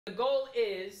The goal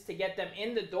is to get them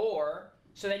in the door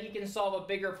so then you can solve a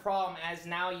bigger problem as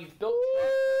now you've built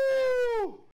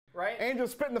trust, right? Angel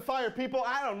spitting the fire, people.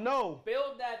 I don't know.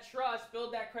 Build that trust,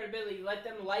 build that credibility, let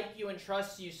them like you and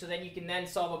trust you so then you can then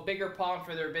solve a bigger problem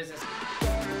for their business.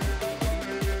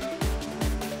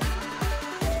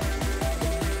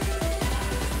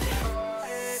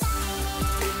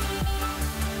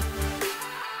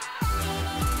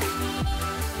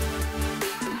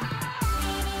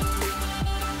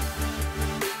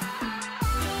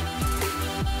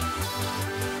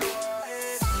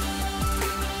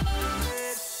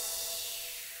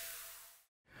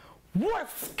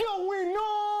 What's going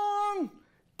on,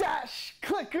 Dash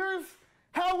Clickers?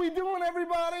 How we doing,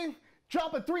 everybody?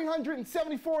 Drop a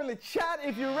 374 in the chat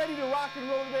if you're ready to rock and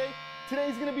roll today.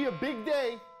 Today's gonna be a big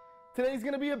day. Today's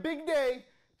gonna be a big day.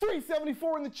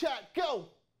 374 in the chat, go!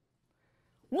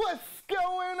 What's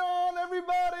going on,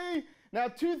 everybody? Now,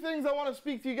 two things I want to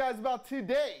speak to you guys about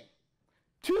today.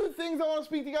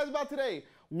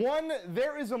 One,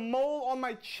 there is a mole on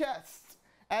my chest.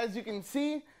 As you can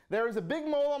see, there is a big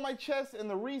mole on my chest, and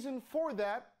the reason for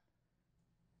that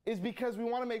is because we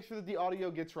want to make sure that the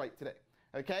audio gets right today,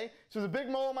 okay? So there's a big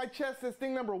mole on my chest. That's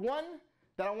thing number one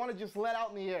that I want to just let out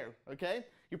in the air, okay?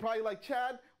 You're probably like,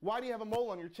 Chad, why do you have a mole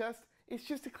on your chest? It's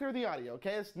just to clear the audio,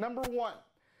 okay? It's number one.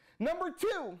 Number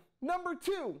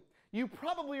two, you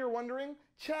probably are wondering,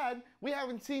 Chad, we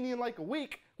haven't seen you in like a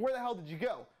week. Where the hell did you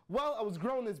go? Well, I was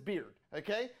growing this beard,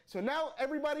 okay? So now,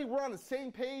 everybody, we're on the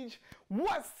same page.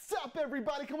 What's up,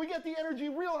 everybody? Can we get the energy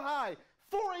real high?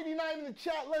 489 in the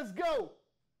chat, let's go.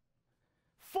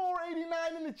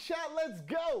 489 in the chat, let's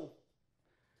go.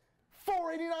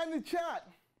 489 in the chat.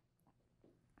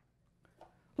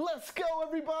 Let's go,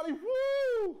 everybody.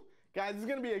 Woo! Guys, this is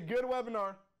going to be a good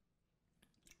webinar.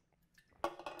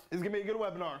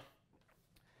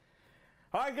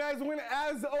 All right, guys, we're going to,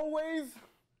 as always,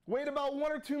 wait about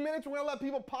 1 or 2 minutes. We're going to let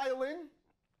people pile in.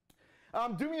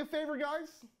 Do me a favor, guys.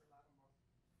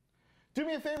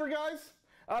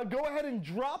 Go ahead and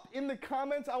drop in the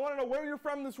comments. I want to know where you're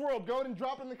from in this world. Go ahead and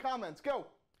drop in the comments. Go.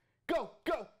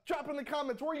 Drop in the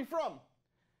comments. Where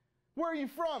are you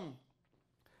from?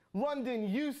 London,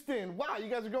 Houston. Wow, you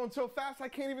guys are going so fast I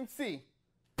can't even see.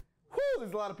 Whew,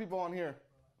 there's a lot of people on here.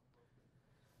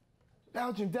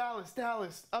 Belgium, Dallas,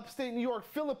 upstate New York,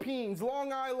 Philippines,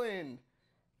 Long Island,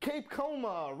 Cape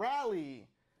Coma, Raleigh,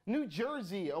 New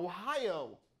Jersey,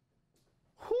 Ohio.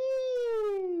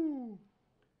 Whoo!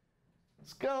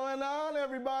 What's going on,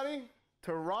 everybody?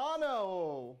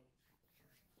 Toronto.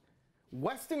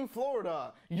 Weston,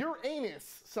 Florida.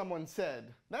 Uranus, someone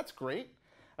said. That's great.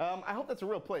 I hope that's a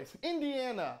real place.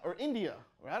 Indiana, or India.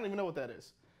 I don't even know what that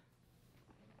is.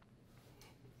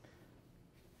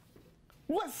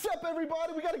 What's up,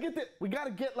 everybody? We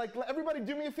gotta get like, everybody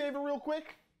do me a favor real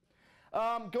quick.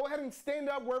 Go ahead and stand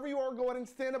up wherever you are. Go ahead and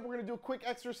stand up. We're gonna do a quick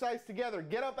exercise together.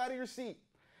 Get up out of your seat.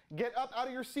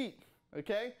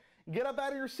 Okay? Get up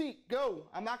out of your seat. Go.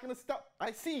 I'm not gonna stop.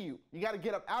 I see you. You gotta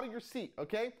get up out of your seat,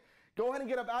 okay? Go ahead and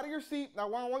get up out of your seat.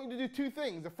 Now, I want you to do two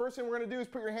things. The first thing we're gonna do is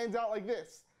put your hands out like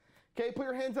this. Okay? Put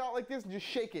your hands out like this and just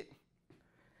shake it.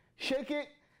 Shake it.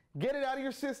 Get it out of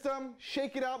your system,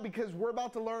 shake it out because we're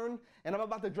about to learn and I'm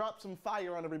about to drop some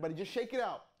fire on everybody. Just shake it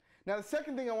out. Now the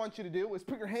second thing I want you to do is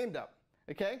put your hand up,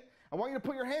 okay? I want you to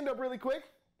put your hand up really quick.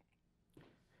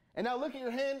 And now look at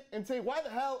your hand and say, why the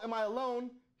hell am I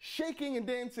alone, shaking and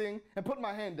dancing and putting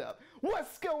my hand up?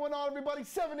 What's going on, everybody?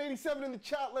 787 in the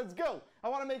chat, let's go. I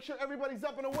want to make sure everybody's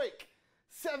up and awake.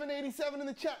 787 in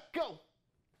the chat, go.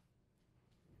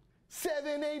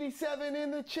 787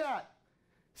 in the chat.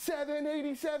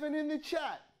 787 in the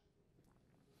chat.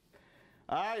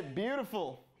 All right,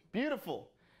 beautiful.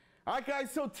 All right,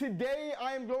 guys, so today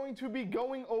I am going to be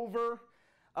going over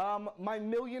my $1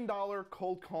 million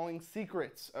cold calling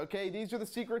secrets, okay? These are the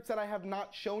secrets that I have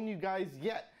not shown you guys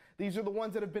yet. These are the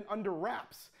ones that have been under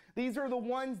wraps. These are the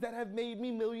ones that have made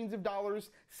me millions of dollars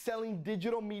selling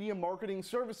digital media marketing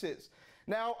services.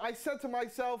 Now, I said to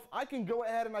myself, I can go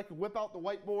ahead and I can whip out the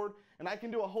whiteboard and I can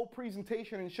do a whole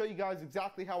presentation and show you guys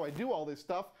exactly how I do all this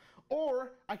stuff,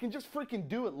 or I can just freaking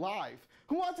do it live.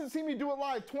 Who wants to see me do it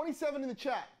live? 27 in the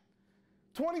chat.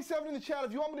 27 in the chat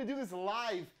if you want me to do this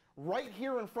live right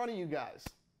here in front of you guys.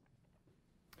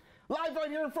 Live right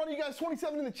here in front of you guys,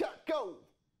 27 in the chat, go.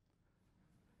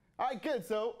 All right, good.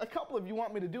 So a couple of you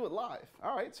want me to do it live.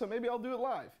 All right, so maybe I'll do it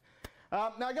live.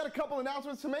 Now I got a couple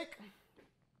announcements to make.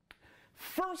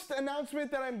 First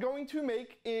announcement that I'm going to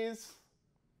make is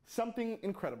something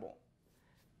incredible.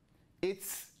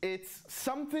 It's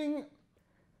something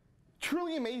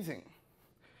truly amazing.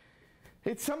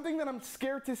 It's something that I'm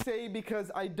scared to say because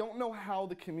I don't know how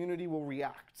the community will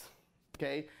react,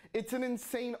 okay? It's an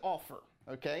insane offer,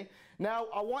 okay? Now,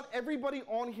 I want everybody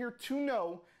on here to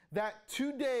know that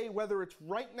today, whether it's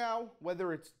right now,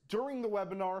 whether it's during the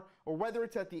webinar, or whether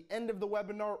it's at the end of the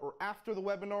webinar or after the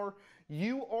webinar,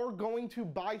 you are going to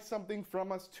buy something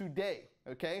from us today,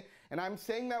 okay? And I'm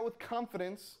saying that with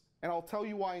confidence, and I'll tell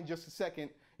you why in just a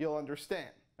second, you'll understand,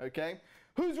 okay?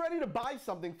 Who's ready to buy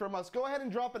something from us? Go ahead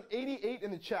and drop an 88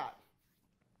 in the chat.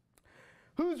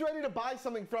 Who's ready to buy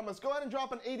something from us? Go ahead and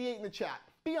drop an 88 in the chat.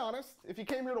 Be honest. If you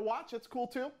came here to watch, that's cool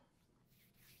too.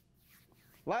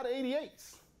 A lot of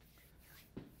 88s.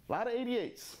 A lot of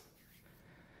 88s.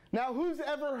 Now, who's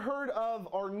ever heard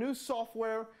of our new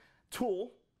software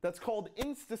tool that's called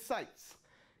InstaSites?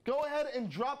 Go ahead and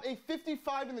drop a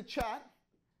 55 in the chat.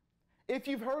 If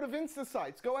you've heard of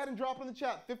InstaSites, go ahead and drop in the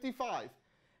chat, 55.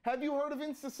 Have you heard of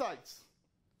InstaSites?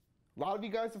 A lot of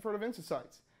you guys have heard of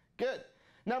InstaSites. Good.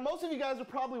 Now, most of you guys are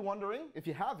probably wondering, if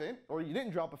you haven't, or you didn't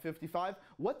drop a 55,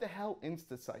 what the hell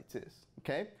InstaSites is,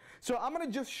 okay? So I'm going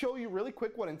to just show you really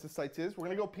quick what InstaSites is. We're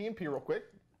going to go P&P real quick.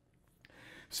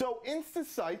 So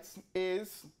InstaSites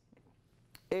is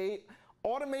a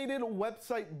automated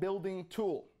website building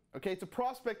tool. Okay, it's a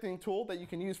prospecting tool that you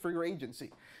can use for your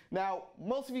agency. Now,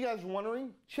 most of you guys are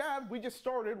wondering, Chad, we just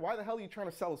started. Why the hell are you trying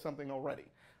to sell us something already?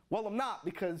 Well, I'm not,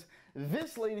 because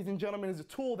this, ladies and gentlemen, is a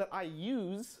tool that I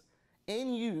use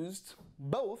and used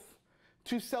both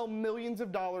to sell millions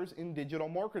of dollars in digital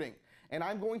marketing. And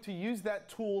I'm going to use that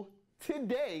tool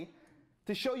today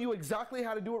to show you exactly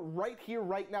how to do it right here,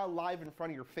 right now, live in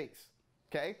front of your face.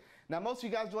 Okay? Now, most of you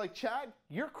guys are like, Chad,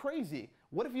 you're crazy.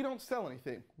 What if you don't sell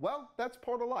anything? Well, that's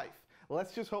part of life.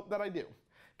 Let's just hope that I do.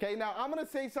 Okay, now I'm going to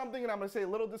say something, and I'm going to say a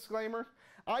little disclaimer.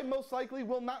 I most likely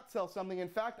will not sell something. In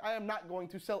fact, I am not going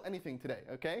to sell anything today,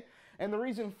 okay? And the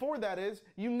reason for that is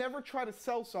you never try to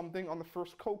sell something on the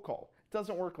first cold call. It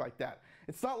doesn't work like that.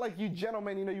 It's not like you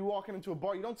gentlemen, you know, you walk into a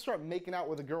bar, you don't start making out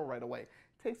with a girl right away.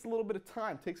 It takes a little bit of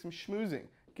time, takes some schmoozing.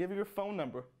 Give her your phone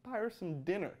number, buy her some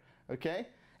dinner, okay?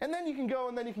 And then you can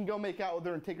go make out with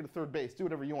her and take her to third base. Do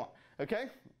whatever you want, okay?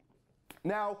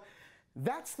 Now,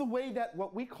 that's the way that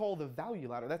what we call the value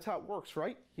ladder. That's how it works,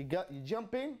 right? You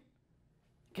jump in,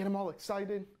 get them all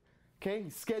excited, okay? You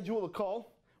schedule a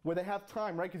call where they have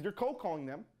time, right? Because you're cold calling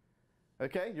them,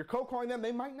 okay? You're cold calling them.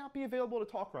 They might not be available to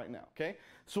talk right now, okay?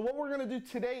 So what we're going to do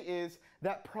today is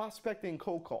that prospecting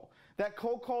cold call. That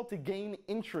cold call to gain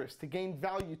interest, to gain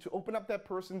value, to open up that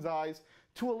person's eyes,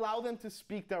 to allow them to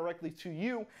speak directly to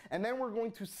you. And then we're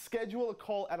going to schedule a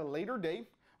call at a later date,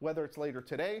 whether it's later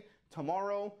today,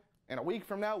 tomorrow, and a week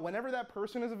from now, whenever that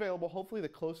person is available, hopefully the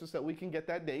closest that we can get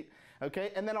that date,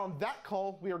 okay? And then on that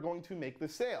call, we are going to make the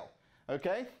sale,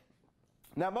 okay?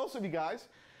 Now, most of you guys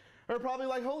are probably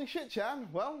like, holy shit, Chad,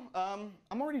 well,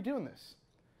 I'm already doing this.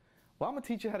 Well, I'm gonna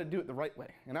teach you how to do it the right way,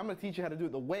 and I'm gonna teach you how to do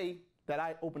it the way that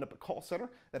I opened up a call center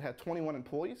that had 21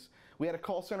 employees. We had a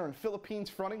call center in Philippines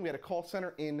fronting. We had a call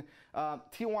center in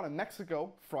Tijuana,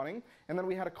 Mexico fronting. And then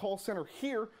we had a call center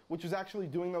here, which was actually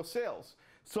doing those sales.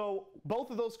 So both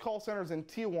of those call centers in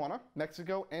Tijuana,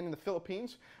 Mexico, and in the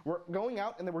Philippines were going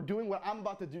out and they were doing what I'm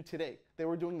about to do today. They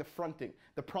were doing the fronting,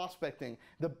 the prospecting,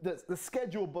 the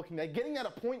schedule booking, getting that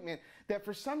appointment that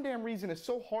for some damn reason is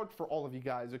so hard for all of you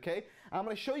guys, okay? I'm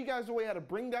going to show you guys a way how to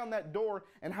bring down that door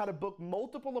and how to book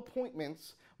multiple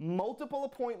appointments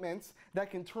that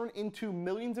can turn into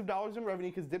millions of dollars in revenue,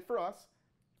 because it did for us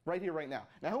right here, right now.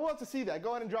 Now, who wants to see that?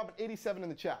 Go ahead and drop an 87 in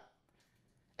the chat.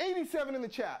 87 in the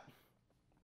chat.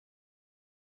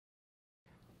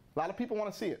 A lot of people want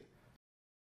to see it.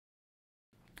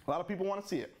 A lot of people want to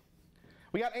see it.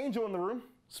 We got Angel in the room,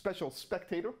 special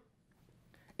spectator.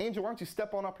 Angel, why don't you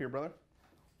step on up here, brother?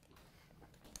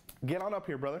 Get on up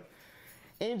here, brother.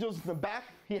 Angel's in the back.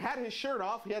 He had his shirt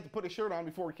off. He had to put his shirt on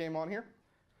before he came on here.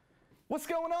 What's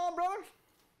going on, brother?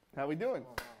 How we doing?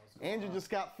 Angel just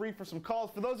got free for some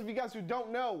calls. For those of you guys who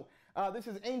don't know, this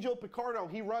is Angel Picardo.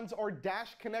 He runs our Dash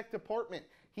Connect department.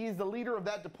 He is the leader of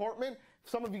that department.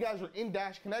 Some of you guys are in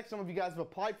Dash Connect. Some of you guys have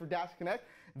applied for Dash Connect.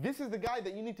 This is the guy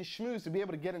that you need to schmooze to be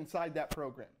able to get inside that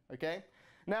program, okay?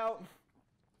 Now,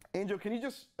 Angel, can you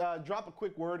just drop a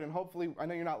quick word, and hopefully, I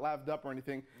know you're not laved up or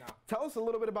anything. No. Tell us a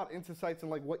little bit about InstaSites and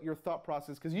like what your thought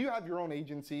process, because you have your own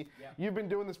agency. Yeah. You've been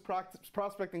doing this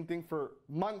prospecting thing for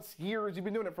months, years. You've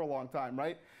been doing it for a long time,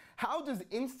 right? How does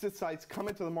InstaSites come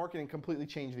into the market and completely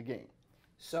change the game?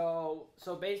 So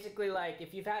basically, like,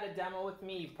 if you've had a demo with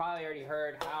me, you've probably already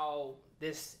heard how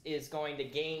this is going to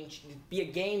be a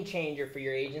game changer for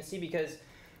your agency, because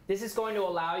this is going to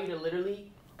allow you to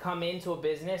literally come into a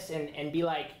business and be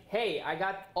like, hey, I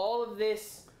got all of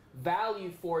this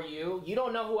value for you. You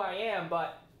don't know who I am,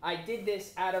 but I did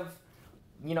this out of,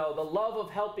 the love of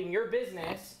helping your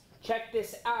business. Check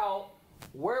this out.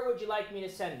 Where would you like me to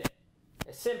send it?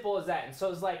 As simple as that. And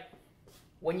so it's like,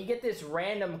 when you get this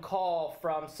random call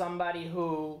from somebody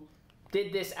who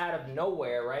did this out of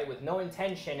nowhere, right, with no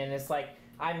intention, and it's like,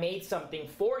 I made something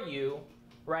for you,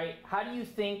 right? How do you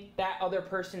think that other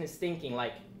person is thinking?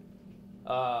 Like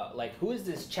who is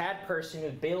this Chad person who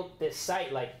built this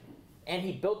site? Like, and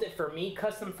he built it for me,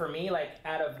 custom for me, like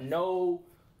out of no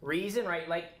reason, right?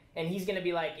 Like, and he's gonna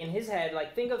be like, in his head,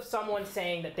 like, think of someone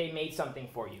saying that they made something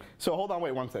for you. So hold on,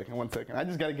 wait one second. I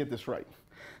just gotta get this right.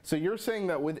 So you're saying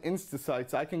that with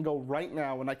InstaSites, I can go right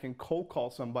now and I can cold call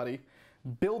somebody,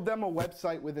 build them a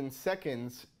website within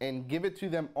seconds, and give it to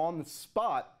them on the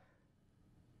spot,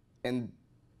 and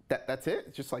that's it?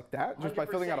 It's just like that? Just by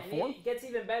filling out a form? It gets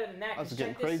even better than that. This is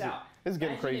getting crazy. This is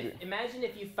getting crazy. Imagine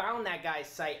if you found that guy's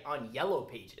site on Yellow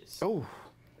Pages. Oh.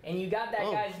 And you got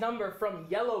that guy's number from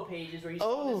Yellow Pages, where you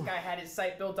saw this guy had his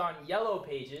site built on Yellow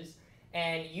Pages,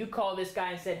 and you call this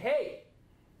guy and said, hey,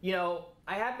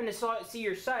 I happened to see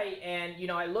your site,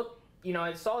 and I looked,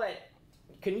 I saw that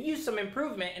can use some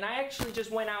improvement, and I actually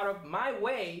just went out of my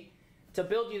way to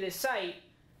build you this site,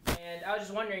 and I was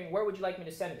just wondering, where would you like me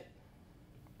to send it?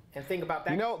 And think about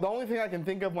that. The only thing I can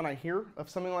think of when I hear of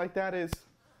something like that is,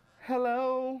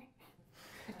 hello,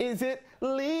 is it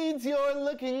leads you're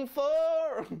looking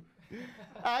for?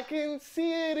 I can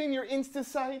see it in your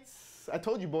InstaSites. I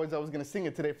told you boys I was going to sing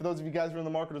it today. For those of you guys who are in the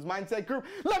Marketers Mindset group,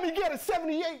 let me get a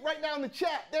 78 right now in the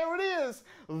chat. There it is.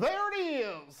 There it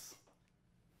is.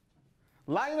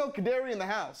 Lionel Kaderi in the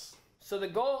house. So the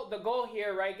goal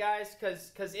here, right, guys,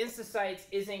 because InstaSites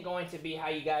isn't going to be how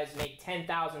you guys make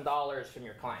 $10,000 from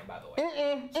your client, by the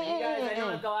way. So you guys, I know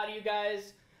a lot of you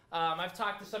guys, I've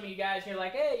talked to some of you guys, and you're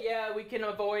like, hey, yeah, we can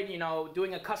avoid,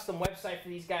 doing a custom website for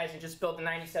these guys and just build a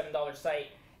 $97 site,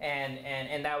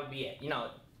 and that would be it.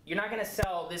 You're not going to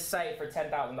sell this site for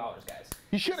 $10,000, guys.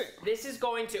 You shouldn't. This is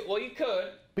going to, well, you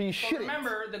could. But you shouldn't.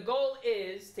 Remember, the goal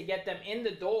is to get them in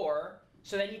the door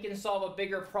so that you can solve a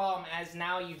bigger problem as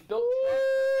now you've built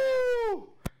trust,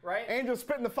 right? Angel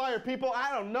spitting the fire, people.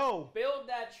 I don't know. Build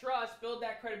that trust, build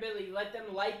that credibility, let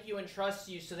them like you and trust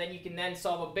you so then you can then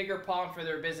solve a bigger problem for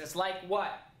their business. Like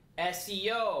what?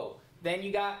 SEO. Then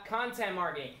you got content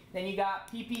marketing. Then you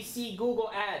got PPC, Google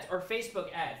ads, or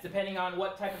Facebook ads, depending on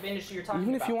what type of industry you're talking about.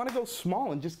 Even if you want to go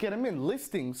small and just get them in,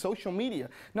 listings, social media,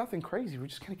 nothing crazy. We're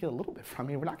just going to get a little bit from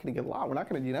you. We're not going to get a lot. We're not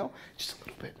going to, just a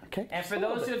little bit, okay? And for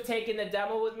those who have taken the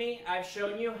demo with me, I've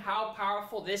shown you how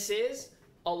powerful this is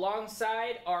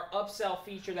alongside our upsell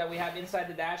feature that we have inside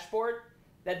the dashboard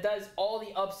that does all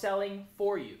the upselling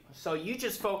for you. So you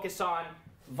just focus on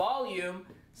volume,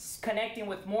 connecting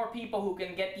with more people who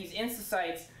can get these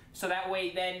InstaSites, so that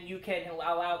way then you can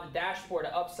allow the dashboard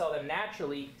to upsell them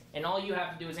naturally, and all you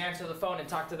have to do is answer the phone and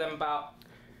talk to them about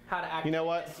how to activate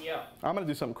SEO. I'm going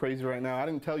to do something crazy right now. I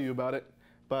didn't tell you about it,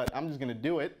 but I'm just going to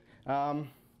do it.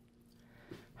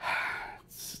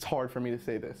 It's hard for me to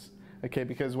say this, okay,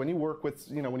 because when you work with,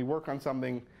 when you work on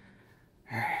something,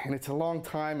 and it's a long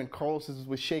time, and Carlos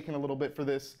was shaking a little bit for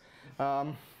this,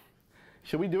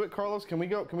 should we do it, Carlos? Can we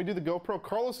do the GoPro?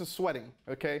 Carlos is sweating,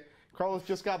 okay? Carlos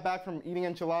just got back from eating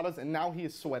enchiladas, and now he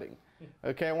is sweating,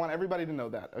 okay? I want everybody to know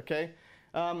that, okay?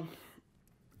 I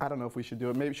don't know if we should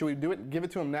do it. Maybe should we do it? Give it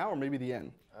to him now, or maybe the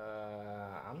end?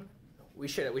 We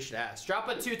should ask. Drop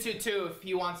a 222 if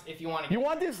you want to. You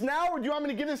want this now, or do you want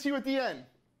me to give this to you at the end?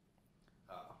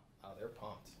 Oh, they're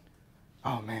pumped.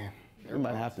 Oh man, we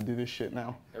might have to do this shit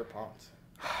now. They're pumped.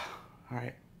 All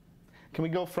right, can we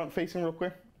go front facing real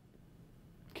quick?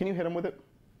 Can you hit him with it?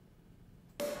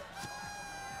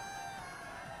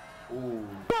 Ooh.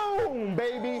 Boom,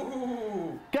 baby.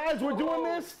 Ooh. Guys, we're doing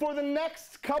this for the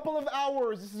next couple of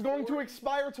hours. This is going to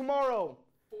expire tomorrow.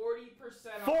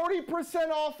 40% off. 40%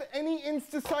 off any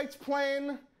InstaSites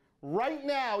plan right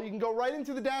now. You can go right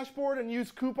into the dashboard and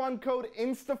use coupon code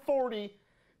INSTA40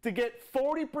 to get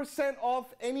 40%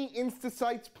 off any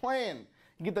InstaSites plan.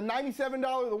 You get the $97,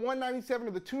 the $197,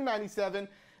 or the $297.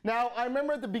 Now, I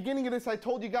remember at the beginning of this, I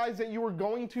told you guys that you were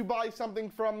going to buy something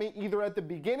from me either at the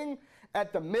beginning,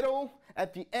 at the middle,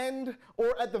 at the end,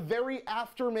 or at the very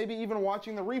after, maybe even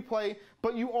watching the replay,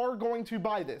 but you are going to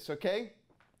buy this, okay?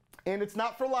 And it's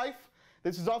not for life.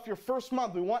 This is off your first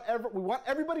month. We want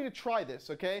everybody to try this,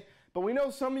 okay? But we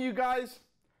know some of you guys,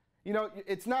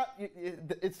 it's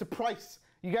the price.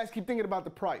 You guys keep thinking about the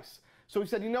price. So we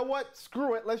said, you know what?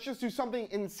 Screw it. Let's just do something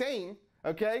insane,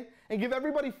 okay? And give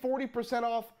everybody 40%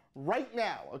 off right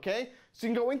now, okay? So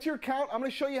you can go into your account. I'm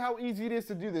going to show you how easy it is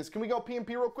to do this. Can we go PMP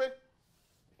real quick?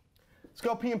 Let's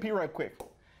go PMP right quick.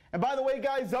 And by the way,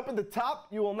 guys, up at the top,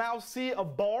 you will now see a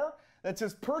bar that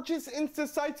says purchase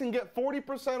InstaSights and get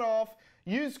 40% off.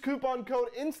 Use coupon code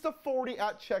INSTA40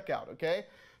 at checkout, okay?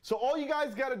 So all you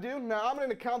guys got to do, now I'm in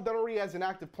an account that already has an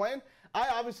active plan. I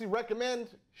obviously recommend,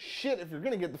 if you're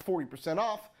going to get the 40%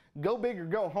 off, go big or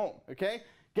go home, okay?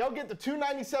 Go get the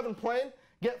 $297 plan,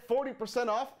 get 40%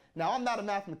 off. Now, I'm not a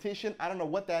mathematician. I don't know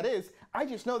what that is. I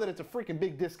just know that it's a freaking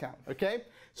big discount, okay?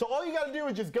 So all you got to do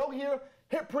is just go here,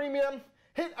 hit premium,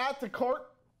 hit add to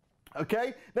cart,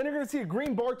 okay? Then you're going to see a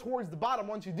green bar towards the bottom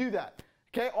once you do that,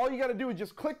 okay? All you got to do is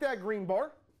just click that green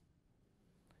bar.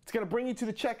 It's going to bring you to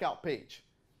the checkout page,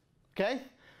 okay?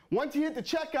 Once you hit the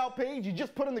checkout page, you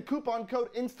just put in the coupon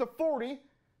code INSTA40,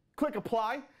 click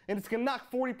apply, and it's going to knock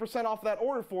 40% off that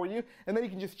order for you, and then you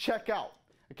can just check out.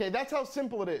 Okay, that's how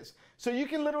simple it is. So you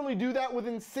can literally do that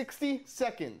within 60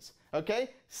 seconds, okay?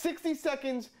 60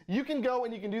 seconds, you can go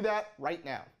and you can do that right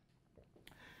now.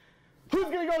 Who's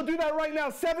going to go do that right now?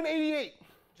 788.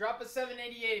 Drop a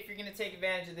 788 if you're going to take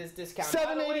advantage of this discount.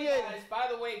 788. By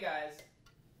the way, guys,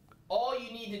 all you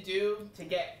need to do to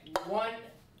get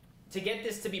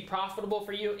this to be profitable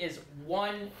for you is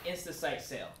one InstaSight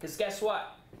sale. Because guess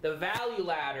what? The value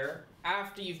ladder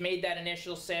after you've made that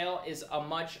initial sale is a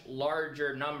much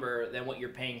larger number than what you're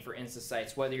paying for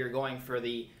InstaSights, whether you're going for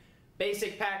the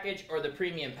basic package or the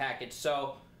premium package.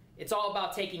 So it's all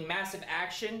about taking massive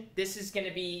action. This is going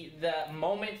to be the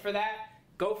moment for that.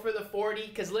 Go for the 40,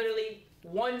 because literally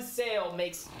one sale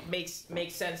makes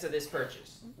sense of this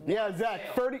purchase. Yeah,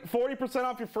 Zach, 40%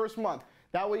 off your first month.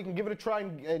 That way you can give it a try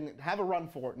and have a run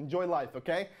for it. Enjoy life,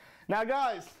 okay? Now,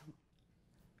 guys,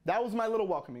 that was my little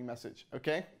welcoming message,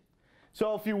 okay?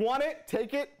 So if you want it,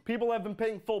 take it. People have been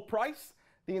paying full price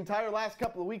the entire last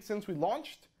couple of weeks since we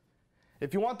launched.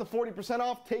 If you want the 40%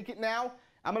 off, take it now.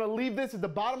 I'm going to leave this at the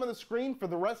bottom of the screen for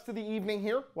the rest of the evening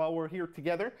here while we're here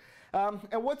together. And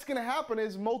what's going to happen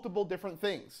is multiple different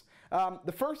things.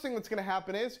 The first thing that's going to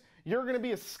happen is you're going to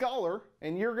be a scholar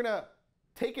and you're going to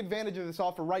take advantage of this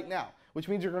offer right now, which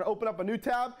means you're going to open up a new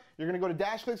tab. You're going to go to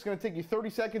DashClick. It's going to take you 30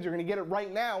 seconds. You're going to get it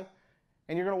right now,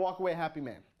 and you're going to walk away a happy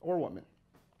man or woman.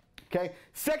 Okay.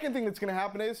 Second thing that's going to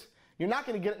happen is you're not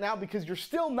going to get it now because you're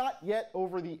still not yet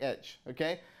over the edge.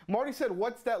 Okay. Marty said,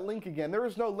 what's that link again? There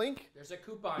is no link. There's a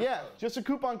coupon code. Yeah, just a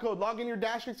coupon code. Log in your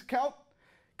DashClick account,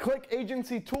 click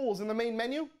Agency Tools in the main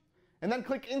menu, and then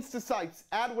click InstaSights.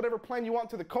 Add whatever plan you want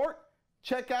to the cart,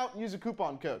 check out, use a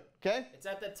coupon code. Okay. It's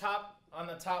at the top, on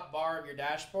the top bar of your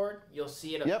dashboard. You'll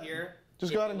see it up here.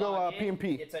 Just go ahead and go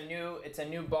PMP. It's a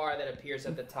new bar that appears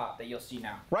at the top that you'll see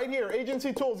now. Right here,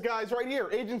 Agency Tools, guys, right here.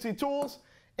 Agency Tools,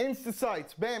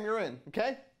 InstaSights. Bam, you're in,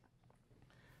 okay?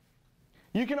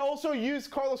 You can also use,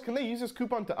 Carlos, can they use this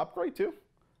coupon to upgrade too?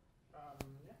 Yeah,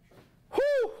 sure.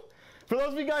 Whew! For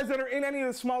those of you guys that are in any of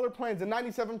the smaller plans, the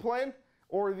 97 plan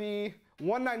or the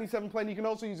 197 plan, you can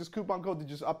also use this coupon code to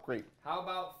just upgrade. How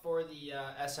about for the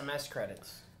SMS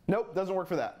credits? Nope, doesn't work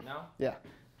for that. No? Yeah.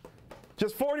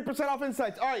 Just 40% off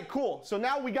Insights. All right, cool. So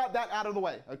now we got that out of the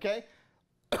way, okay?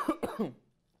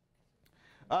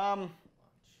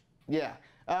 Yeah.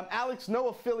 Alex, no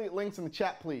affiliate links in the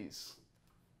chat, please.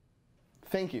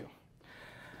 Thank you.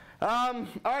 All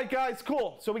right, guys,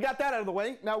 cool. So we got that out of the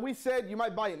way. Now, we said you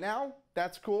might buy it now.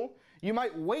 That's cool. You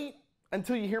might wait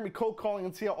until you hear me cold calling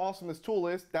and see how awesome this tool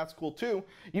is. That's cool, too.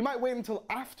 You might wait until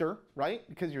after, right,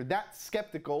 because you're that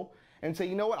skeptical, and say,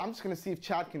 you know what, I'm just going to see if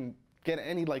Chad can get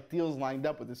any deals lined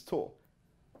up with this tool.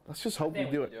 Let's just hope we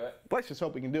do it. Let's just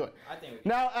hope we can do it. I think we can.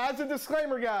 Now, as a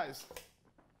disclaimer, guys,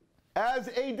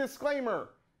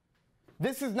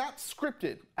 this is not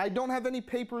scripted. I don't have any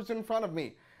papers in front of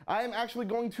me. I am actually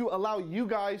going to allow you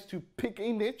guys to pick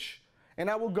a niche, and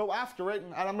I will go after it,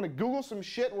 and I'm going to Google some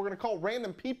shit. We're going to call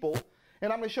random people,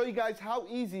 and I'm going to show you guys how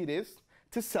easy it is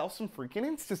to sell some freaking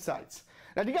InstaSights.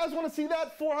 Now, do you guys want to see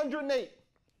that? 408.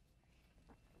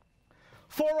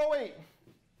 408.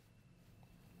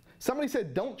 Somebody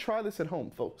said, don't try this at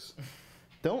home, folks.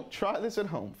 Don't try this at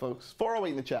home, folks.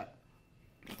 408 in the chat.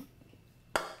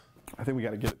 I think we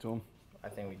got to get it to him. I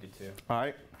think we did too. All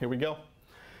right, here we go.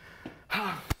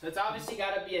 So it's obviously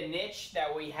got to be a niche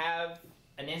that we have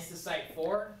an InstaSight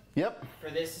for. Yep. For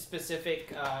this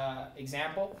specific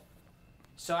example.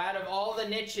 So out of all the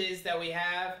niches that we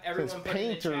have, everyone put in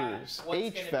the chat, what's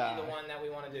going to be the one that we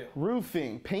want to do?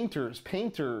 Roofing, painters,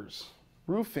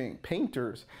 roofing,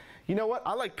 painters. You know what?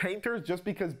 I like painters just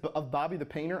because of Bobby the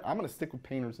Painter. I'm going to stick with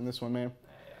painters in this one, man.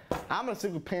 I'm going to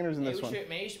stick with painters in this one.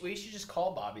 Maybe we should just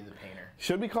call Bobby the Painter.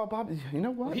 Should we call Bobby? You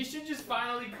know what? We should just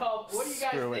finally call. What do you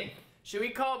guys think? Should we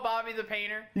call Bobby the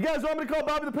Painter? You guys want me to call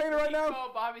Bobby the Painter right now?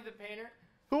 Call Bobby the Painter.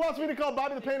 Who wants me to call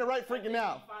Bobby the Painter right freaking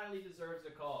now? He finally deserves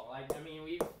a call. I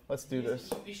mean, Let's do this.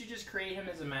 We should just create him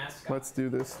as a mascot. Let's do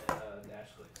this.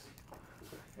 Dashlicks.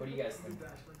 What do you guys think?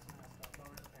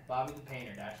 Bobby the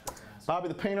Painter, Dashlicks mascot. Bobby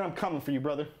the Painter, I'm coming for you,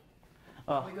 brother.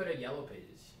 We go to Yellow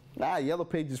Pages. Nah, Yellow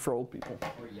Pages for old people.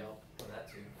 Or Yelp. Or that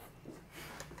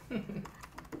too.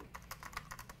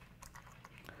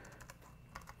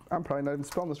 I'm probably not even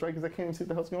spelling this right because I can't even see what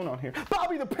the hell's going on here.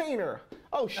 Bobby the Painter!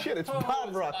 Oh shit, it's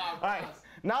Bob Ross. All right,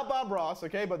 not Bob Ross,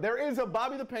 okay, but there is a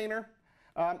Bobby the Painter,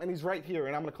 and he's right here,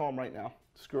 and I'm gonna call him right now.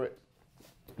 Screw it.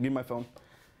 Give me my phone.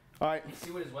 All right. Let's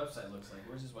see what his website looks like.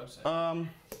 Where's his website?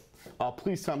 Oh,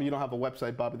 please tell me you don't have a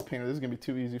website, Bobby the Painter. This is gonna be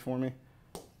too easy for me.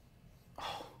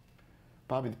 Oh,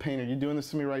 Bobby the Painter, you doing this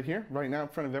to me right here, right now in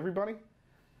front of everybody?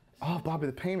 Oh, Bobby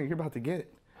the Painter, you're about to get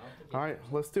it. All right,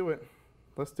 let's do it.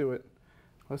 Let's do it.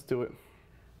 Let's do it.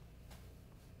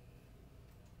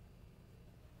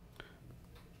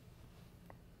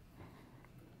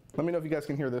 Let me know if you guys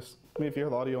can hear this. Let me know if you hear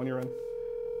the audio on your end.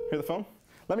 Hear the phone?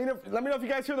 Let me know if you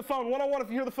guys hear the phone. One-on-one if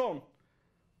you hear the phone.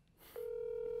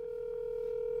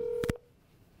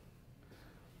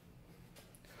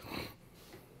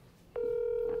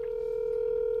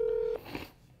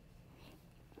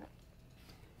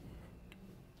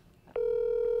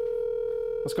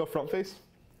 Let's go front face.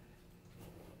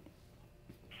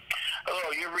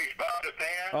 Hello, you reached Bob the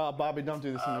Painter. Oh, Bobby, don't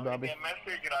do this to me, Bobby. Leave me a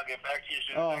message and I'll get back to you as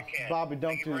soon as Oh, I can. Bobby, don't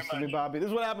Thank you do this to very me, much. Bobby. This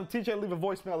is what happens. Teach you how to leave a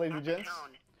voicemail, ladies and gents.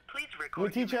 Please Let me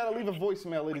record teach you how to your leave a message.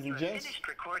 voicemail, ladies When and you have gents. finished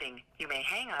recording, you may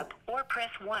hang up or press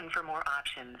 1 for more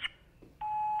options.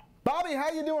 Bobby,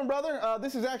 how you doing, brother?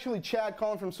 This is actually Chad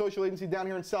calling from Social Agency down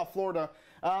here in South Florida.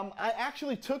 I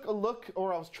actually took a look,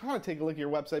 or I was trying to take a look at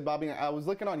your website, Bobby. I was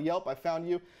looking on Yelp. I found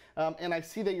you, and I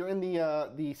see that you're in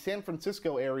the San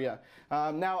Francisco area.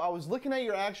 Now, I was looking at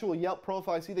your actual Yelp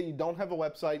profile. I see that you don't have a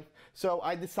website, so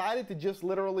I decided to just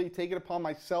literally take it upon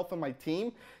myself and my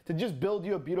team to just build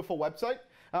you a beautiful website.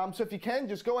 So if you can,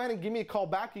 just go ahead and give me a call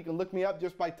back. You can look me up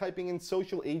just by typing in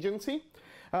Social Agency.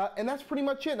 And that's pretty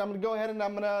much it. I'm going to go ahead and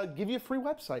I'm going to give you a free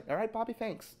website. All right, Bobby?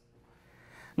 Thanks.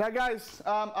 Now, guys,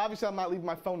 obviously I'm not leaving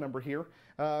my phone number here.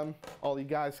 All you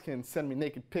guys can send me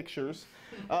naked pictures.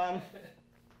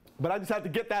 But I just have to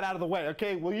get that out of the way,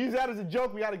 okay? We'll use that as a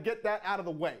joke. We got to get that out of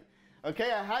the way.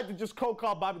 Okay? I had to just cold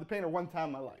call Bobby the Painter one time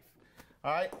in my life.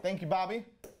 All right? Thank you, Bobby.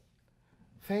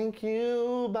 Thank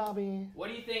you, Bobby. What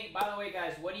do you think, by the way,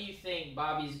 guys, what do you think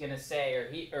Bobby's going to say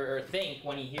or think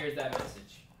when he hears that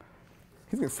message?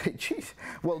 He's going to say, geez,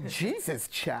 well, Jesus,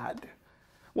 Chad.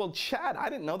 Well, Chad, I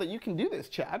didn't know that you can do this,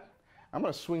 Chad. I'm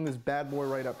going to swing this bad boy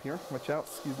right up here. Watch out.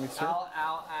 Excuse me, sir.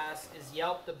 Al asks, is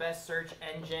Yelp the best search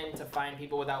engine to find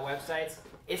people without websites?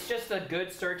 It's just a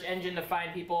good search engine to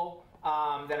find people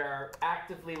that are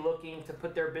actively looking to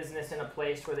put their business in a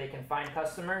place where they can find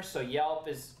customers. So Yelp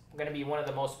is going to be one of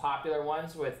the most popular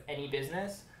ones with any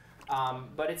business.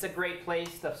 But it's a great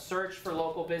place to search for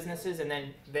local businesses, and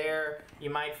then there you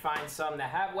might find some that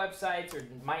have websites or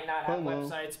might not have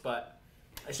websites, but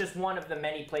it's just one of the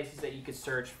many places that you could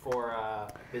search for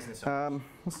business owners.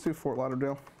 Let's do Fort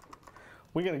Lauderdale.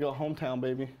 We're going to go hometown,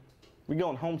 baby. We're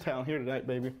going hometown here tonight,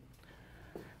 baby.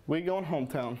 We're going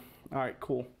hometown. All right,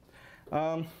 cool.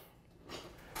 Who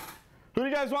do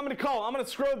you guys want me to call? I'm going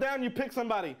to scroll down. You pick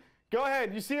somebody. Go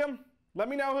ahead. You see them? Let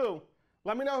me know who.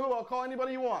 Let me know who. I'll call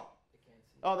anybody you want.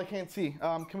 Oh, they can't see.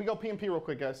 Can we go P&P real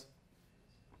quick, guys?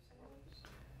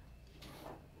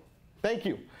 Thank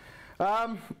you.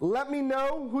 Let me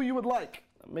know who you would like.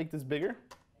 Make this bigger.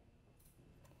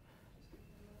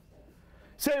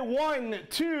 Say 1,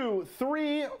 2,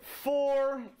 3,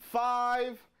 4,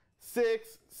 5,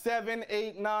 6, 7,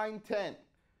 8, 9, 10.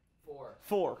 4.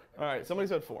 4. All right, somebody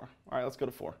said 4. All right, let's go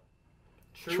to 4.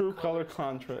 True Color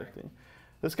Contracting.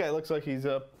 This guy looks like he's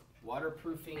a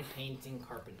Waterproofing, painting,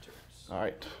 carpenters. All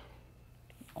right.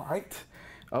 All right.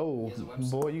 Oh,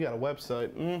 boy, you got a website.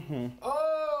 Mm-hmm.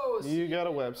 Oh! You got a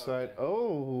website. Okay.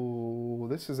 Oh,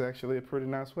 this is actually a pretty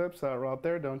nice website right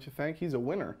there, don't you think? He's a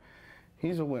winner.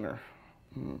 He's a winner.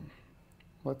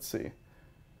 Let's see.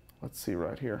 Let's see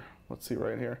right here. Let's see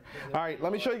right here. All right,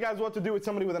 let me show you guys what to do with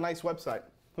somebody with a nice website.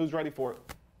 Who's ready for it?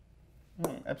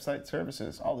 Website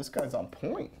services. Oh, this guy's on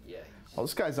point. Yeah. Oh,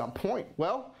 this guy's on point.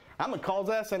 Well, I'm going to call his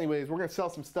ass anyways. We're going to sell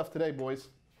some stuff today, boys.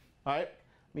 All right,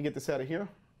 let me get this out of here.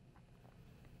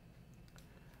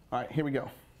 All right, here we go.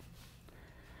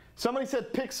 Somebody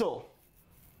said Pixel.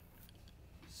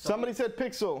 Somebody said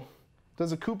Pixel.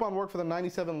 Does a coupon work for the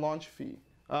 97 launch fee?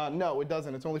 No, it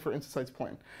doesn't. It's only for Insights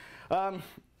plan. All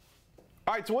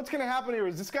right, so what's going to happen here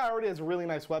is this guy already has a really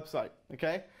nice website,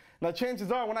 okay? Now,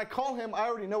 chances are, when I call him, I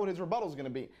already know what his rebuttal is going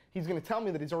to be. He's going to tell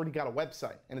me that he's already got a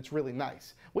website, and it's really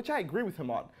nice, which I agree with him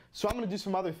on. So I'm going to do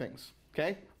some other things,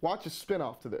 okay? Watch a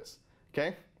spin-off to this,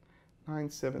 okay?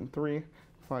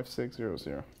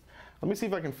 973-5600. Let me see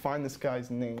if I can find this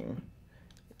guy's name.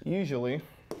 Usually,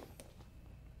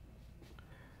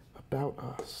 About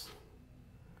Us.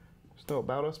 There's no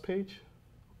About Us page?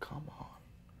 Come on.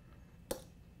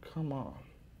 Come on.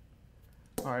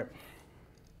 All right.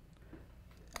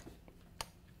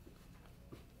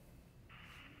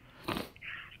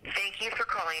 Thank you for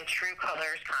calling True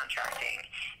Colors Contracting.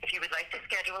 If you would like to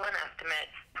schedule an estimate,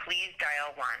 please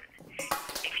dial 1.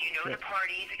 If you know the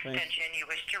party's extension you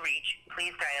wish to reach,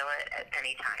 please dial it at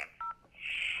any time.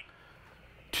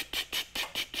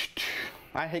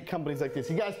 I hate companies like this.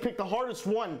 You guys picked the hardest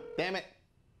one, damn it.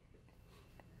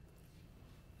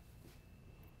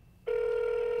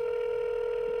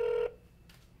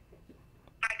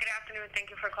 Hi, good afternoon. Thank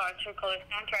you for calling True Colors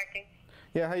Contracting.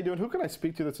 Yeah, how you doing? Who can I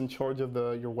speak to that's in charge of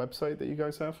your website that you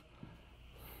guys have?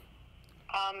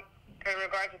 In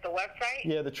regards to the website?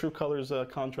 Yeah, the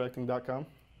TrueColorsContracting.com.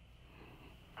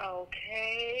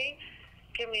 Okay.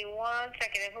 Give me 1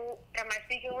 second. And who am I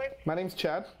speaking with? My name's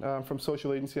Chad from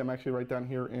Social Agency. I'm actually right down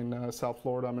here in South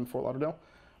Florida. I'm in Fort Lauderdale.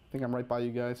 I think I'm right by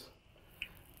you guys.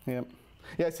 Yeah.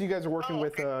 Yeah, so you guys are working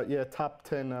with top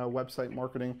 10 website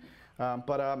marketing.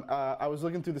 I was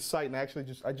looking through the site and I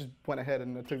just went ahead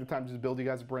and took the time to just build you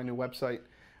guys a brand new website.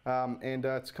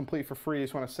 It's complete for free. I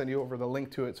just want to send you over the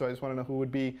link to it. So I just want to know who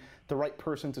would be the right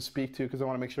person to speak to because I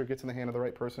want to make sure it gets in the hand of the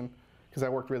right person because I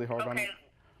worked really hard on it.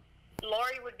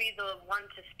 Lori would be the one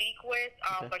to speak with,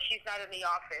 but she's not in the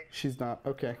office. She's not.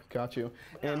 Okay, got you.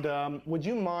 No. And would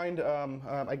you mind,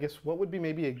 I guess, what would be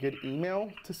maybe a good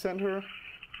email to send her?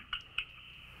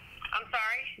 I'm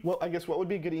sorry? Well, I guess what would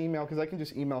be a good email because I can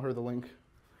just email her the link.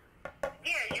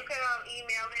 Yeah, you can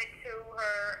email it to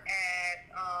her at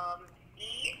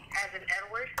E as in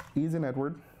Edward. E as in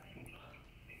Edward.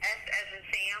 S as in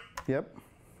Sam. Yep.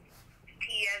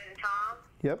 T as in Tom.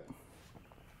 Yep.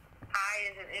 I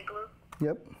as in Igloo.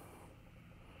 Yep. M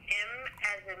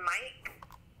as in Mike.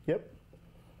 Yep.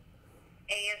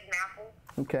 A as in Apple.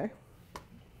 Okay.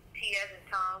 T as in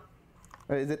Tom.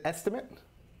 Is it estimate?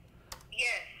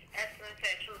 Yes. Estimates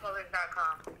at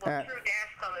TrueColors.com. Well,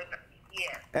 True-Colors.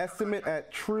 Yes. Estimate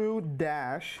at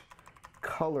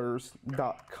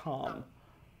True-Colors.com.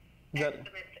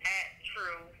 Estimates at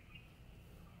True.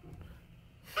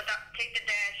 But take the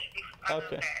dash.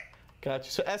 Okay.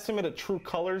 Gotcha. So estimate at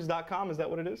TrueColors.com. Is that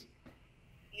what it is?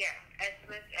 Yeah.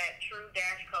 Estimates at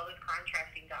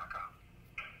True-ColorsContracting.com.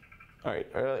 All right.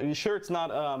 Are you sure it's not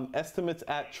estimates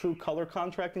at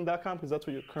TrueColorContracting.com? Because that's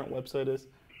what your current website is.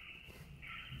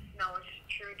 No, it's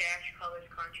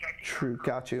True-ColorsContracting.com. True.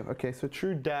 Got you. Okay. So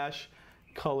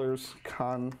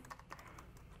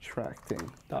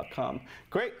True-ColorsContracting.com.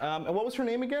 Great. And what was her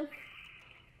name again?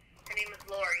 Her name is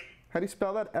Lori. How do you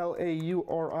spell that?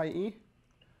 L-A-U-R-I-E?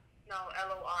 No,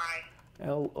 L-O-I.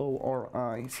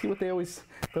 L-O-R-I. See what they always,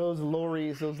 those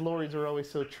Loris are always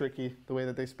so tricky, the way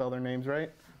that they spell their names, right?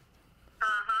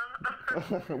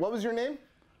 Uh-huh. What was your name?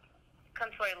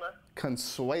 Consuela.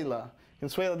 Consuela.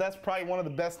 Consuela, that's probably one of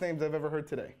the best names I've ever heard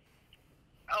today.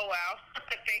 Oh, wow.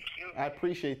 Thank you. I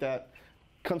appreciate that.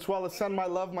 Consuela, send my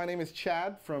love. My name is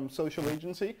Chad from Social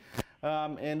Agency.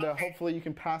 Hopefully you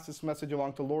can pass this message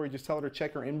along to Lori. Just tell her to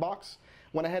check her inbox.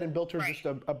 Went ahead and built her just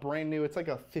a brand new, it's like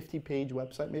a 50-page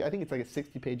website. Maybe, I think it's like a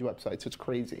 60-page website, so it's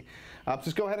crazy.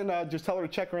 Just go ahead and just tell her to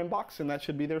check her inbox, and that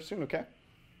should be there soon, okay? Okay,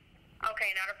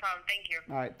 not a problem. Thank you.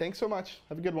 All right, thanks so much.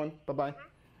 Have a good one. Bye-bye.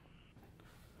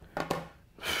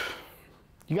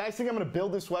 You guys think I'm going to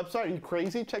build this website? Are you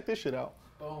crazy? Check this shit out.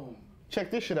 Boom.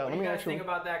 Check this shit out. What do you guys think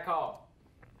about that call?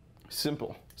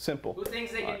 Simple. Who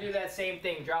thinks they can do that same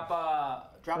thing? Drop a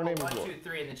 1, 2,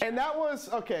 3 in the chat. And that was,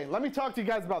 okay, let me talk to you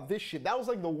guys about this shit. That was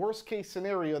like the worst case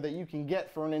scenario that you can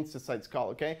get for an InstaSites call,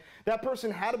 okay? That person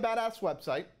had a badass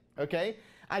website, okay?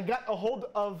 I got a hold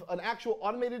of an actual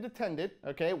automated attendant,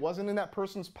 okay? It wasn't in that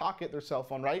person's pocket, their cell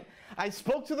phone, right? I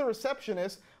spoke to the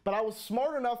receptionist, but I was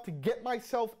smart enough to get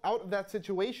myself out of that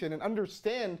situation and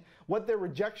understand what their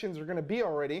rejections are gonna be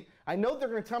already. I know they're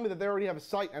gonna tell me that they already have a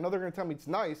site. I know they're gonna tell me it's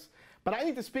nice, but I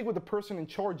need to speak with the person in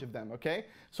charge of them, okay?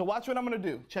 So watch what I'm gonna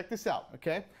do. Check this out,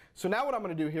 okay? So now what I'm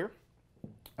gonna do here,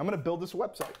 I'm gonna build this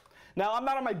website. Now, I'm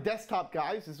not on my desktop,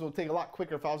 guys. This will take a lot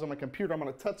quicker if I was on my computer. I'm on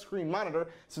a touchscreen monitor,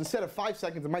 so instead of 5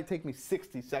 seconds, it might take me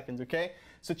 60 seconds, okay?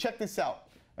 So check this out,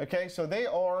 okay? So they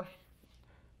are,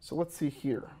 so let's see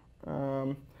here.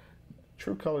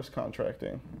 True Colors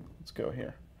Contracting. Let's go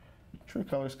here. True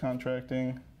Colors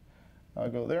Contracting. I'll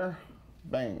go there.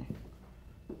 Bang.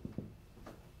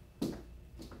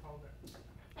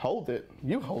 Hold it.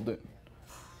 You hold it.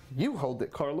 You hold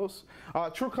it, Carlos.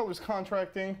 True Colors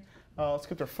Contracting. Let's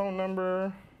get their phone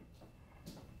number.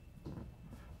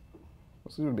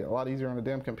 This is going to be a lot easier on a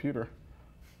damn computer.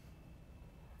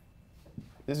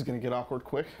 This is going to get awkward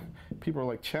quick. People are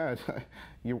like, Chad,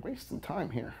 you're wasting time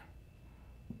here.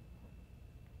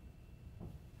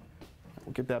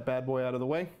 We'll get that bad boy out of the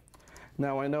way.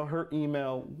 Now I know her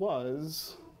email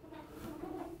was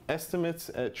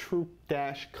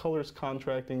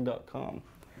estimates@true-colorscontracting.com.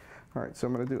 All right, so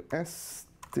I'm going to do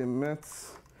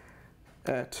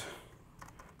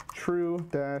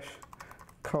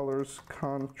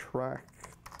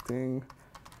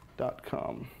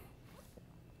estimates@true-colorscontracting.com.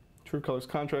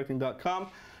 TrueColorsContracting.com.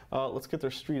 Let's get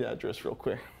their street address real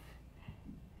quick.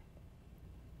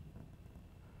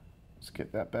 Let's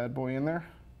get that bad boy in there.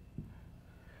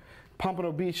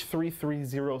 Pompano Beach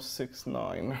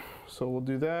 33069. So we'll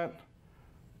do that.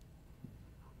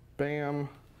 Bam.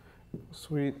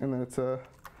 Sweet. And then it's a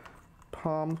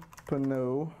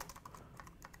Pompano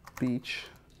Beach,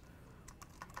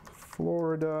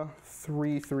 Florida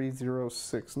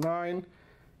 33069.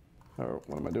 Oh,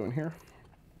 what am I doing here?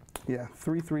 Yeah,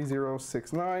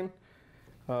 33069.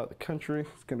 The country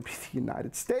is going to be the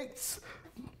United States,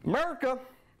 America.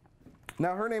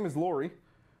 Now her name is Lori.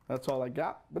 That's all I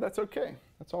got, but that's okay.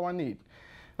 That's all I need.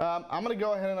 I'm going to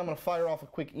go ahead and I'm going to fire off a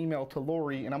quick email to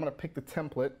Lori, and I'm going to pick the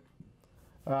template,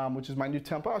 which is my new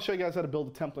template. I'll show you guys how to build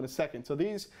a template in a second. So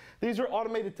these are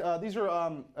automated. These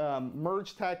are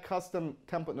merge tag custom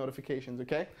template notifications.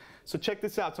 Okay. So check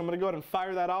this out. So I'm going to go ahead and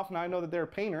fire that off. Now I know that they're a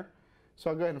painter, so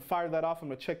I'll go ahead and fire that off. I'm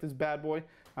going to check this bad boy.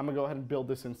 I'm going to go ahead and build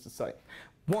this Insta site.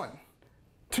 1,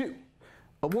 2,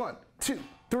 1, 2,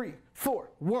 3, 4,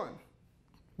 1.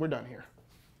 We're done here.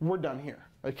 We're done here,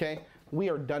 okay? We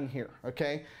are done here,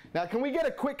 okay? Now, can I get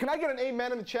an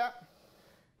amen in the chat?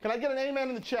 Can I get an amen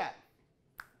in the chat?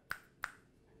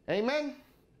 Amen?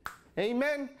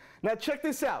 Amen? Now, check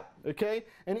this out, okay?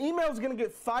 An email is going to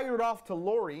get fired off to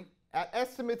Lori at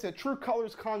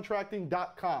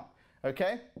estimates@truecolorscontracting.com,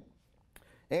 okay?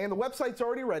 And the website's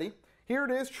already ready. Here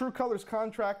it is, True Colors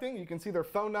Contracting. You can see their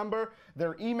phone number,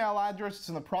 their email address. It's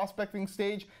in the prospecting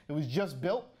stage. It was just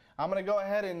built. I'm going to go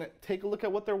ahead and take a look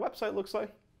at what their website looks like.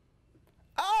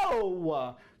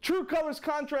 Oh, True Colors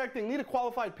Contracting. Need a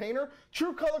qualified painter?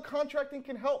 True Color Contracting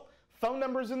can help. Phone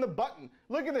number's in the button.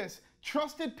 Look at this.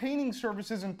 Trusted painting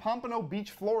services in Pompano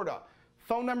Beach, Florida.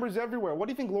 Phone numbers everywhere. What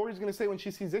do you think Lori's going to say when she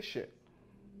sees this shit?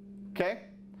 Okay?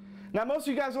 Now, most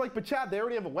of you guys are like, but Chad, they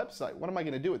already have a website. What am I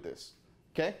going to do with this?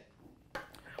 Okay?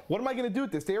 What am I going to do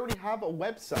with this? They already have a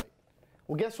website.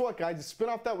 Well, guess what, guys? The spin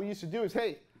off that we used to do is,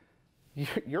 hey,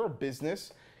 you're a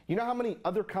business. You know how many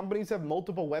other companies have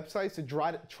multiple websites to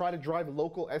try to drive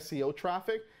local SEO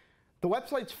traffic? The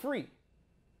website's free.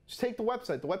 Just take the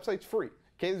website. The website's free.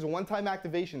 Okay, there's a one-time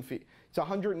activation fee. It's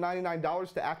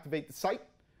 $199 to activate the site,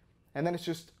 and then it's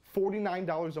just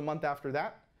 $49 a month after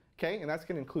that. Okay, and that's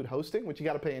going to include hosting, which you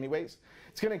got to pay anyways.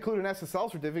 It's going to include an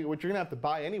SSL certificate, which you're going to have to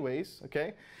buy anyways.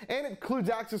 Okay, and it includes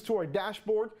access to our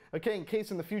dashboard. Okay, in case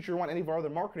in the future you want any of our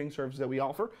other marketing services that we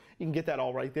offer, you can get that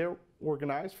all right there,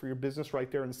 organized for your business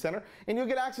right there in the center, and you'll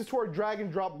get access to our drag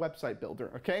and drop website builder.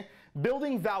 Okay,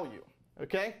 building value.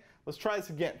 Okay, let's try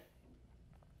this again.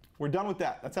 We're done with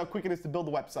that. That's how quick it is to build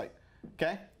a website.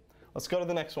 Okay, let's go to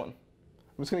the next one. I'm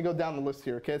just going to go down the list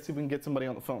here. Okay, let's see if we can get somebody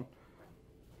on the phone.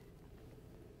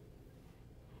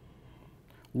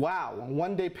 Wow,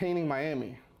 One Day Painting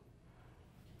Miami.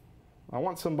 I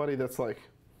want somebody that's like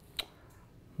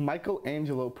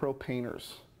Michelangelo Pro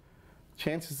Painters.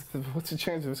 What's the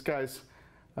chance of this guy's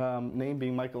name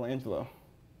being Michelangelo?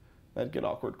 That'd get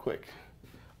awkward quick.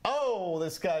 Oh,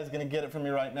 this guy's gonna get it from me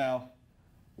right now.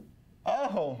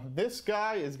 Oh, this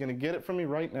guy is gonna get it from me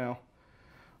right now.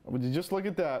 Would you just look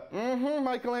at that?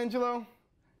 Michelangelo,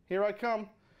 here I come.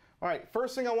 All right,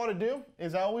 first thing I want to do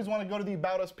is I always want to go to the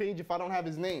About Us page if I don't have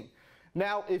his name.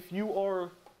 Now, if you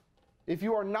are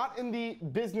not in the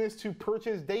business to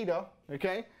purchase data,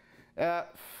 okay,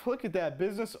 look at that.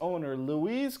 Business owner,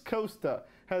 Luis Costa,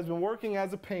 has been working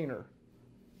as a painter.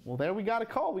 Well, there we got a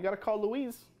call. We got to call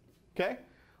Luis, okay?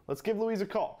 Let's give Luis a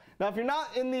call. Now, if you're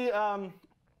not in the,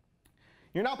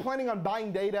 you're not planning on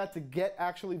buying data to get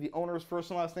actually the owner's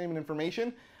first and last name and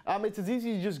information, it's as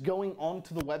easy as just going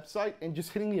onto the website and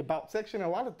just hitting the About section. A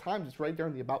lot of times it's right there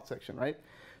in the About section, right?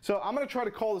 So I'm going to try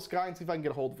to call this guy and see if I can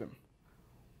get a hold of him.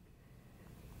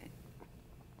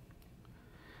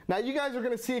 Now you guys are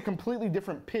going to see a completely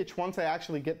different pitch once I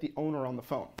actually get the owner on the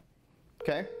phone,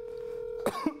 okay?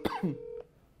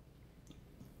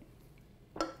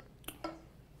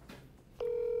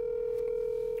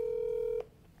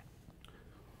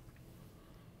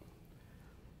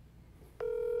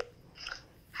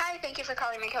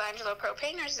 calling Michelangelo Pro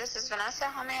Painters. This is Vanessa.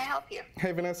 How may I help you?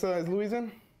 Hey, Vanessa, is Louise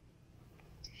in?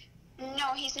 No,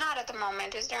 he's not at the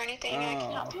moment. Is there anything I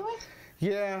can help you with?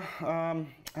 Yeah,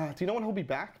 do you know when he'll be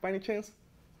back by any chance?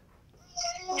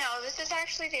 No, this is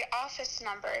actually the office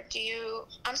number.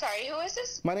 I'm sorry, who is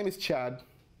this? My name is Chad.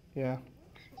 Yeah.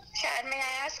 Chad, may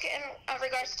I ask in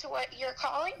regards to what you're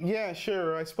calling? Yeah,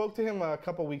 sure. I spoke to him a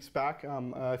couple weeks back.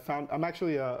 I'm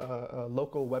actually a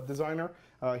local web designer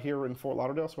here in Fort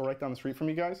Lauderdale, so we're right down the street from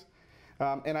you guys.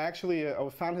 And I actually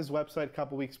found his website a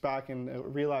couple weeks back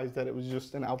and realized that it was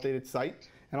just an outdated site,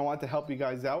 and I wanted to help you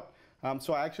guys out.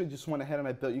 So I actually just went ahead and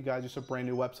I built you guys just a brand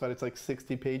new website. It's like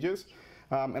 60 pages.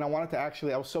 And I wanted to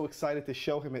I was so excited to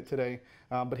show him it today,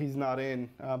 but he's not in.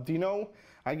 Do you know,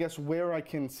 I guess, where I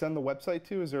can send the website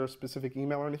to? Is there a specific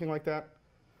email or anything like that?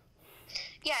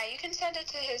 Yeah, you can send it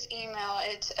to his email.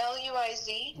 It's Luiz.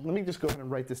 Let me just go ahead and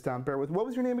write this down. Bear with. What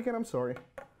was your name again? I'm sorry.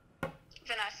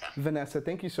 Vanessa. Vanessa.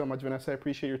 Thank you so much, Vanessa. I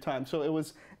appreciate your time. So it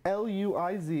was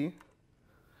Luiz.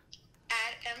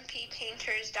 At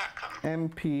mppainters.com.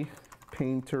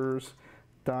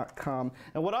 mppainters.com.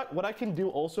 And what I can do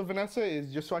also, Vanessa,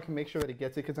 is just so I can make sure that he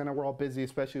gets it, because I know we're all busy,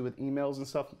 especially with emails and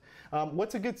stuff.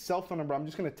 What's a good cell phone number? I'm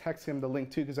just going to text him the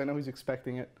link too, because I know he's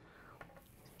expecting it.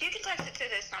 You can text it to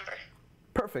this number.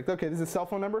 Perfect. Okay, this is a cell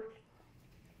phone number?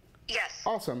 Yes.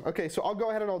 Awesome. Okay, so I'll go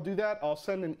ahead and I'll do that. I'll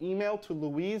send an email to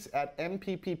Louise at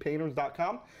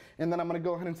mpppainters.com, and then I'm going to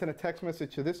go ahead and send a text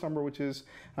message to this number, which is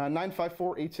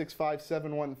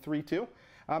 954-865-7132.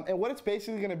 And what it's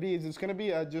basically going to be is it's going to be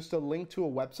just a link to a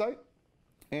website.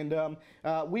 And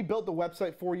we built the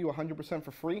website for you 100%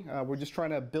 for free. We're just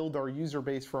trying to build our user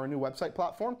base for our new website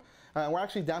platform. We're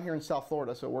actually down here in South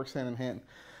Florida, so it works hand in hand.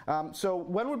 So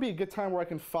when would be a good time where I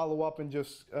can follow up and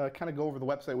just kind of go over the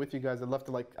website with you guys? I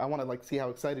want to see how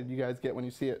excited you guys get when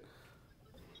you see it.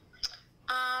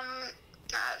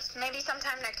 Maybe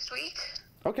sometime next week.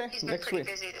 Okay, He's been pretty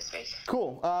busy this week.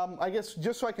 Cool. I guess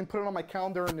just so I can put it on my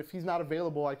calendar, and if he's not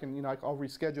available, I can, I'll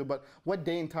reschedule. But what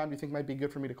day and time do you think might be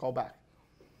good for me to call back?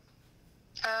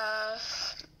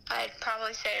 I'd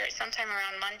probably say sometime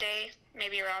around Monday,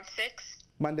 maybe around 6.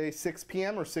 Monday, 6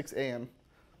 p.m. or 6 a.m.?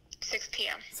 6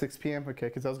 p.m. 6 p.m. Okay,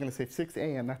 because I was going to say 6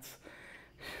 a.m.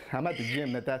 I'm at the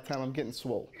gym at that time. I'm getting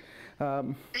swole.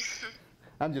 I'm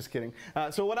just kidding.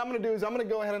 So what I'm going to do is I'm going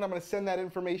to go ahead and I'm going to send that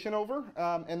information over,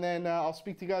 and then I'll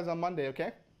speak to you guys on Monday,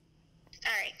 okay?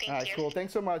 All right, thank you. All right, cool.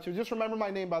 Thanks so much. Just remember my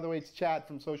name, by the way. It's Chad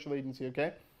from Social Agency,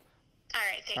 okay? All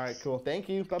right, thanks. All right, cool. Thank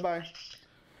you. Bye-bye.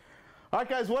 All right,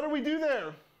 guys, what did we do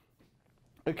there?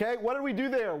 Okay, what did we do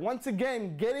there? Once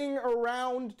again, getting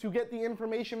around to get the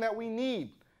information that we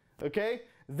need, okay?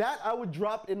 That I would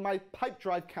drop in my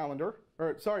Pipedrive calendar,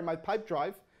 my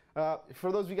Pipedrive.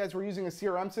 For those of you guys who are using a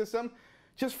CRM system,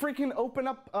 just freaking open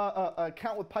up an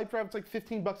account with Pipedrive. It's like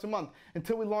 $15 a month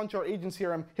until we launch our agent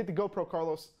CRM. Hit the GoPro,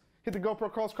 Carlos. Hit the GoPro,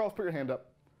 Carlos. Carlos, put your hand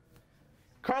up.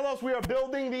 Carlos, we are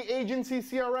building the agency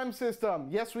CRM system.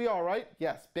 Yes, we are, right?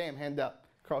 Yes. Bam, hand up.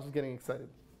 Carlos is getting excited.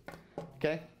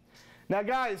 Okay. Now,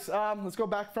 guys, let's go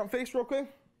back front face real quick.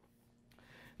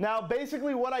 Now,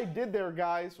 basically what I did there,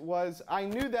 guys, was I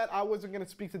knew that I wasn't going to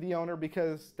speak to the owner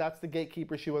because that's the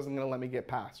gatekeeper. She wasn't going to let me get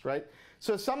past, right?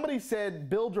 So somebody said,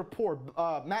 build rapport.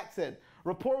 Matt said,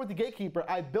 rapport with the gatekeeper.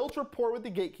 I built rapport with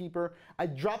the gatekeeper. I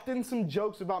dropped in some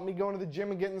jokes about me going to the gym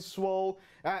and getting swole.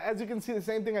 As you can see, the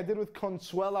same thing I did with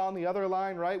Consuela on the other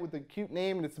line, right? With the cute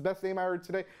name, and it's the best name I heard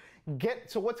today.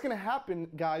 So what's going to happen,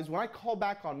 guys, when I call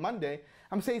back on Monday,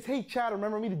 I'm saying, hey, Chad,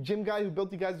 remember me, the gym guy who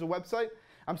built you guys the website?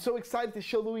 I'm so excited to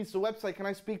show Luis the website. Can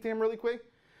I speak to him really quick?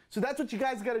 So that's what you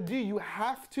guys got to do. You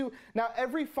have to. Now,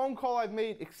 every phone call I've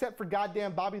made, except for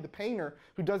goddamn Bobby the painter,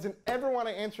 who doesn't ever want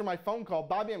to answer my phone call.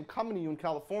 Bobby, I'm coming to you in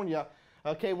California.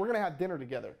 Okay, we're going to have dinner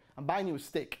together. I'm buying you a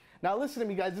steak. Now, listen to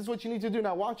me, guys. This is what you need to do.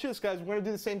 Now, watch this, guys. We're going to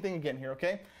do the same thing again here,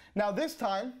 okay? Now, this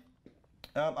time,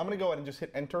 I'm going to go ahead and just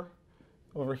hit enter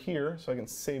over here so I can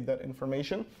save that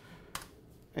information.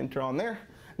 Enter on there.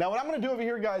 Now, what I'm going to do over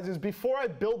here, guys, is before I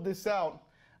build this out,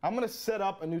 I'm going to set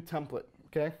up a new template,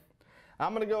 okay?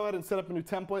 I'm going to go ahead and set up a new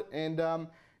template. And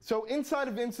so inside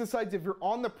of InstaSites, if you're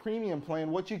on the premium plan,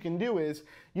 what you can do is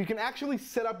you can actually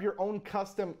set up your own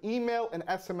custom email and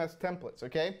SMS templates,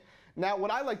 okay? Now, what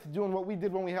I like to do and what we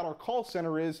did when we had our call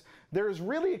center is there's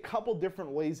really a couple different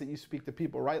ways that you speak to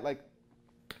people, right? Like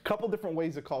a couple different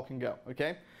ways the call can go,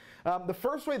 okay? The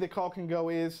first way the call can go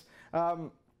is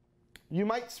you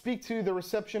might speak to the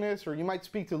receptionist, or you might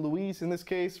speak to Luis in this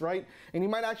case, right? And you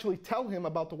might actually tell him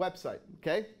about the website,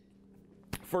 okay?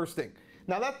 First thing.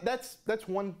 Now that's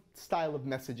one style of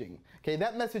messaging, okay?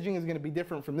 That messaging is going to be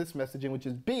different from this messaging, which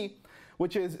is B,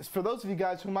 which is for those of you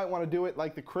guys who might want to do it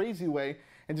like the crazy way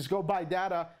and just go buy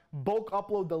data bulk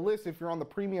upload the list if you're on the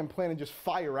premium plan and just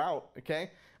fire out,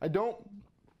 okay? I don't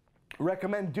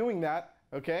recommend doing that,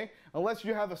 okay? Unless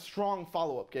you have a strong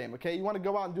follow-up game, okay? You want to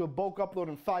go out and do a bulk upload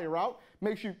and fire out,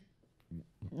 make sure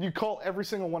you call every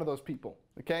single one of those people,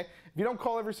 okay? If you don't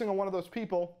call every single one of those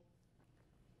people,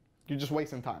 you're just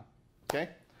wasting time, okay?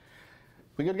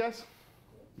 We good, guys?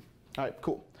 All right,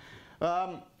 cool.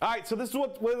 All right, so this is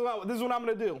what I'm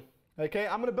going to do, okay?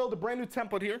 I'm going to build a brand new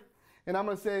template here, and I'm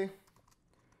going to say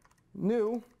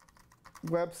new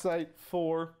website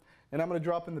for, and I'm going to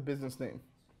drop in the business name,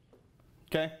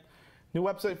 okay? New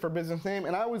website for business name,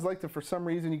 and I always like to, for some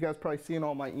reason, you guys probably see in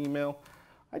all my email,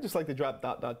 I just like to drop ...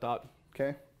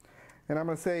 okay? And I'm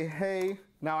going to say, hey,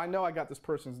 now I know I got this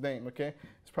person's name, okay?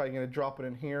 It's probably going to drop it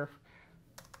in here.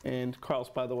 And Carl's,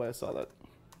 by the way, I saw that.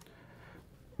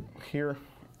 Here,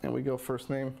 and we go first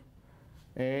name.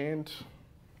 And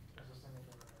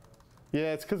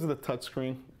yeah, it's because of the touch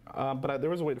screen. But there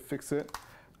was a way to fix it.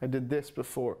 I did this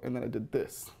before, and then I did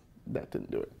this. That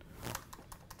didn't do it.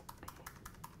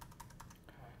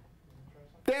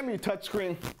 Damn you, touch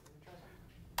screen.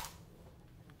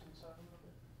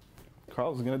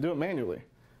 Carl's gonna do it manually.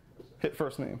 Hit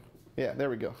first name. Yeah, there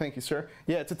we go. Thank you, sir.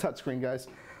 Yeah, it's a touch screen, guys.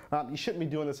 You shouldn't be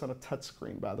doing this on a touch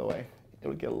screen, by the way. It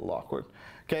would get a little awkward.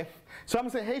 Okay, so I'm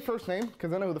gonna say, hey, first name,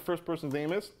 because I know who the first person's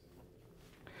name is.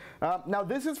 Now,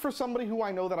 this is for somebody who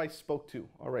I know that I spoke to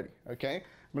already, okay? I'm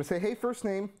gonna say, hey, first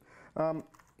name.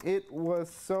 It was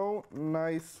so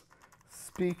nice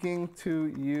speaking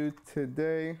to you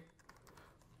today.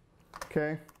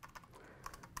 Okay,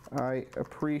 I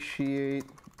appreciate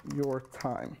your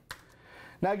time.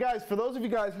 Now, guys, for those of you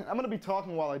guys, I'm going to be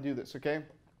talking while I do this, okay?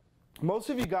 Most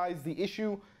of you guys, the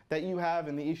issue that you have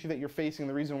and the issue that you're facing,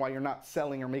 the reason why you're not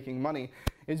selling or making money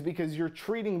is because you're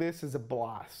treating this as a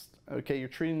blast, okay? You're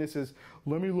treating this as,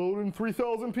 let me load in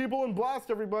 3,000 people and blast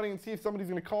everybody and see if somebody's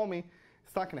going to call me.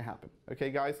 It's not going to happen, okay,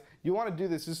 guys? You want to do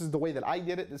this. This is the way that I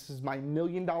did it. This is my $1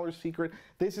 million secret.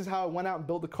 This is how I went out and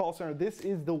built a call center. This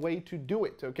is the way to do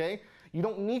it, okay? You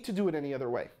don't need to do it any other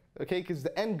way, okay? Because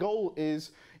the end goal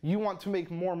is you want to make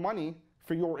more money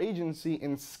for your agency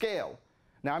and scale.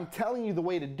 Now, I'm telling you the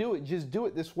way to do it. Just do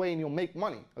it this way and you'll make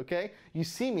money, okay? You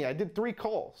see me. I did 3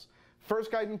 calls.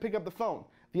 First guy didn't pick up the phone.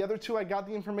 The other 2, I got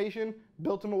the information,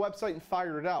 built him a website, and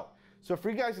fired it out. So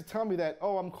for you guys to tell me that,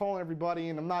 oh, I'm calling everybody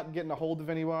and I'm not getting a hold of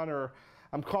anyone, or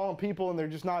I'm calling people and they're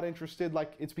just not interested,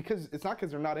 like, it's not because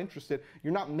they're not interested.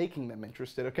 You're not making them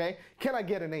interested, okay? Can I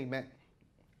get an amen?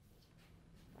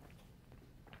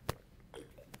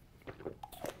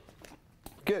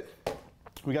 Good.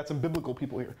 We got some biblical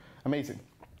people here. Amazing.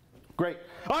 Great.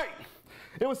 All right.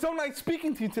 It was so nice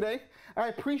speaking to you today. I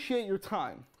appreciate your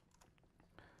time.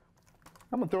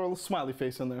 I'm going to throw a little smiley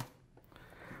face in there.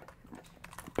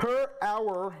 Per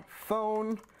our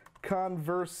phone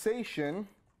conversation,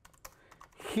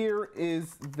 here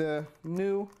is the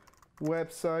new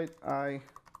website I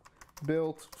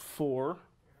built for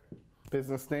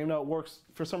business name. No, it works.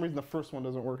 For some reason, the first one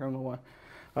doesn't work. I don't know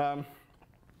why.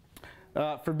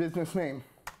 For business name.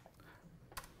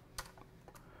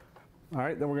 All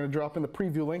right, then we're going to drop in the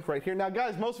preview link right here. Now,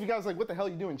 guys, most of you guys are like, what the hell are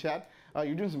you doing, Chad?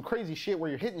 You're doing some crazy shit where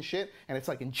you're hitting shit, and it's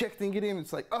like injecting it in.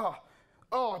 It's like, oh,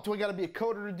 do I got to be a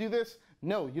coder to do this?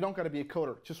 No, you don't got to be a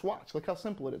coder. Just watch. Look how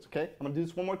simple it is, okay? I'm going to do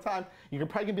this one more time. You're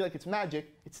probably going to be like, it's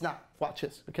magic. It's not. Watch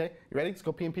this, okay? You ready? Let's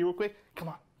go PMP real quick. Come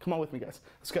on. Come on with me, guys.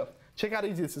 Let's go. Check out how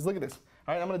easy this is. Look at this.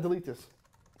 All right, I'm going to delete this.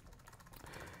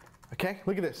 Okay?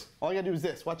 Look at this. All you got to do is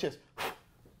this. Watch this.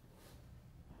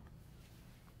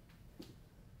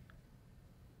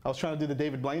 I was trying to do the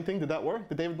David Blaine thing. Did that work?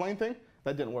 The David Blaine thing?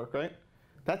 That didn't work, right?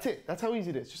 That's it. That's how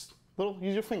easy it is. Just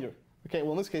use your finger. Okay,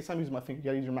 well in this case, I'm using my finger. You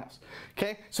gotta use your mouse.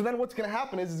 Okay, so then what's gonna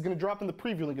happen is it's gonna drop in the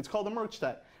preview link. It's called a merge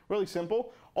tag. Really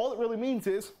simple. All it really means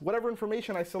is whatever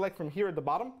information I select from here at the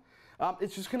bottom,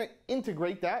 it's just gonna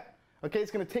integrate that. Okay,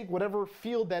 it's gonna take whatever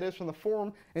field that is from the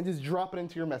form and just drop it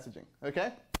into your messaging.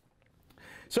 Okay?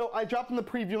 So I dropped in the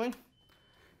preview link.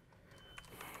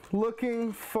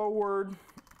 Looking forward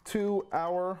to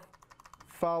our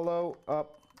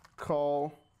follow-up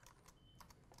call.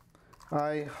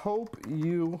 I hope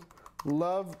you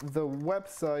love the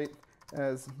website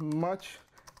as much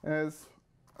as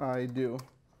I do.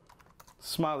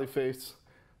 Smiley face.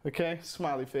 Okay,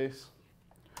 smiley face.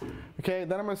 Okay,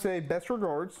 then I'm going to say best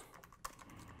regards.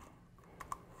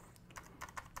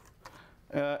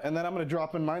 And then I'm going to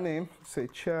drop in my name. Say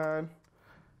Chad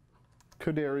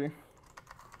Koderi.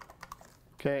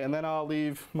 Okay, and then I'll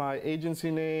leave my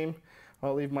agency name.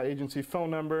 I'll leave my agency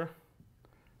phone number.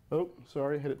 Oh,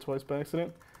 sorry, hit it twice by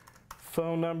accident.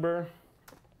 Phone number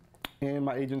and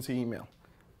my agency email.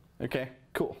 Okay,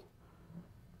 cool.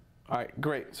 All right,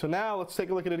 great. So now let's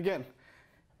take a look at it again.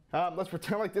 Let's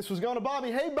pretend like this was going to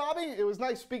Bobby. Hey, Bobby, it was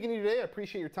nice speaking to you today. I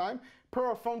appreciate your time. Per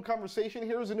our phone conversation,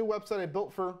 here's a new website I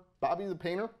built for Bobby the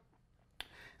painter.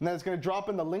 And then it's going to drop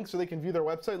in the link so they can view their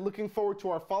website. Looking forward to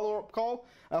our follow-up call.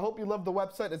 I hope you love the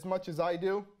website as much as I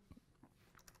do.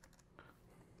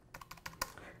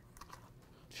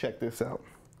 Check this out.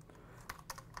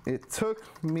 It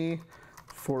took me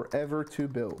forever to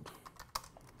build.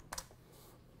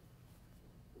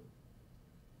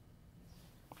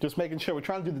 Just making sure. We're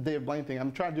trying to do the Dave Blaine thing.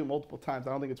 I'm trying to do it multiple times.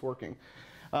 I don't think it's working.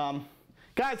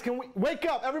 Guys, can we wake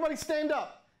up? Everybody stand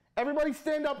up. Everybody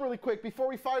stand up really quick before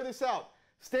we fire this out.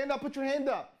 Stand up, put your hand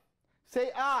up. Say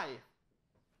I.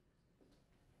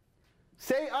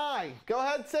 Say I. Go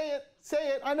ahead, say it. Say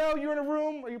it. I know you're in a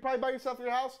room or you're probably by yourself in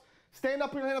your house. Stand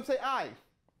up, put your hand up, say I.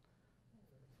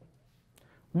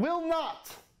 Will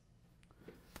not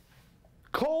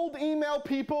cold email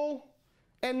people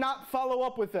and not follow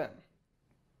up with them.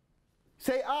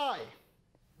 Say I.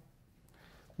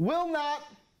 Will not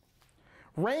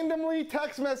randomly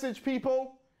text message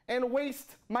people and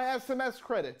waste my SMS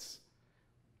credits.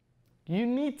 You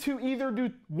need to either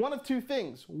do one of two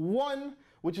things. One,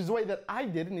 which is the way that I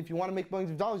did it, and if you want to make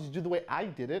millions of dollars, you do the way I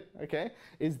did it, okay,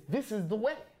 is this is the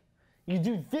way. You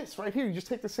do this right here. You just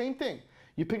take the same thing.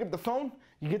 You pick up the phone,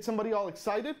 you get somebody all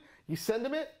excited, you send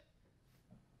them it,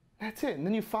 that's it. And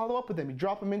then you follow up with them. You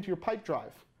drop them into your pipe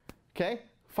drive, okay?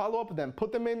 Follow up with them.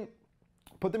 Put them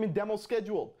in demo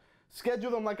scheduled.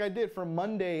 Schedule them like I did for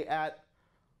Monday at,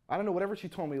 I don't know, whatever she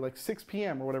told me, like 6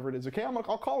 p.m. or whatever it is, okay?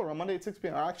 I'll call her on Monday at 6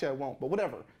 p.m. Actually, I won't, but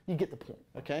whatever. You get the point,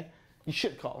 okay? You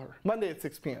should call her. Monday at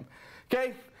 6 p.m.,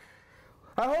 okay?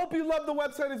 I hope you love the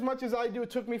website as much as I do. It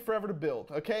took me forever to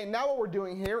build, okay? Now what we're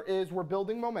doing here is we're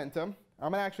building momentum.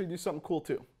 I'm gonna actually do something cool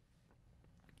too.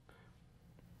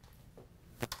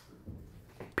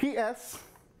 P.S.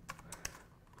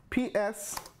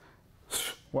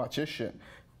 Watch this shit.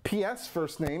 P.S.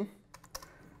 first name.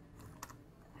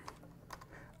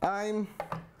 I'm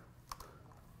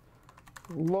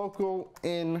local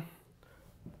in.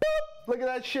 Boop, look at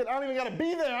that shit. I don't even gotta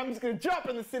be there. I'm just gonna drop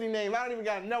in the city name. I don't even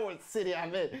gotta know what city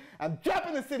I'm in. I'm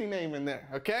dropping the city name in there,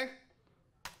 okay?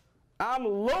 I'm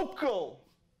local.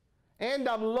 And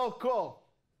I'm local,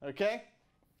 okay?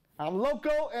 I'm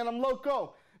local and I'm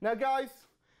local. Now, guys,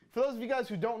 for those of you guys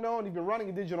who don't know and you've been running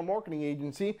a digital marketing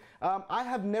agency, I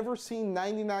have never seen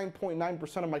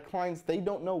 99.9% of my clients. They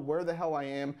don't know where the hell I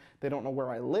am. They don't know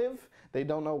where I live. They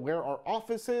don't know where our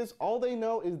office is. All they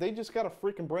know is they just got a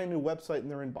freaking brand new website in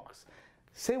their inbox.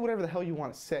 Say whatever the hell you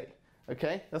want to say,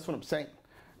 okay? That's what I'm saying,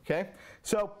 okay?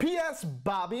 So, P.S.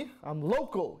 Bobby, I'm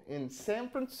local in San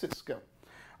Francisco.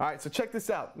 All right, so check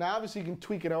this out. Now, obviously, you can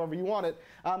tweak it however you want it.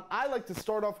 I like to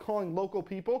start off calling local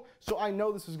people, so I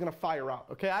know this is going to fire out,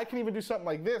 okay? I can even do something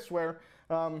like this where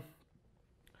I'll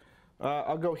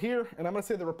go here, and I'm going to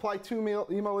say the reply to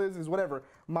email is whatever,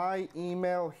 my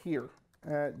email here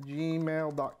at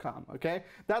gmail.com, okay?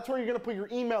 That's where you're going to put your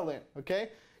email in, okay?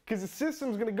 Because the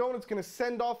system's going to go and it's going to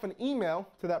send off an email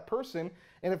to that person,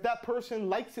 and if that person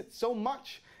likes it so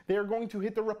much, they're going to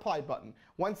hit the reply button.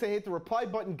 Once they hit the reply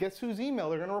button, guess whose email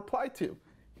they're going to reply to?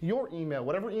 Your email,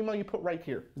 whatever email you put right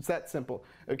here. It's that simple.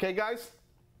 Okay, guys?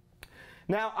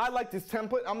 Now, I like this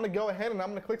template. I'm going to go ahead and I'm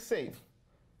going to click Save.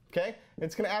 Okay?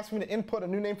 It's going to ask me to input a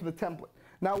new name for the template.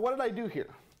 Now, what did I do here?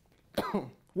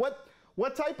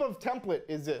 What type of template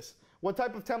is this? What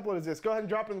type of template is this? Go ahead and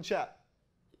drop it in the chat.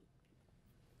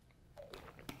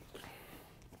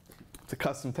 It's a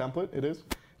custom template. It is.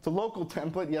 It's a local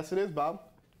template. Yes, it is, Bob.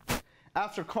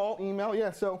 After call, email.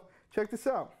 Yeah, so check this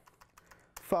out.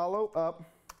 Follow up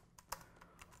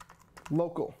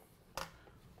local.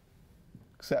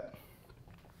 Accept.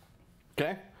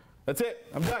 Okay? That's it.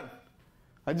 I'm done.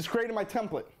 I just created my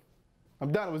template.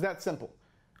 I'm done. It was that simple.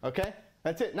 Okay?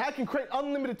 That's it. Now I can create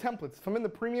unlimited templates. If I'm in the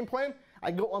premium plan,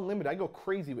 I go unlimited. I go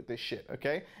crazy with this shit,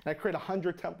 okay? And I create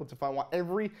 100 templates if I want,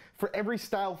 for every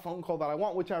style phone call that I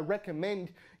want, which I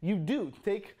recommend you do.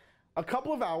 Take a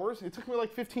couple of hours. It took me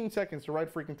like 15 seconds to write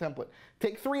a freaking template.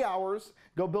 Take 3 hours.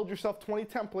 Go build yourself 20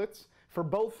 templates for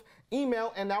both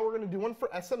email, and now we're going to do one for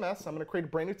SMS. I'm going to create a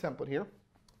brand new template here.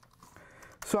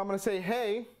 So I'm going to say,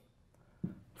 hey,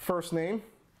 first name,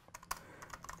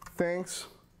 thanks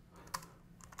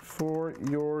for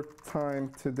your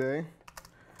time today.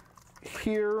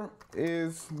 Here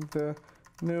is the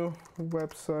new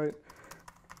website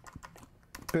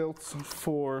built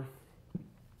for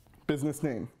business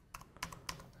name.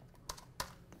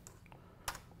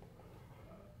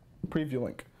 Preview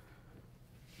link.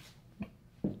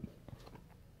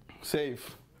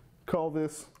 Save. Call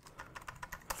this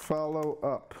follow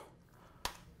up.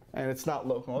 and it's not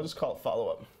local. I'll just call it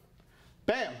follow-up.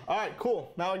 Bam. All right,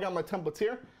 cool. Now I got my templates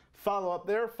here. Follow-up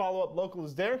there. Follow-up local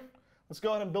is there. Let's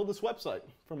go ahead and build this website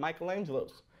for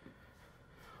Michelangelo's.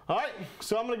 All right,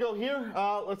 so I'm going to go here.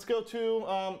 Let's go to,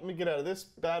 let me get out of this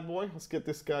bad boy. Let's get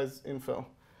this guy's info.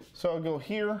 So I'll go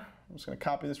here. I'm just going to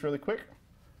copy this really quick.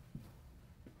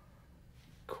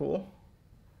 Cool.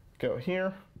 Go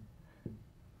here.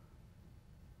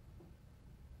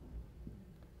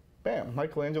 Bam,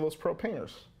 Michelangelo's Pro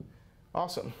Painters.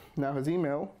 Awesome. Now his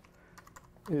email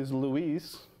is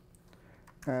Luis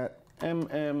at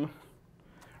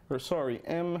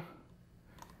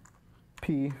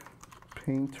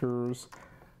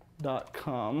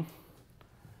mppainters.com.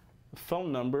 The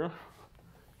phone number,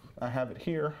 I have it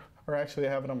here, or actually I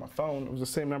have it on my phone. It was the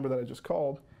same number that I just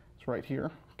called. It's right here,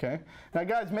 okay? Now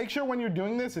guys, make sure when you're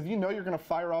doing this, if you know you're gonna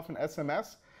fire off an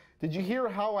SMS, did you hear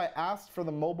how I asked for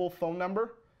the mobile phone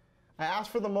number? I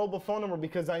asked for the mobile phone number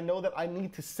because I know that I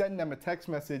need to send them a text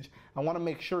message. I want to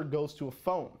make sure it goes to a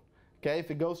phone. Okay,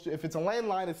 if it's a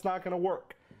landline, it's not going to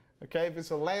work. Okay, if it's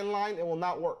a landline, it will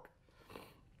not work.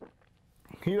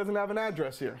 He doesn't have an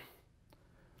address here.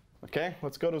 Okay,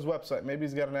 let's go to his website. Maybe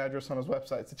he's got an address on his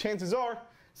website. So chances are,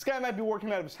 this guy might be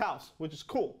working out of his house, which is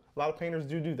cool. A lot of painters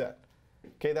do that.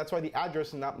 Okay, that's why the address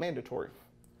is not mandatory.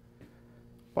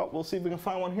 Well, we'll see if we can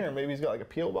find one here. Maybe he's got like a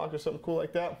P.O. box or something cool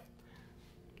like that.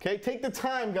 Okay, take the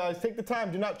time, guys. Take the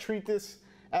time. Do not treat this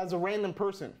as a random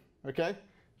person, okay?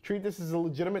 Treat this as a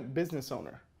legitimate business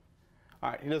owner. All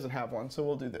right, he doesn't have one, so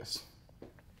we'll do this.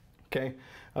 Okay,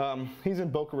 he's in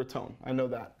Boca Raton. I know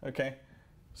that, okay?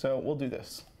 So we'll do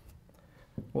this.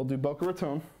 We'll do Boca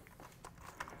Raton.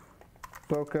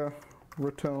 Boca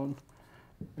Raton.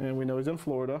 And we know he's in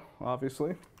Florida,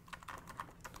 obviously.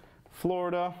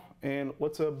 Florida, and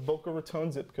what's a Boca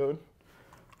Raton zip code?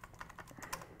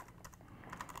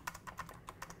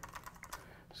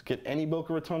 Get any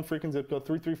Boca Raton freaking zip code,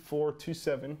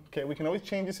 33427. Okay, we can always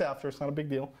change this after, it's not a big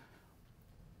deal.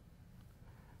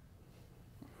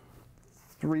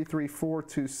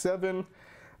 33427.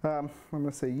 I'm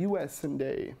gonna say US and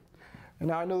day. And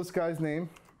now I know this guy's name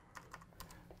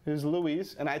is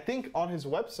Luis, and I think on his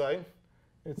website,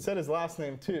 it said his last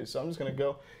name too, so I'm just gonna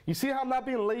go. You see how I'm not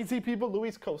being lazy, people?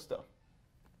 Luis Costa.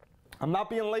 I'm not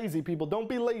being lazy, people. Don't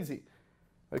be lazy,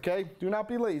 okay? Do not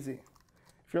be lazy.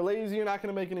 If you're lazy, you're not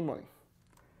going to make any money.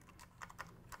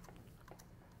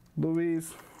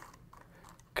 Luis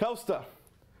Costa.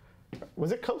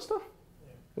 Was it Costa?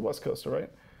 Yeah. It was Costa, right?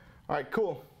 All right,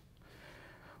 cool.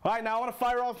 All right, now I want to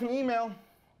fire off an email.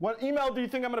 What email do you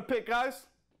think I'm going to pick, guys?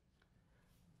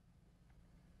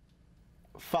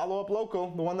 Follow-up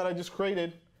local, the one that I just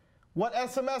created. What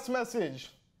SMS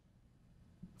message?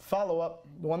 Follow-up,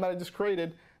 the one that I just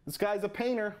created. This guy's a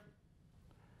painter.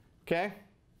 Okay?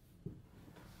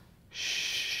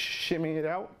 Shimmy it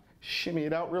out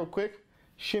real quick,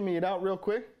 shimmy it out real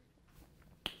quick.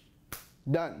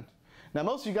 Done. Now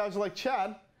most of you guys are like,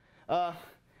 Chad,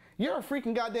 you're a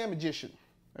freaking goddamn magician,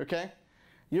 okay?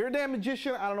 You're a damn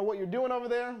magician. I don't know what you're doing over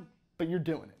there, but you're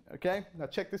doing it, okay? Now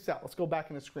check this out. Let's go back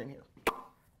in the screen here,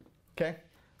 okay?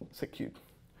 Let's hit cube.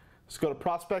 Let's go to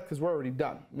prospect because we're already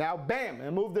done. Now, bam, I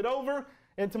moved it over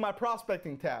into my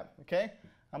prospecting tab, okay?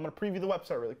 I'm gonna preview the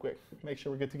website really quick. Make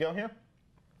sure we're good to go here.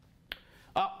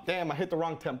 Oh, damn, I hit the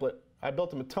wrong template. I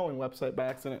built him a towing website by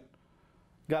accident.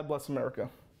 God bless America.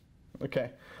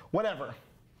 Okay, whatever.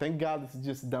 Thank God this is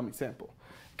just a dummy sample,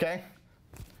 okay?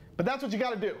 But that's what you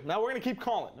gotta do. Now we're gonna keep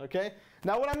calling, okay?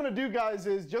 Now what I'm gonna do, guys,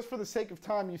 is just for the sake of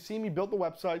time, you see me build the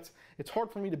websites. It's hard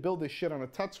for me to build this shit on a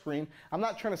touchscreen. I'm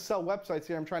not trying to sell websites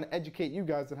here. I'm trying to educate you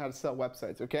guys on how to sell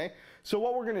websites, okay? So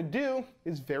what we're gonna do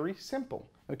is very simple,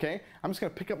 okay? I'm just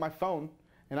gonna pick up my phone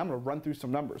and I'm gonna run through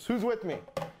some numbers. Who's with me?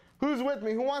 Who's with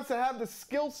me? Who wants to have the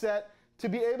skill set to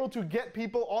be able to get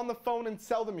people on the phone and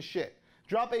sell them shit?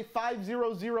 Drop a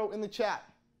 500 in the chat.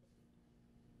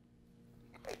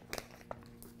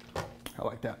 I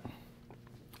like that.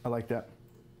 I like that.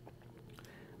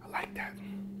 I like that.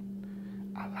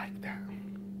 I like that.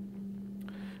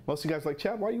 Most of you guys are like,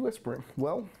 Chad, why are you whispering?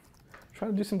 Well, I'm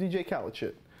trying to do some DJ Khaled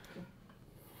shit.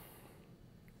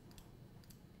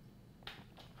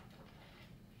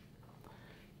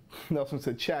 Nelson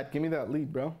said, Chad, give me that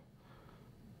lead, bro.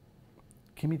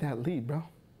 Give me that lead, bro.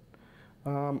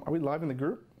 Are we live in the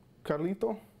group?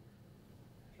 Carlito?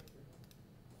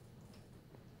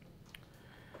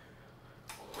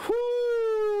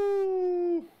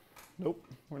 Whoo! Nope,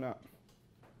 we're not.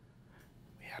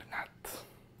 We are not.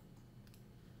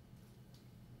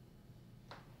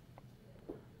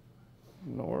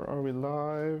 Nor are we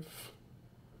live.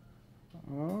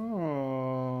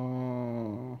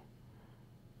 Oh.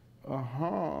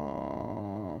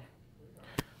 Uh-huh.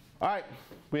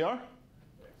 We are?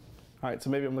 All right, so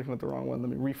maybe I'm looking at the wrong one.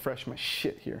 Let me refresh my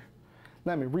shit here.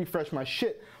 Let me refresh my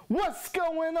shit. What's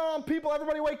going on, people?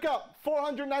 Everybody wake up.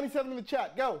 497 in the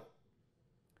chat. Go.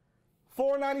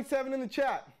 497 in the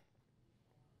chat.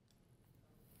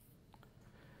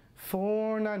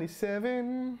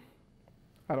 497.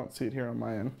 I don't see it here on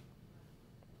my end.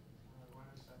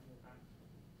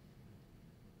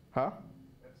 Huh?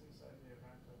 That's inside the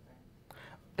event, I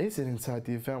think. Is it inside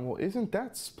the event? Well, isn't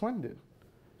that splendid?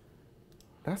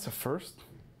 That's a first.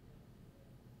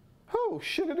 Oh,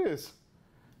 shit, it is.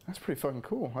 That's pretty fucking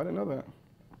cool. I didn't know that.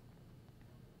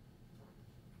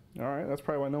 All right, that's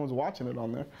probably why no one's watching it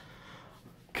on there.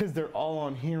 Because they're all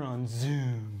on here on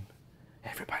Zoom.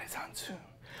 Everybody's on Zoom.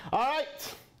 All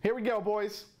right, here we go,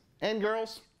 boys and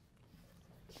girls.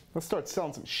 Let's start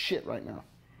selling some shit right now.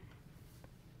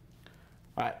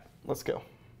 All right, let's go.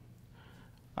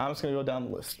 I'm just going to go down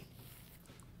the list.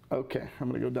 Okay, I'm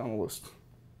going to go down the list.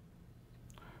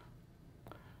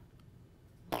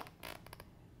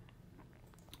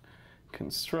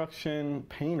 Construction,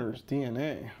 painters,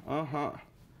 DNA.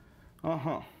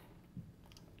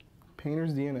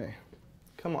 Painters, DNA.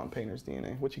 Come on, Painters,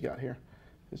 DNA. What you got here?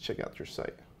 Let's check out your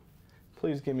site.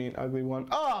 Please give me an ugly one.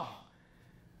 Oh!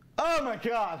 Oh my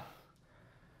God!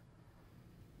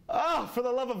 Oh, for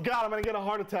the love of God, I'm going to get a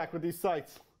heart attack with these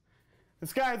sites.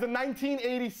 This guy has a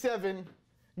 1987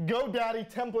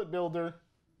 GoDaddy template builder.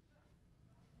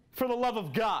 For the love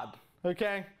of God,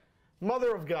 okay?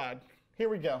 Mother of God. Here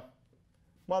we go.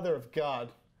 Mother of God.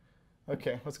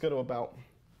 Okay, let's go to about.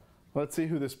 Let's see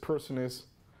who this person is.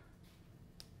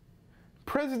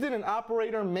 President and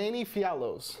operator Manny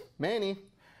Fialos. Manny,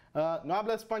 no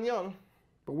habla español,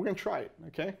 but we're going to try it,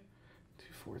 okay?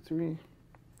 243.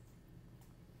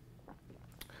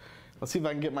 Let's see if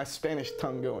I can get my Spanish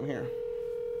tongue going here.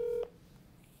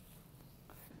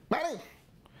 Manny!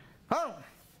 Huh?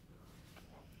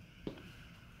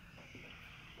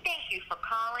 Thank you for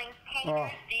calling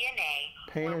Painter's DNA,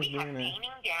 where we have DNA. painting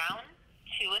down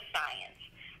to a science.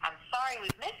 I'm sorry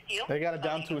we've missed you. They got it so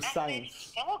down leave to a message,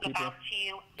 science, And we'll get people. back to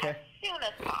you Okay. as soon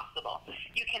as possible.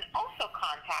 You can also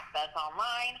contact us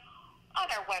online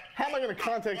on our website. How am I going to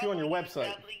contact you on your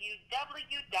website?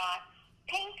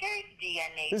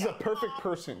 www.paintersdna.com. This is a perfect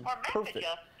person. Or message Perfect. us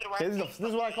through our Okay, this Facebook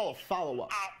is what I call a page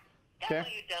follow-up. at Okay.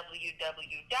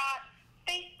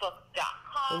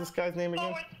 www.facebook.com. What's this guy's name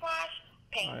again? / All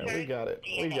Painters right, we got it.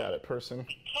 We DNA. got it, person.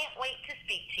 We can't wait to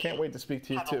speak to you. Can't wait to speak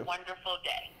to you Have too. a wonderful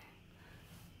day.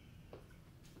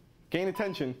 Gain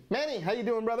attention. Manny, how you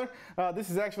doing, brother? This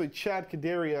is actually Chad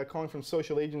Kaderi calling from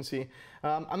Social Agency.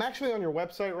 I'm actually on your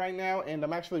website right now, and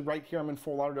I'm actually right here. I'm in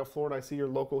Fort Lauderdale, Florida. I see you're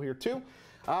local here too.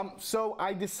 So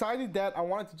I decided that I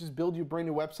wanted to just build you a brand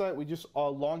new website. We just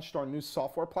launched our new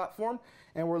software platform,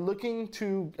 and we're looking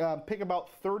to pick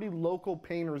about 30 local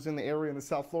painters in the area, in the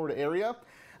South Florida area.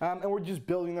 And we're just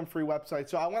building them free websites.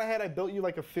 So I went ahead, I built you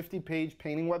like a 50-page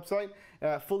painting website,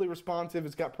 fully responsive.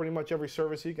 It's got pretty much every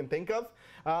service you can think of.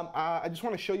 I just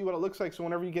want to show you what it looks like, so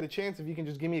whenever you get a chance, if you can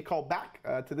just give me a call back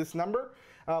to this number.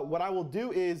 What I will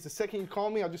do is, the second you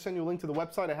call me, I'll just send you a link to the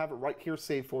website. I have it right here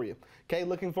saved for you. Okay,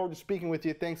 looking forward to speaking with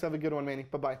you. Thanks, have a good one, Manny.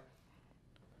 Bye-bye.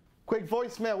 Quick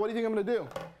voicemail, what do you think I'm going to do?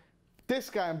 This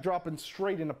guy I'm dropping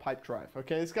straight into Pipe Drive,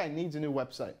 okay? This guy needs a new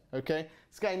website, okay?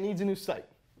 This guy needs a new site.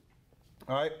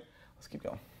 All right, let's keep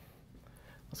going.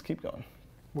 Let's keep going.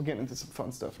 We're getting into some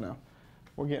fun stuff now.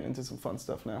 We're getting into some fun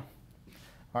stuff now.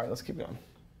 All right, let's keep going.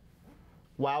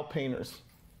 Wow painters.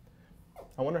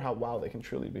 I wonder how wow they can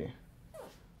truly be.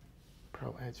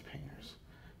 Pro Edge painters.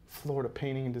 Florida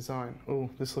Painting and Design. Oh,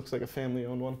 this looks like a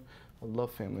family-owned one. I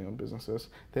love family-owned businesses.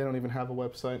 They don't even have a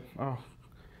website. Oh,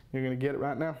 you're gonna get it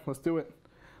right now. Let's do it.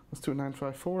 Let's do it.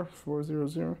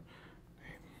 954-400.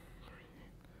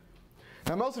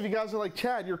 Now, most of you guys are like,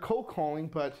 Chad, you're cold calling,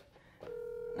 but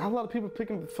not a lot of people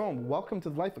picking up the phone. Welcome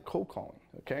to the life of cold calling,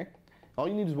 okay? All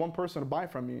you need is one person to buy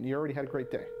from you, and you already had a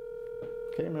great day.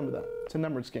 Okay, remember that. It's a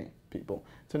numbers game, people.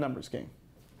 It's a numbers game.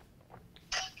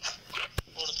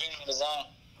 Florida Painting and Design.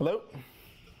 Hello?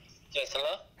 Yes,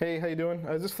 hello? Hey, how you doing?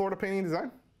 Is this Florida Painting and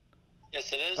Design?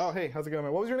 Yes, it is. Oh, hey, how's it going,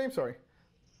 man? What was your name? Sorry.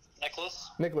 Nicholas?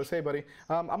 Nicholas, hey, buddy.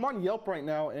 I'm on Yelp right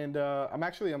now, and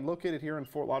I'm located here in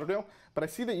Fort Lauderdale, but I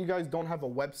see that you guys don't have a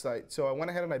website, so I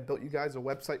went ahead and I built you guys a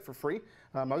website for free.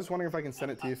 I was just wondering if I can send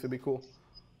it to you, if it'd be cool.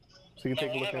 So you can take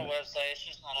a We look have at a it. website, it's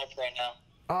just not up right now.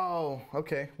 Oh,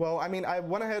 okay. Well, I mean, I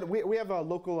went ahead. We have a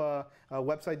local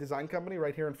website design company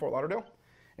right here in Fort Lauderdale.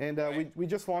 And we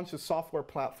just launched a software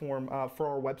platform for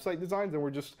our website designs, and we're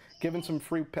just giving some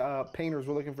free painters.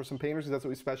 We're looking for some painters, because that's what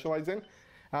we specialize in.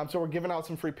 So we're giving out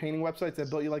some free painting websites. I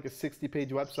built you like a 60-page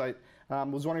website.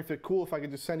 Was wondering if it's cool if I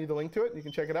could just send you the link to it. You can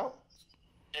check it out.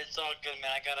 It's all good,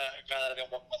 man. I got a guy that I've been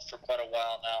working with for quite a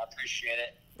while now. I appreciate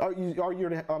it.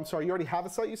 I'm sorry, you already have a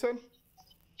site, you said?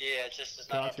 Yeah, it's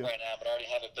not Gotcha. up right now, but I already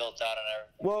have it built out and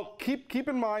everything. Well, keep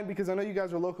in mind, because I know you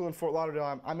guys are local in Fort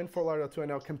Lauderdale. I'm in Fort Lauderdale too. I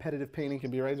know competitive painting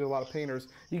can be right. There's a lot of painters.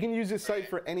 You can use this site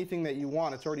for anything that you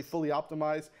want. It's already fully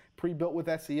optimized, pre-built with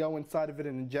SEO inside of it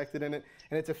and injected in it.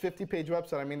 And it's a 50-page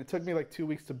website. I mean, it took me like 2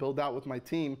 weeks to build out with my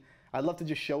team. I'd love to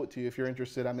just show it to you if you're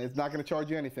interested. I mean, it's not going to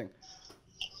charge you anything.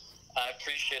 I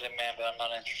appreciate it, man, but I'm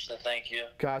not interested. Thank you.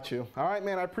 Got you. All right,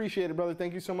 man. I appreciate it, brother.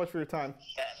 Thank you so much for your time.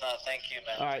 No, thank you,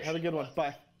 man. All right, have a good one.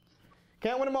 Bye.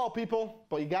 Can't win them all, people,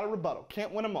 but you got a rebuttal.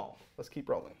 Can't win them all. Let's keep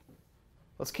rolling.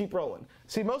 Let's keep rolling.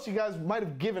 See, most of you guys might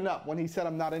have given up when he said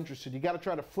I'm not interested. You got to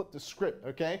try to flip the script,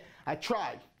 okay? I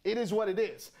tried. It is what it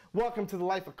is. Welcome to the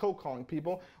life of cold calling,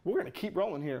 people. We're going to keep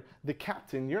rolling here. The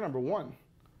Captain, you're number one.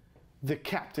 The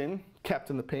Captain,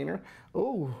 Captain the Painter.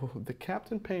 Oh, the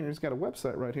Captain Painter's got a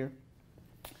website right here.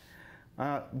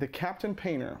 The Captain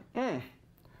Painter.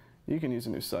 You can use a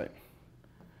new site.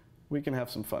 We can have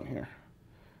some fun here.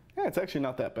 Yeah, it's actually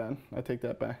not that bad. I take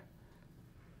that back.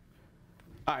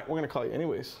 All right, we're going to call you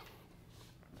anyways.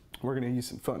 We're going to use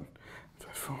some fun.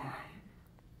 5-4.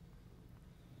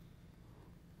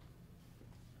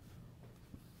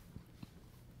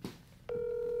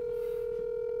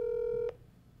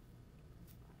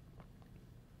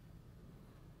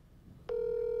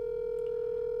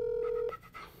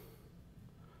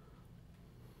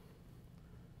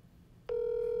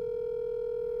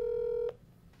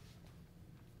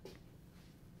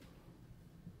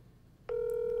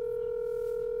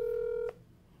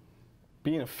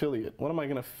 Be an affiliate. What am I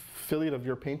going to affiliate of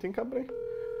your painting company?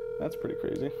 That's pretty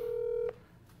crazy.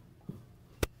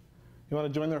 You want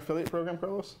to join their affiliate program,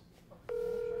 Carlos?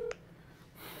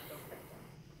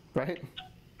 Right?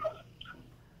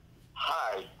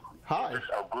 Hi. Hi. This is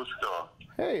Augusto.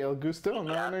 Hey, Augusto.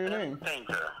 Now I know your name.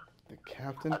 Painter. The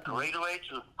Captain. A great way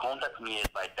to contact me is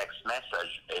by text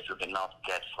message if you cannot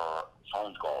get for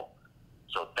phone call.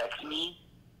 So text me.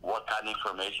 What kind of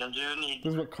information do you need?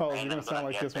 This is what calls. You're And going to I'm sound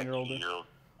like get this when back you're to older. you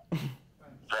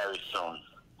very soon.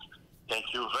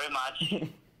 Thank you very much.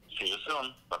 See you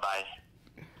soon. Bye-bye.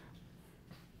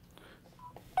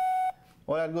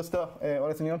 Hola, Augusto.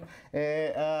 Hola, señor.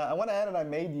 I went ahead and I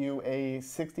made you a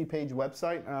 60-page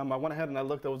website. I went ahead and I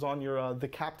looked. I was on your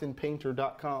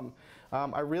thecaptainpainter.com.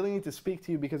 I really need to speak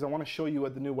to you because I want to show you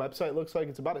what the new website looks like.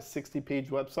 It's about a 60-page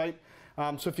website.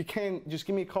 So if you can, just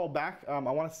give me a call back. I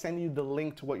want to send you the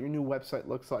link to what your new website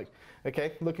looks like.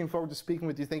 Okay? Looking forward to speaking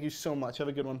with you. Thank you so much. Have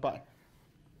a good one. Bye.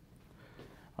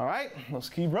 All right. Let's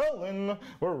keep rolling.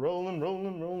 We're rolling,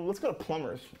 rolling, rolling. Let's go to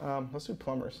plumbers. Let's do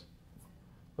plumbers.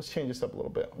 Let's change this up a little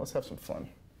bit. Let's have some fun.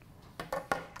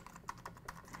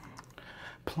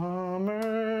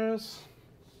 Plumbers.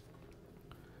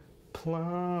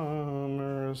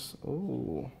 Plumbers.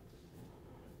 Ooh.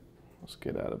 Let's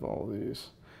get out of all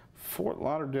these. Fort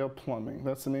Lauderdale Plumbing.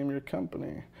 That's the name of your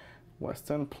company.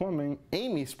 West End Plumbing.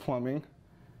 Amy's Plumbing.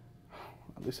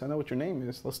 At least I know what your name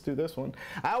is. Let's do this one.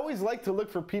 I always like to look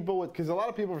for people with, because a lot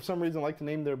of people for some reason like to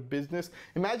name their business.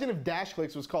 Imagine if Dash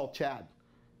Clicks was called Chad.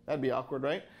 That'd be awkward,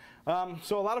 right?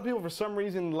 So a lot of people for some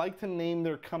reason like to name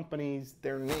their companies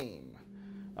their name.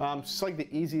 It's like the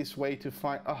easiest way to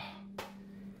find, oh,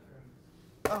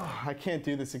 I can't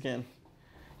do this again.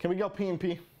 Can we go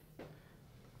P&P?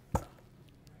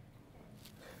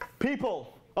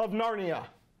 People of Narnia,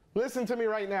 listen to me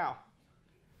right now,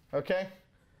 okay?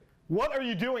 What are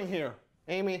you doing here,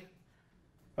 Amy?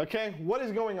 Okay, what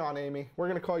is going on, Amy? We're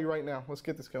gonna call you right now. Let's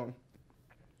get this going.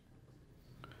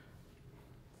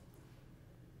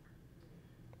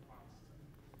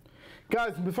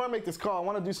 Guys, before I make this call, I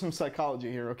wanna do some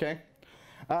psychology here, okay?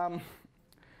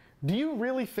 Do you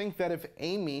really think that if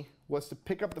Amy was to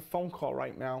pick up the phone call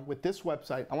right now with this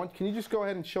website, can you just go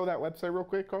ahead and show that website real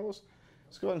quick, Carlos?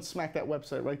 Let's go ahead and smack that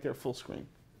website right there full screen,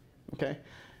 okay?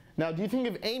 Now, do you think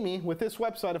if Amy, with this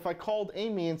website, if I called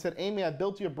Amy and said, Amy, I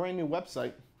built you a brand new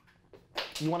website,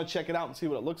 you wanna check it out and see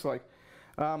what it looks like,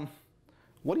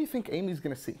 what do you think Amy's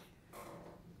gonna see?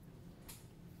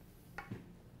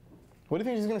 What do you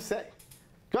think she's gonna say?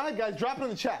 Go ahead, guys, drop it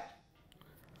in the chat.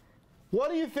 What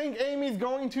do you think Amy's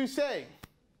going to say?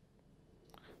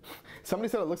 Somebody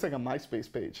said it looks like a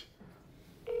MySpace page.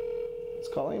 Let's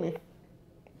call Amy.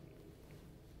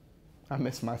 I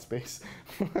miss MySpace.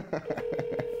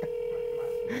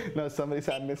 No, somebody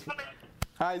said I miss.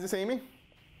 Hi, is this Amy? No,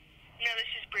 this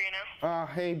is Brianna.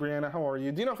 Hey, Brianna, how are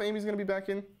you? Do you know if Amy's gonna be back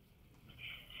in?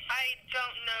 I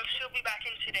don't know. She'll be back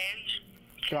in today.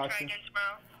 She'll Gotcha. try again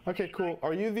tomorrow. Okay, cool.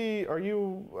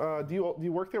 Do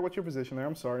you work there? What's your position there?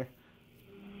 I'm sorry.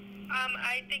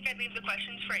 I think I'd leave the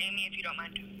questions for Amy if you don't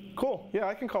mind. Cool. Yeah,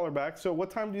 I can call her back. So what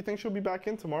time do you think she'll be back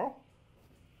in tomorrow?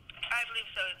 I believe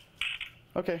so.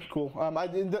 Okay, cool.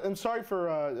 I'm sorry for,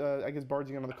 I guess,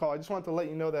 barging in on the call. I just wanted to let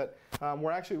you know that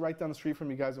we're actually right down the street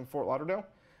from you guys in Fort Lauderdale.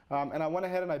 And I went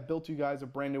ahead and I built you guys a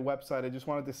brand new website. I just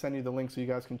wanted to send you the link so you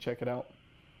guys can check it out.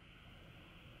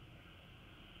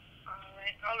 All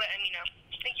right. I'll let Amy know.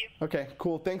 Thank you. Okay,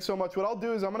 cool. Thanks so much. What I'll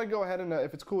do is I'm going to go ahead and,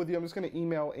 if it's cool with you, I'm just going to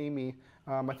email Amy.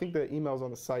 I think the email's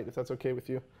on the site, if that's okay with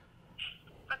you.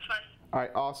 That's fine. All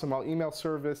right, awesome. I'll email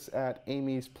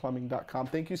service@amysplumbing.com.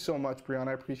 Thank you so much, Brianna.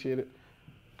 I appreciate it.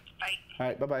 Bye. All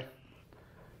right, bye-bye.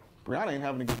 Brianna ain't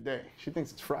having a good day. She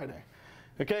thinks it's Friday.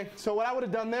 Okay, so what I would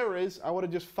have done there is I would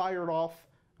have just fired off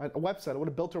a website. I would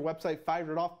have built her website, fired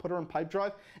it off, put her in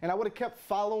Pipedrive, and I would have kept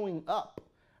following up.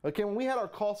 Okay, when we had our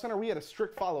call center, we had a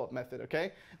strict follow-up method,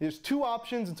 okay? There's two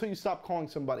options until you stop calling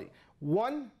somebody.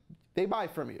 One, they buy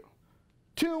from you.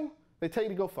 Two, they tell you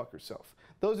to go fuck yourself.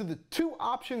 Those are the two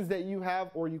options that you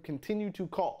have, or you continue to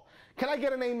call. Can I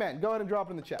get an amen? Go ahead and drop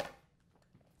it in the chat.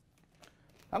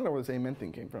 I don't know where this amen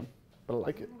thing came from, but I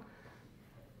like it.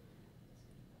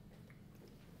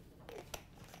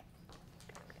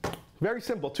 Very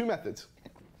simple, two methods,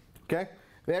 okay?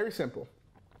 Very simple.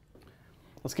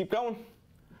 Let's keep going.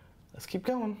 Let's keep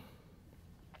going.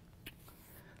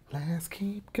 Let's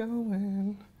keep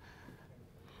going.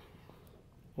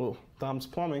 Oh, Dom's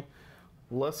plumbing.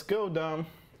 Let's go, Dom.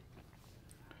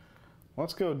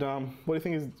 Let's go, Dom. What do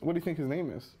you think his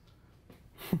name is?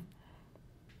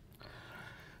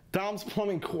 Dom's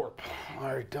Plumbing Corp.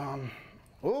 All right, Dom.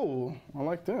 Oh, I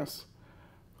like this.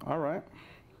 All right.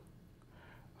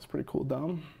 That's pretty cool,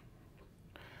 Dom.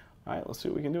 All right, let's see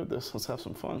what we can do with this. Let's have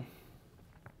some fun.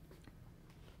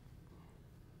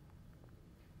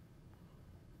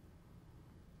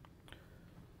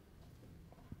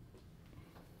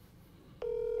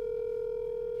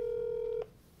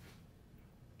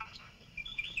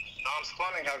 Dom's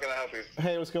Plumbing, how can I help you?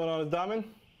 Hey, what's going on? Is Dom in?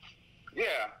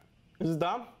 Yeah. Is this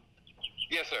Dom?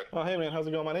 Yes, sir. Oh, hey, man. How's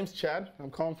it going? My name's Chad.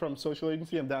 I'm calling from Social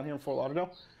Agency. I'm down here in Fort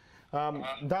Lauderdale. Dom,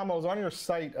 I was on your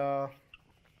site. I'm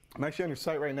actually on your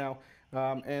site right now.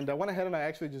 And I went ahead and I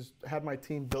actually just had my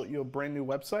team built you a brand new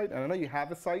website. And I know you have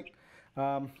a site,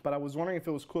 but I was wondering if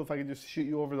it was cool if I could just shoot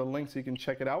you over the link so you can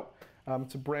check it out.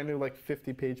 It's a brand new, like,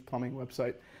 50-page plumbing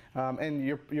website. And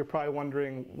you're probably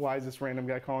wondering, why is this random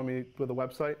guy calling me with a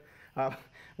website?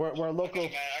 We're a local. Hey,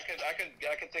 man,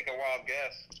 I could take a wild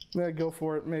guess. Yeah, go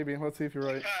for it. Maybe. Let's see if you're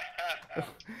right.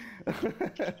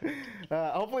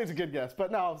 Hopefully it's a good guess.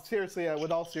 But no, seriously, with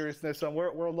all seriousness,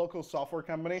 we're a local software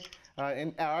company,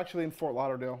 actually in Fort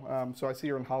Lauderdale. So I see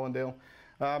you're in Hollandale.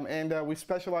 And we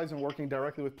specialize in working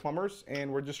directly with plumbers,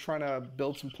 and we're just trying to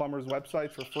build some plumbers'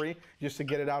 websites for free just to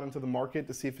get it out into the market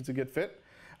to see if it's a good fit.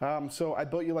 So I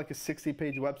built you like a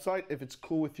 60-page website. If it's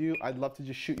cool with you, I'd love to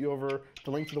just shoot you over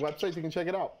the link to the website so you can check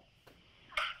it out.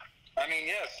 I mean,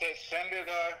 yes, send it.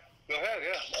 Go ahead,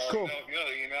 yeah. Cool. You know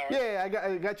the email, right? Yeah,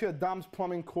 I got you at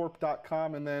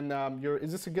domsplumbingcorp.com, and then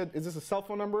is this a cell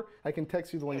phone number? I can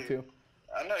text you the link too.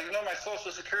 I know, you know my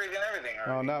social security and everything,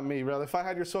 right? Oh, not me, brother. If I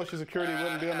had your social security, you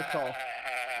wouldn't be on the call.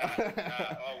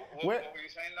 What were you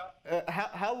saying, though?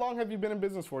 How long have you been in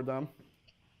business for, Dom?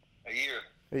 A year.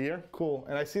 A year? Cool.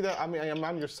 And I see that, I mean, I'm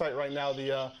on your site right now,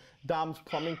 the Dom's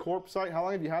Plumbing Corp site. How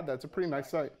long have you had that? It's a pretty nice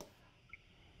site.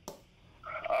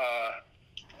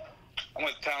 I'm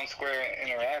with Town Square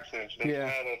Interactive. They've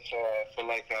had it for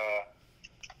like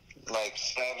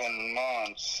 7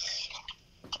 months.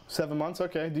 7 months?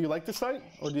 Okay. Do you like the site?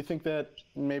 Or do you think that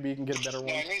maybe you can get a better one?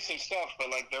 Yeah, I need some stuff, but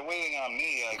like they're waiting on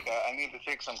me. Like I need to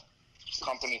take some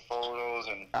company photos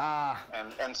and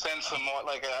send some more.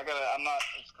 Like I'm not.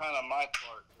 It's kind of my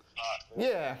part. It's not.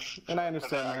 Yeah, and I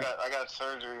understand that. I got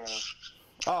surgery. And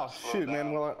oh shoot,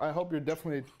 man. Well, I hope you're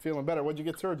definitely feeling better. What'd you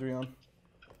get surgery on?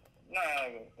 Nah,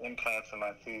 implants in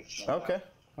my teeth. Okay.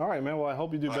 All right, man. Well, I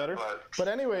hope you do better. But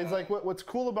anyways, like what's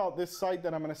cool about this site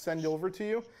that I'm going to send over to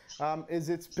you is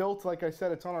it's built, like I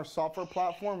said, it's on our software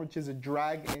platform, which is a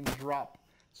drag and drop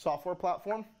software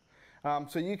platform.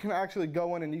 So you can actually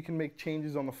go in and you can make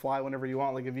changes on the fly whenever you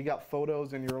want. Like if you got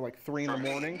photos and you're like 3 in the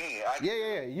morning.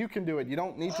 Yeah, you can do it. You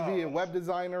don't need to be a web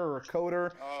designer or a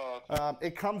coder.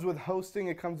 It comes with hosting.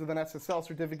 It comes with an SSL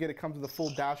certificate. It comes with a full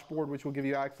dashboard, which we'll give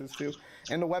you access to.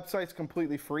 And the website's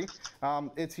completely free.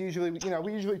 It's usually,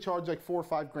 we usually charge like $4 or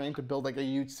 $5 grand to build like a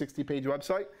huge 60-page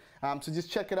website. So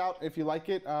just check it out if you like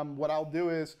it. What I'll do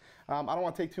is, I don't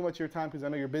want to take too much of your time because I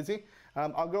know you're busy.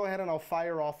 I'll go ahead and I'll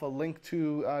fire off a link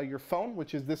to your phone,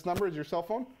 which is this number. Is your cell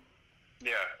phone?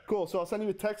 Yeah. Cool. So I'll send you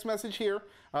a text message here,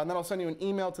 and then I'll send you an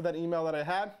email to that email that I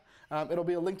had. It'll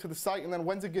be a link to the site, and then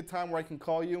when's a good time where I can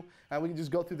call you and we can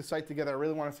just go through the site together? I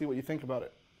really want to see what you think about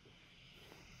it.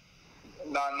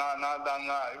 Not.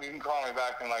 You can call me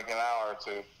back in like an hour or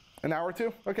two. An hour or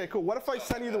two? Okay, cool. What if I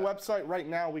send you the website right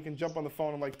now? We can jump on the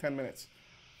phone in like 10 minutes.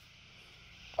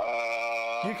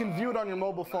 You can view it on your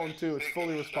mobile phone too. It's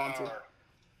fully responsive.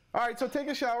 All right, so take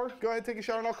a shower. Go ahead, take a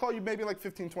shower, and I'll call you maybe in like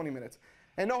 15, 20 minutes.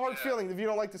 And no hard feelings. If you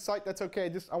don't like the site, that's okay.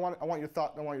 Just I want your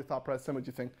thought. I want your thought process. Tell me what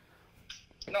you think.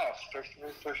 No,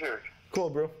 for sure. Cool,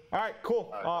 bro. All right,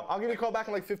 cool. I'll give you a call back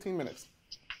in like 15 minutes.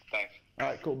 Thanks. All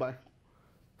right, cool. Bye.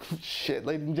 Shit,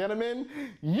 ladies and gentlemen,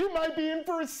 you might be in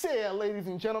for a sale, ladies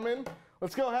and gentlemen.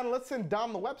 Let's go ahead and let's send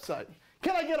Dom the website.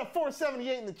 Can I get a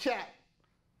 478 in the chat?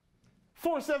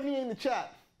 478 in the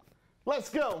chat. Let's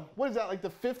go. What is that, like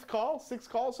the 5th call, 6th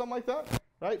call, something like that?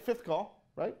 Right? 5th call,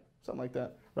 right? Something like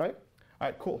that, right? All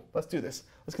right, cool. Let's do this.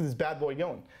 Let's get this bad boy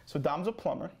going. So Dom's a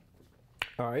plumber.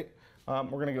 All right. We're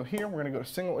going to go here. We're going to go to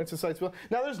single Insta-Sites.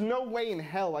 Now, there's no way in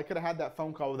hell I could have had that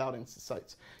phone call without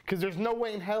Insta-Sites. Because there's no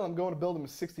way in hell I'm going to build him a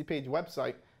 60-page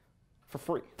website for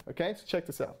free. Okay? So check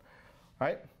this out. All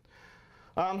right?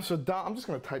 So Dom, I'm just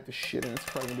going to type this shit in. It's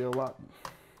probably going to be a lot.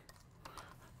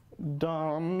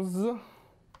 Dom's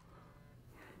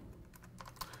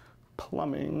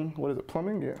plumbing. What is it?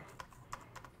 Plumbing? Yeah.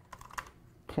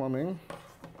 Plumbing.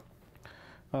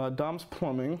 Dom's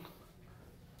plumbing.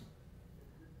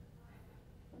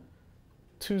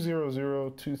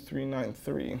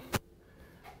 200-2393.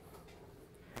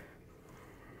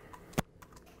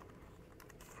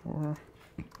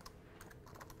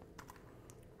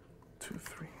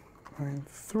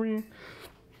 2393.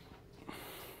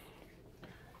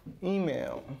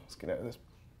 Email. Let's get out of this.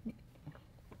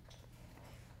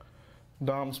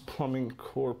 Dom's Plumbing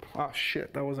Corp. Ah,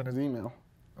 shit, that wasn't his email.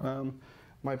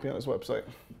 Might be on his website.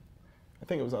 I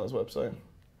think it was on his website.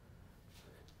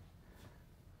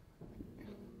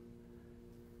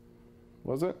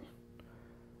 Was it?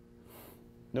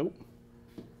 Nope.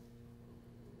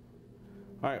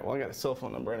 All right, well, I got a cell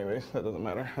phone number anyways. That doesn't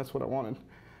matter. That's what I wanted.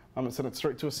 I'm gonna send it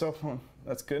straight to a cell phone.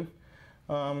 That's good.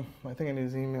 I think I need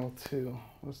his email too.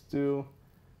 Let's do,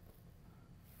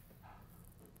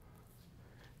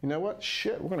 you know what?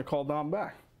 Shit, we're gonna call Dom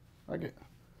back. Okay.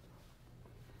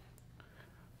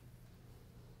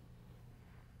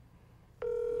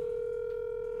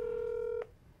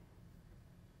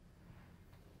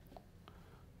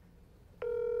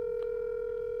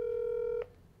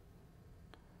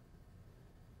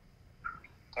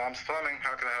 Dom's Plumbing,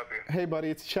 how can I help you? Hey, buddy,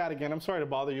 it's Chad again. I'm sorry to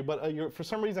bother you, but for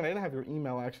some reason I didn't have your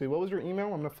email actually. What was your email?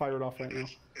 I'm gonna fire it off right now.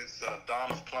 It's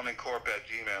Dom's Plumbing Corp at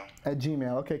Gmail. At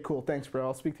Gmail. Okay, cool. Thanks, bro.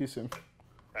 I'll speak to you soon.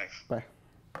 Thanks. Bye.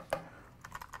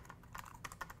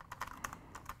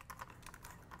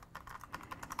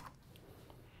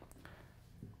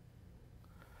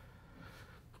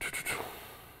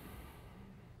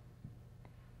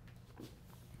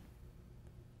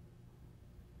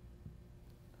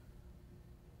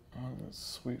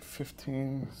 Sweet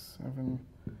 15, 7.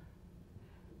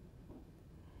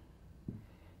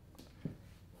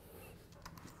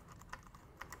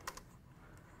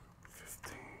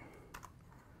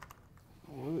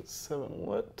 What is it? 7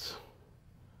 what?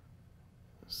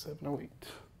 708.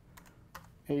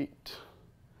 8.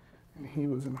 And he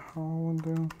was in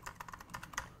Hollandale.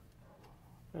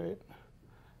 Right?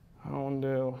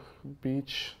 Hollandale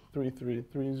Beach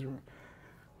 3330.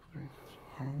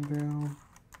 Hollandale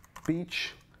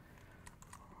Beach,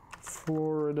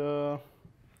 Florida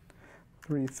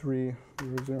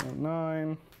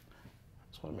 33009.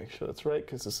 Just want to make sure that's right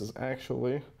because this is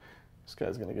actually, this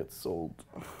guy's going to get sold.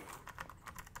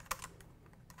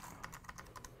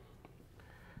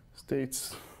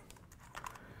 States,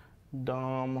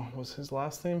 Dom was his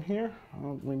last name here.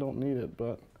 We don't need it,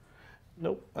 but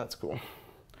nope, that's cool.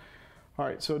 All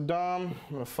right, so Dom,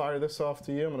 I'm going to fire this off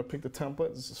to you. I'm going to pick the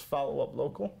template. This is follow up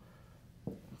local.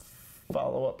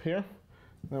 Follow up here.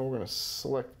 Then we're going to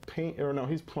select paint, or no,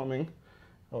 he's plumbing.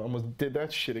 Oh, I almost did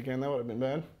that shit again. That would have been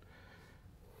bad.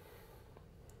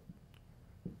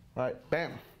 All right,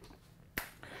 bam.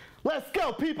 Let's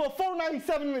go, people.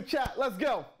 497 in the chat. Let's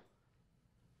go.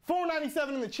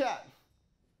 497 in the chat.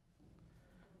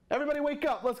 Everybody wake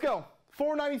up. Let's go.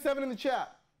 497 in the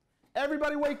chat.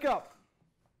 Everybody wake up.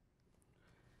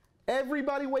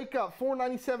 Everybody wake up.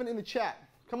 497 in the chat.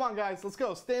 Come on, guys. Let's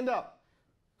go. Stand up.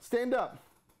 Stand up.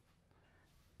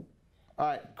 All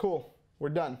right, cool. We're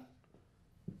done.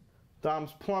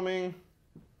 Dom's Plumbing.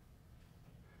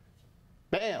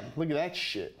 Bam. Look at that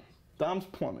shit. Dom's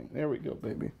Plumbing. There we go,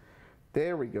 baby.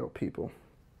 There we go, people.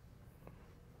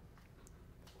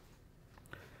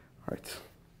 All right.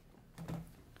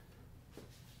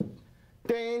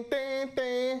 All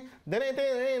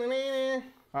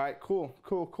right, cool.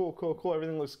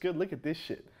 Everything looks good. Look at this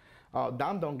shit. Oh,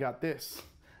 Dom don't got this.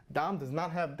 Dom does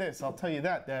not have this. I'll tell you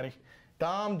that, Daddy.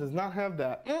 Dom does not have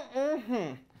that.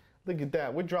 Look at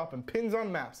that. We're dropping pins on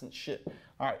maps and shit.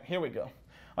 All right, here we go.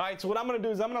 All right, so what I'm going to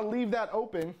do is I'm going to leave that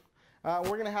open. We're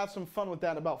going to have some fun with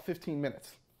that in about 15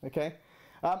 minutes, okay?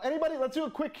 Anybody, let's do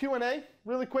a quick Q&A,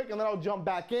 really quick, and then I'll jump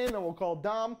back in, and we'll call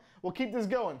Dom. We'll keep this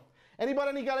going.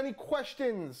 Anybody got any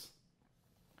questions?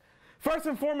 First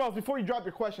and foremost, before you drop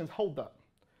your questions, hold up.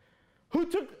 Who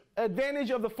took advantage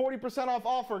of the 40% off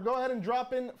offer? Go ahead and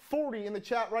drop in 40 in the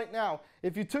chat right now.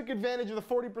 If you took advantage of the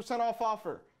 40% off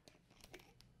offer.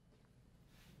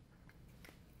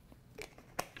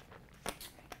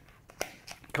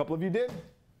 A couple of you did.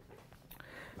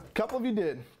 A couple of you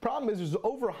did. Problem is there's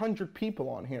over 100 people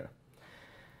on here,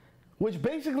 which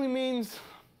basically means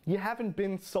you haven't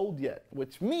been sold yet,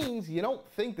 which means you don't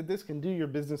think that this can do your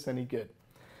business any good.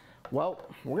 Well,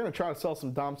 we're going to try to sell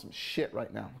some Dom some shit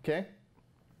right now, okay?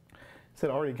 Said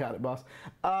already got it, boss.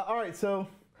 All right, so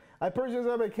I purchased it,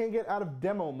 but I can't get out of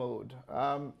demo mode.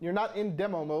 You're not in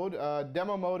demo mode.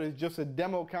 Demo mode is just a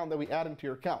demo account that we add into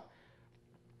your account.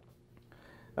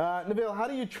 Nabil, how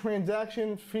do you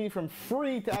transaction fee from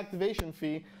free to activation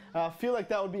fee? Feel like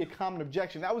that would be a common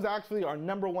objection. That was actually our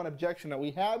 #1 objection that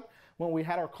we had when we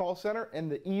had our call center, and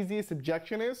the easiest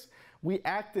objection is we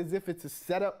act as if it's a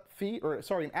setup fee, or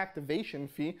sorry, an activation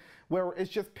fee, where it's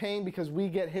just paying because we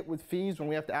get hit with fees when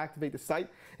we have to activate the site.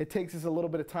 It takes us a little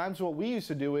bit of time. So what we used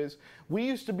to do is we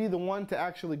used to be the one to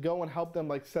actually go and help them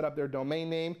like set up their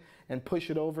domain name and push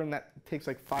it over, and that takes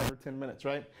like 5 or 10 minutes,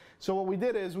 right? So what we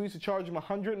did is we used to charge them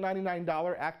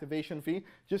 $199 activation fee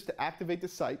just to activate the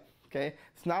site. Okay,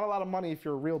 it's not a lot of money if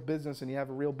you're a real business and you have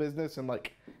a real business and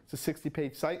like it's a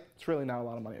 60-page site. It's really not a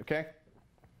lot of money, okay?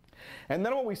 And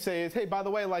then what we say is, hey, by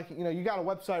the way, like, you know, you got a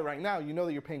website right now, you know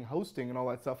that you're paying hosting and all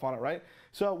that stuff on it, right?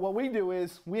 So what we do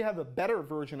is we have a better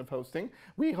version of hosting.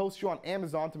 We host you on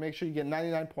Amazon to make sure you get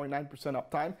 99.9%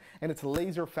 uptime, and it's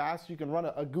laser fast. You can run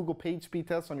a Google page speed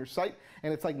test on your site,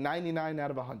 and it's like 99 out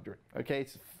of 100, okay?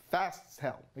 It's fast as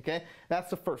hell, okay? That's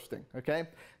the first thing, okay?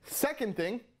 Second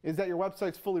thing is that your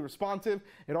website's fully responsive.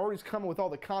 It already's coming with all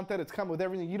the content. It's coming with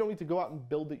everything. You don't need to go out and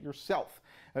build it yourself,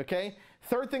 okay?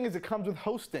 Third thing is it comes with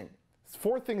hosting.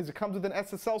 Fourth thing is it comes with an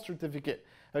SSL certificate,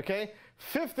 okay?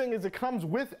 Fifth thing is it comes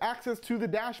with access to the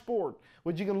dashboard,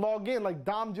 which you can log in, like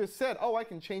Dom just said. Oh, I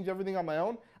can change everything on my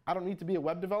own. I don't need to be a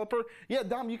web developer. Yeah,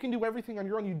 Dom, you can do everything on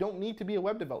your own. You don't need to be a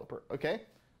web developer, okay?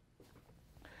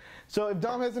 So if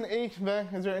Dom has an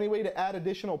HVAC, is there any way to add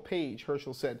additional page?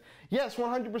 Herschel said. Yes,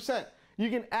 100%. You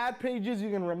can add pages,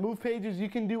 you can remove pages, you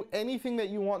can do anything that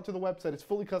you want to the website. It's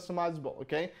fully customizable,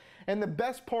 okay? And the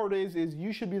best part is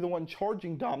you should be the one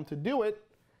charging Dom to do it,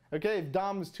 okay? If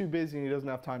Dom is too busy and he doesn't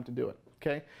have time to do it,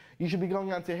 okay? You should be going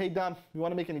on and say, hey, Dom, you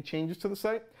want to make any changes to the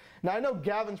site? Now, I know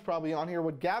Gavin's probably on here.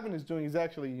 What Gavin is doing is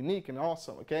actually unique and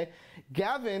awesome, okay?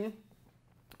 Gavin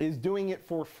is doing it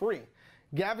for free.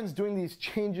 Gavin's doing these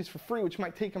changes for free, which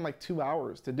might take him like 2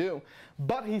 hours to do,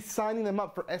 but he's signing them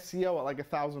up for SEO at like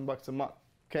 $1,000 a month,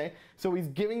 okay? So he's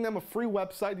giving them a free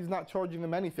website. He's not charging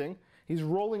them anything. He's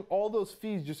rolling all those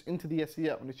fees just into the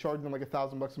SEO, and he's charging them like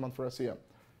 $1,000 a month for SEO.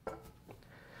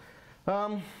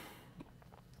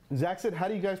 Zach said, how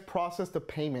do you guys process the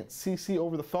payment? CC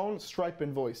over the phone, Stripe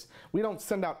invoice. We don't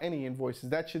send out any invoices.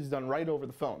 That shit's done right over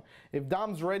the phone. If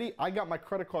Dom's ready, I got my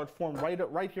credit card form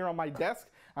right here on my desk.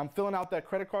 I'm filling out that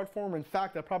credit card form. In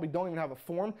fact, I probably don't even have a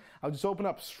form. I'll just open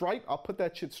up Stripe. I'll put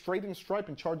that shit straight in Stripe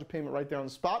and charge a payment right there on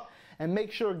the spot and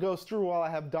make sure it goes through while I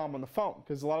have Dom on the phone,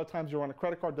 because a lot of times you're on a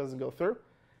credit card, doesn't go through.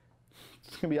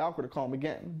 It's going to be awkward to call him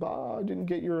again. Bah, I didn't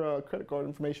get your credit card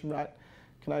information right.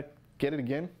 Can I get it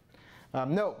again?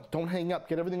 No, don't hang up.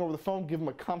 Get everything over the phone. Give them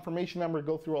a confirmation number.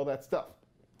 Go through all that stuff.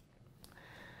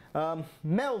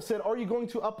 Mel said, are you going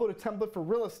to upload a template for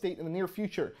real estate in the near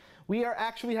future? We are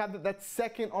actually have that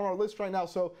second on our list right now.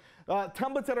 So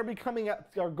templates that are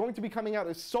going to be coming out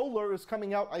is solar is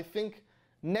coming out, I think,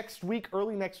 next week,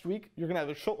 early next week. You're going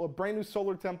to have a brand new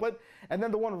solar template. And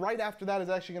then the one right after that is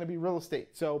actually going to be real estate.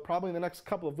 So probably in the next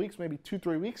couple of weeks, maybe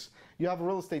 2-3 weeks, you have a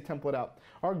real estate template out.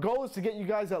 Our goal is to get you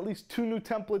guys at least 2 new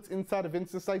templates inside of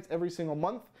InstaSites every single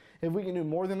month. If we can do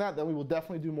more than that, then we will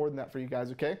definitely do more than that for you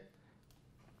guys, okay?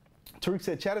 Tariq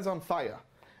said, chat is on fire.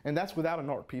 And that's without an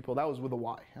R, people. That was with a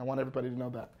Y. I want everybody to know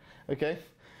that, okay?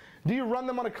 Do you run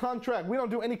them on a contract? We don't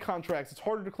do any contracts. It's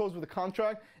harder to close with a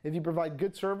contract if you provide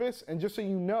good service. And just so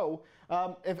you know,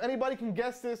 if anybody can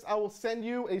guess this, I will send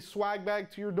you a swag bag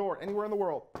to your door anywhere in the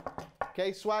world.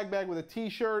 Okay, swag bag with a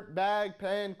t-shirt, bag,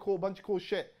 pen, bunch of cool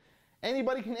shit.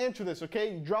 Anybody can answer this,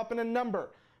 okay? You drop in a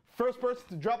number, First person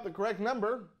to drop the correct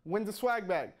number wins a swag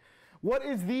bag. What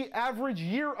is the average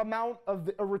year amount of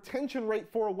a retention rate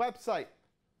for a website?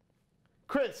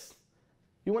 Chris,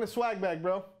 you win a swag bag,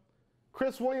 bro.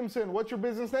 Chris Williamson, what's your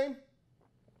business name?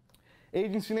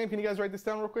 Agency name, can you guys write this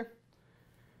down real quick?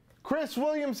 Chris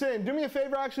Williamson, do me a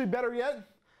favor, actually better yet.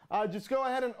 Just go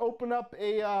ahead and open up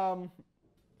a,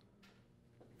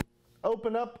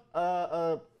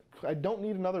 I don't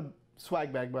need another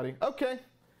swag bag, buddy. Okay.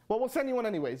 Well, we'll send you one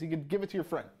anyways. You can give it to your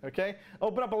friend, okay?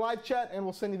 Open up a live chat and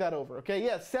we'll send you that over, okay?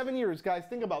 Yeah, 7 years, guys.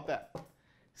 Think about that.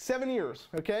 7 years,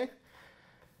 okay?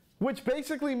 Which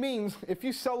basically means if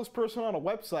you sell this person on a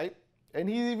website, and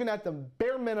he's even at the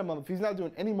bare minimum, if he's not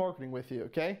doing any marketing with you,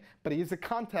 okay? But he is a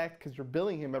contact because you're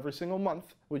billing him every single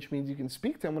month, which means you can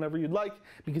speak to him whenever you'd like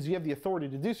because you have the authority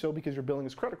to do so because you're billing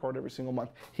his credit card every single month.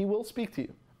 He will speak to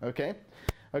you, okay?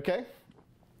 Okay?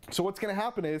 So what's going to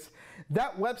happen is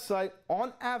that website,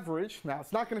 on average, now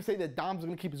it's not going to say that Dom's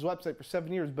going to keep his website for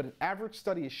 7 years, but an average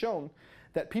study has shown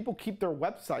that people keep their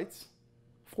websites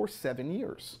for 7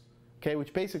 years, okay?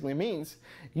 Which basically means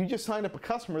you just signed up a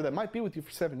customer that might be with you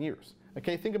for 7 years,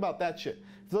 okay? Think about that shit.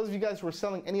 For those of you guys who are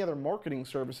selling any other marketing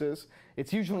services,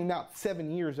 it's usually not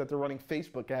 7 years that they're running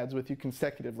Facebook ads with you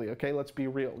consecutively, okay? Let's be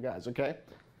real, guys, okay?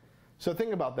 So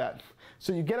think about that.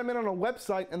 So you get them in on a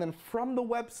website, and then from the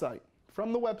website,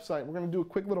 we're going to do a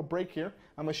quick little break here.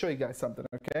 I'm going to show you guys something,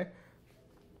 okay?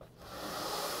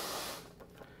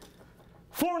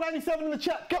 $4.97 in the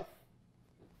chat, go!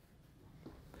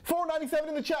 $4.97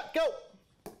 in the chat, go!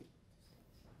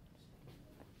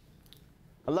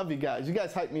 I love you guys. You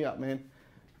guys hype me up, man.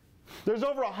 There's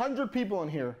over 100 people in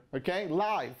here, okay,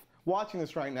 live, watching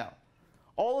this right now.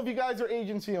 All of you guys are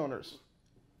agency owners.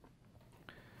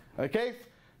 Okay?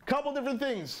 Couple different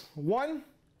things. One,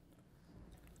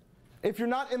 if you're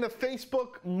not in the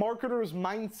Facebook Marketers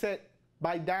Mindset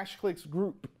by DashClicks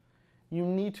group, you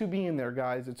need to be in there,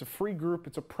 guys. It's a free group.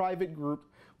 It's a private group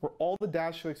where all the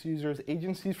DashClicks users,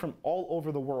 agencies from all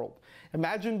over the world.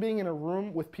 Imagine being in a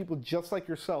room with people just like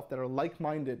yourself that are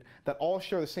like-minded, that all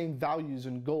share the same values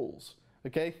and goals,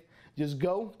 okay? Just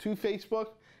go to Facebook,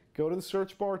 go to the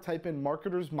search bar, type in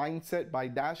Marketers Mindset by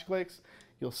DashClicks.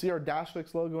 You'll see our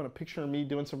DashClicks logo and a picture of me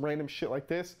doing some random shit like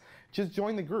this. Just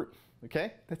join the group,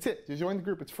 okay? That's it. Just join the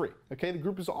group. It's free, okay? The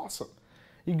group is awesome.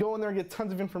 You go in there and get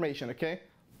tons of information, okay?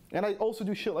 And I also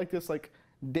do shit like this like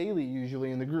daily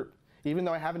usually in the group, even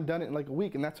though I haven't done it in like a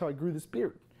week, and that's how I grew this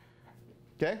beard,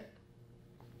 okay?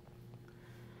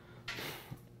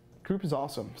 Group is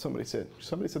awesome, somebody said.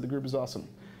 Somebody said the group is awesome.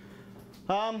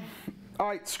 All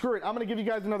right, screw it. I'm going to give you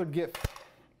guys another gift.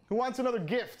 Who wants another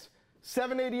gift?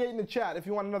 788 in the chat if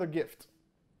you want another gift.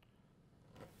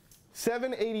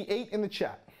 788 in the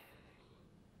chat.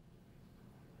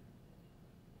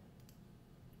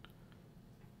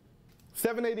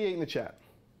 $788 in the chat.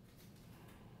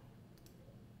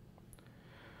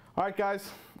 All right,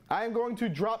 guys. I am going to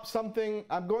drop something.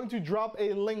 I'm going to drop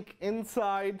a link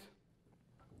inside.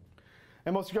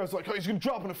 And most of you guys are like, oh, he's going to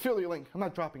drop an affiliate link. I'm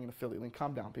not dropping an affiliate link.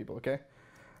 Calm down, people, okay?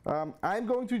 I'm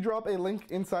going to drop a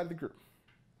link inside the group,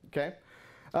 okay?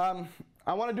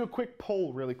 I want to do a quick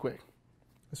poll really quick.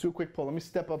 Let's do a quick poll. Let me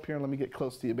step up here and let me get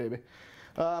close to you, baby.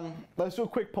 Let's do a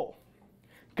quick poll.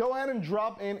 Go ahead and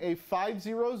drop in a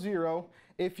 500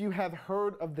 if you have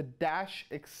heard of the Dash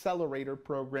Accelerator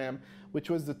program, which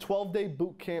was the 12-day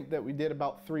boot camp that we did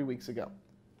about 3 weeks ago.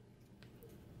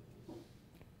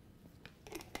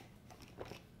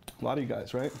 A lot of you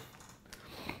guys, right?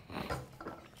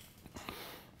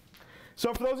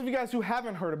 So for those of you guys who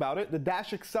haven't heard about it, the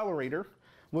Dash Accelerator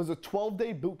was a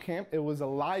 12-day boot camp. It was a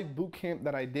live boot camp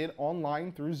that I did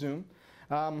online through Zoom.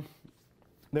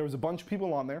 There was a bunch of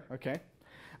people on there, okay?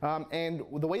 And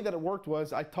the way that it worked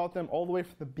was I taught them all the way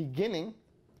from the beginning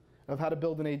of how to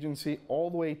build an agency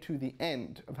all the way to the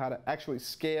end of how to actually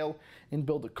scale and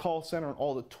build a call center and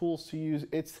all the tools to use.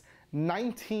 It's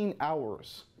 19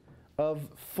 hours of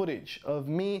footage of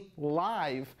me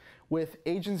live with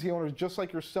agency owners just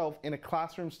like yourself in a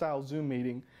classroom style Zoom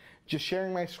meeting, just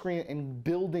sharing my screen and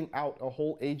building out a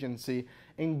whole agency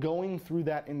and going through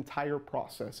that entire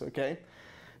process, okay?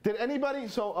 Did anybody,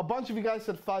 so a bunch of you guys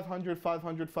said 500,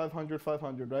 500, 500,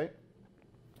 500, right?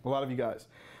 A lot of you guys.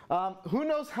 Who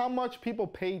knows how much people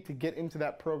paid to get into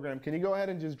that program? Can you go ahead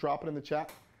and just drop it in the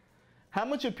chat? How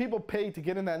much did people pay to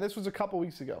get in that? And this was a couple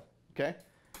weeks ago, okay?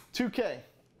 2K.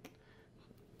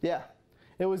 Yeah.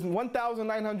 It was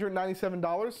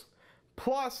 $1,997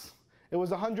 plus it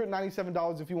was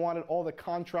 $197 if you wanted all the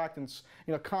contract and,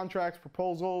 you know, contracts,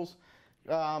 proposals,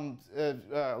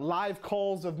 live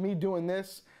calls of me doing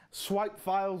this, swipe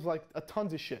files, like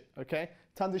tons of shit, okay?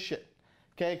 Tons of shit.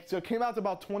 Okay, so it came out to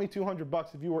about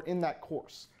 $2,200 if you were in that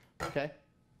course. Okay.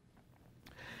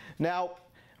 Now,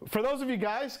 for those of you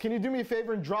guys, can you do me a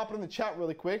favor and drop it in the chat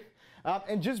really quick?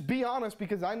 And just be honest,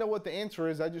 because I know what the answer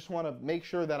is. I just want to make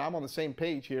sure that I'm on the same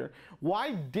page here.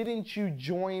 Why didn't you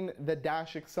join the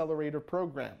Dash Accelerator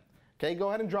program? Okay, go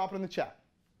ahead and drop it in the chat.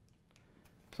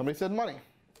 Somebody said money.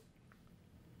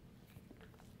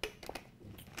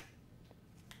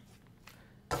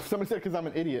 Somebody said because I'm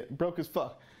an idiot, broke as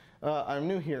fuck. I'm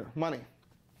new here, money.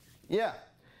 Yeah,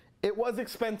 it was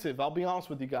expensive, I'll be honest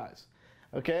with you guys.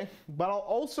 Okay, but I'll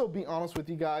also be honest with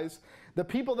you guys, the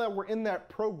people that were in that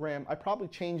program, I probably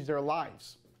changed their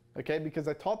lives, okay, because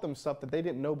I taught them stuff that they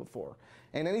didn't know before.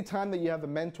 And anytime that you have a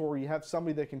mentor, you have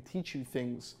somebody that can teach you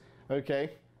things,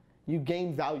 okay, you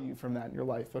gain value from that in your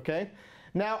life, okay?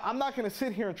 Now, I'm not going to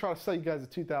sit here and try to sell you guys a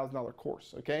 $2,000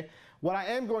 course, okay? What I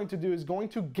am going to do is going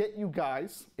to get you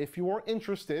guys, if you are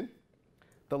interested,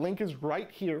 the link is right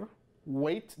here.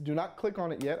 Wait, do not click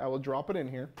on it yet. I will drop it in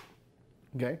here,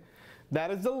 okay? That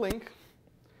is the link.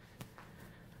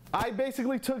 I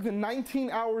basically took the 19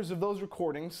 hours of those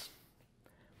recordings,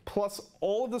 plus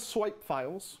all of the swipe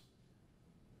files,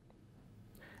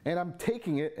 and I'm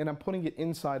taking it and I'm putting it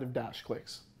inside of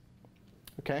DashClicks,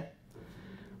 okay?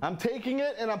 I'm taking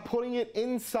it and I'm putting it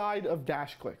inside of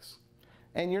DashClicks.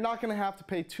 And you're not gonna have to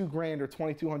pay $2,000 or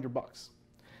 $2,200,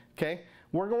 okay?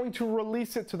 We're going to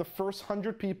release it to the first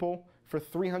 100 people for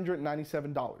 $397.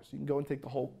 You can go and take the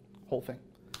whole thing.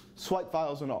 Swipe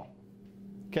files and all,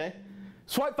 okay?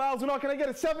 Swipe files and all, can I get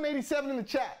a 787 in the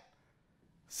chat?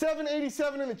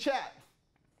 787 in the chat.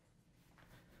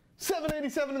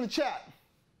 787 in the chat.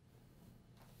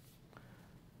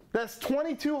 That's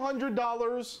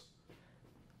 $2,200.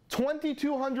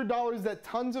 $2,200 that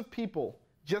tons of people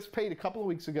just paid a couple of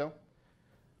weeks ago,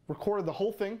 recorded the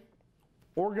whole thing,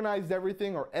 organized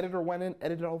everything, our editor went in,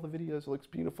 edited all the videos, it looks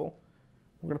beautiful.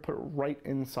 We're gonna put it right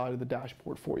inside of the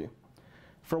dashboard for you.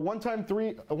 For a one-time fee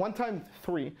of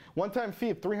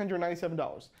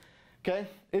 $397, okay?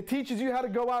 It teaches you how to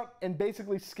go out and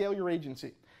basically scale your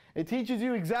agency. It teaches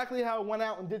you exactly how I went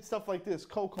out and did stuff like this,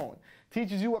 cold calling.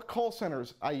 Teaches you what call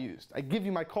centers I used. I give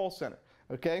you my call center,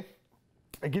 okay?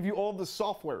 I give you all the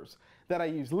softwares that I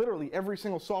use, literally every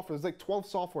single software. There's like 12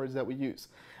 softwares that we use.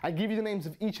 I give you the names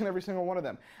of each and every single one of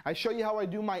them. I show you how I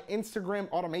do my Instagram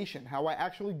automation, how I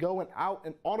actually go out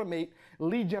and automate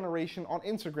lead generation on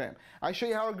Instagram. I show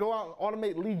you how I go out and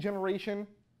automate lead generation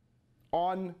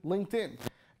on LinkedIn.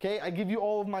 Okay, I give you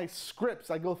all of my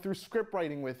scripts. I go through script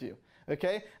writing with you.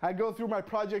 Okay, I go through my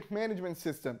project management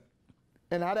system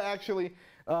and how to actually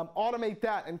automate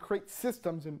that and create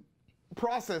systems and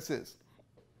processes.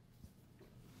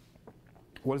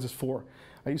 What is this for?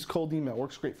 I use cold email,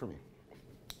 works great for me.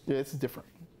 Yeah, this is different.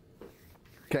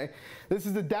 Okay, this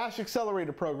is the Dash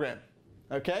Accelerator program.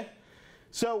 Okay,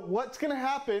 so what's gonna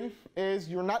happen is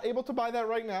you're not able to buy that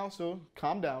right now, so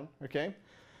calm down, okay?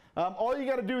 All you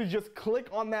gotta do is just click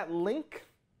on that link,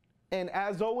 and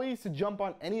as always, to jump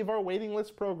on any of our waiting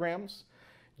list programs,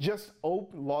 just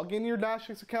log in your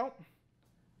DashX account,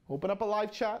 open up a live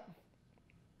chat,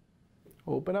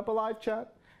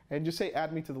 and just say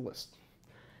add me to the list.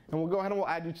 And we'll go ahead and we'll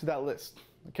add you to that list,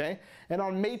 okay? And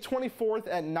on May 24th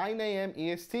at 9 a.m.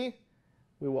 EST,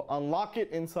 we will unlock it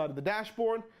inside of the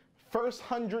dashboard. First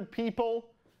 100 people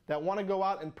that want to go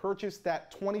out and purchase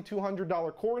that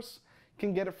 $2,200 course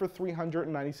can get it for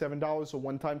 $397, a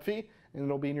one-time fee, and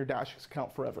it'll be in your DashX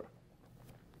account forever,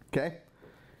 okay?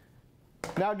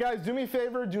 Now guys, do me a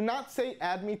favor, do not say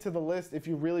add me to the list if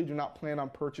you really do not plan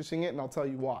on purchasing it, and I'll tell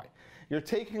you why. You're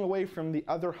taking away from the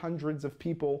other hundreds of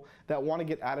people that want to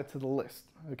get added to the list,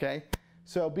 okay?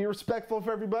 So be respectful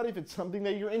for everybody. If it's something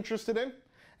that you're interested in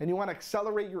and you want to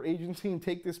accelerate your agency and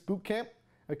take this boot camp,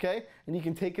 okay? And you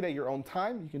can take it at your own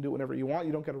time. You can do it whenever you want.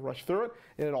 You don't got to rush through it.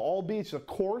 And it'll all be, it's a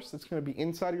course that's going to be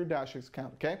inside of your DashX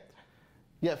account, okay?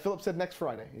 Yeah, Philip said next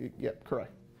Friday. Yep,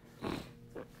 correct.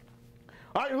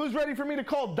 All right, who's ready for me to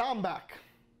call Dom back?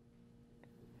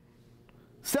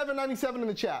 797 in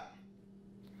the chat.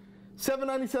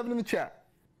 797 in the chat.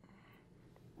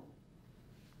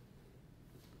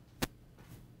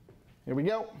 Here we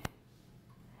go.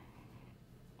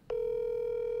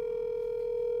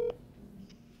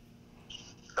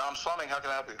 Dom Slumming, how can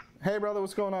I help you? Hey, brother,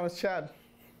 what's going on? It's Chad.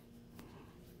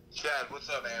 Chad, what's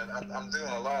up, man? I'm doing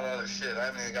a lot of other shit. I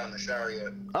haven't even gotten in the shower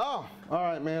yet. Oh, all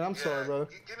right, man. I'm sorry, brother.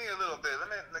 Give me a little bit.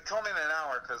 Call me in an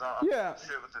hour, because I'm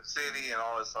shit with the city and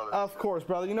all this other Of course,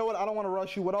 brother. You know what? I don't want to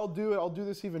rush you. What I'll do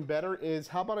this even better is,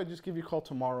 how about I just give you a call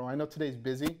tomorrow? I know today's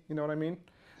busy. You know what I mean?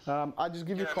 I'll just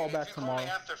give you a call back tomorrow. If you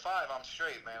call me after 5, I'm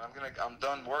straight, man. I'm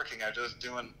done working. I'm just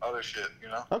doing other shit, you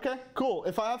know. Okay, cool.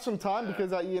 If I have some time,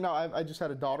 because I just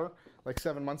had a daughter like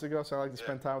 7 months ago, so I like to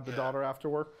spend time with the daughter after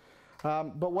work.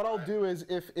 But what I'll do is,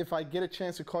 if I get a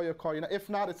chance to call you, I'll call you. If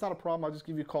not, it's not a problem. I'll just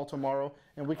give you a call tomorrow,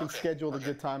 and we can schedule the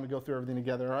good time and go through everything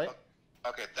together. All right?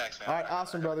 Okay, thanks, man. All right,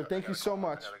 awesome, brother. Thank you so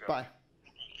much. Bye.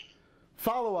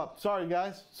 Follow up. Sorry,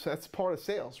 guys. So that's part of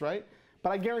sales, right?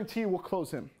 But I guarantee you we'll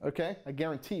close him, okay? I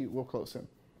guarantee you we'll close him.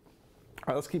 All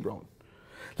right, let's keep rolling.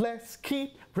 Let's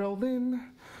keep rolling.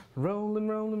 Rolling,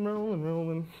 rolling, rolling,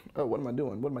 rolling. Oh, what am I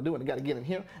doing? What am I doing? I got to get in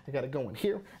here. I got to go in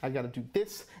here. I got to do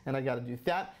this, and I got to do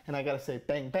that, and I got to say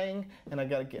bang, bang, and I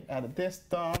got to get out of this.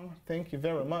 Dom, thank you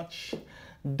very much.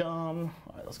 Dom.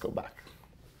 All right, let's go back.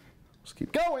 Let's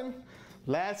keep going.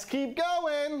 Let's keep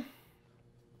going.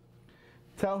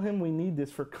 Tell him we need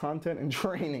this for content and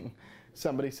training,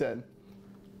 somebody said.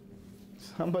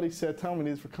 Somebody said, tell me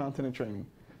this for content and training.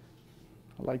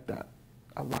 I like that.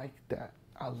 I like that.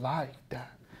 I like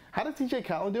that. How does DJ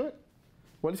Khaled do it?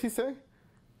 What does he say? He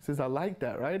says, I like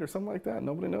that, right? Or something like that.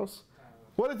 Nobody knows.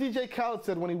 What does DJ Khaled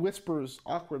said when he whispers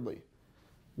awkwardly?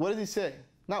 What does he say?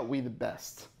 Not we the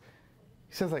best.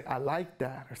 He says like, I like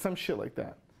that, or some shit like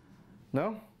that.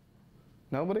 No?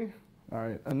 Nobody? All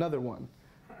right, another one.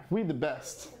 We the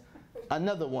best.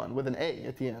 Another one with an A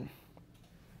at the end.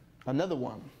 Another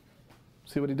one.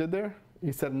 See what he did there?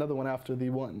 He said another one after the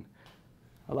one.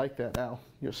 I like that, Al.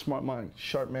 You're a smart mind.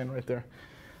 Sharp man right there.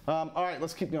 All right,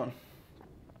 let's keep going.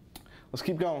 Let's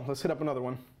keep going. Let's hit up another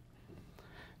one.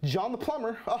 John the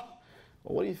Plumber. Oh,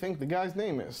 well, what do you think the guy's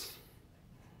name is?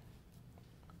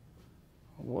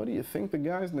 What do you think the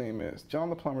guy's name is? John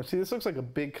the Plumber. See, this looks like a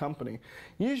big company.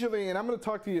 Usually, and I'm going to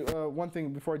talk to you one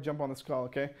thing before I jump on this call,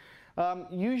 okay?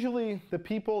 Usually, the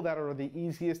people that are the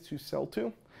easiest to sell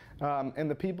to, and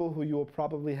the people who you will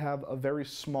probably have a very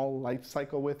small life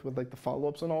cycle with like the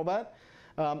follow-ups and all that,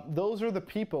 those are the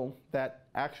people that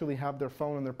actually have their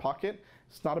phone in their pocket.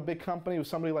 It's not a big company. It was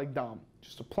somebody like Dom,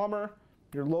 just a plumber,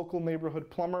 your local neighborhood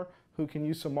plumber who can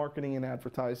use some marketing and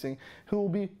advertising, who will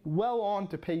be well on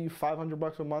to pay you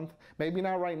 $500 a month. Maybe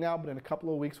not right now, but in a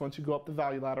couple of weeks once you go up the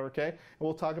value ladder, okay? And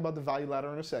we'll talk about the value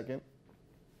ladder in a second,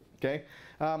 okay?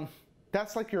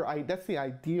 That's like that's the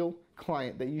ideal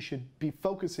client that you should be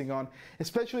focusing on,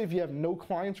 especially if you have no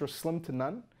clients or slim to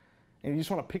none, and you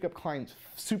just want to pick up clients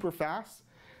super fast.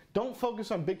 Don't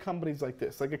focus on big companies like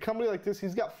this. Like a company like this,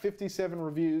 he's got 57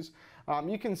 reviews.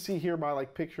 You can see here by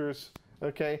like pictures,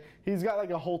 okay? He's got like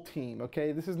a whole team,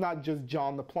 okay? This is not just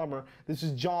John the plumber. This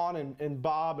is John and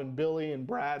Bob and Billy and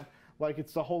Brad. Like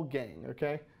it's the whole gang,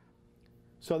 okay?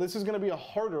 So this is going to be a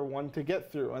harder one to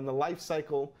get through, and the life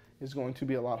cycle is going to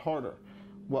be a lot harder.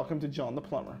 Welcome to John the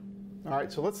Plumber. All right,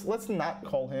 so let's not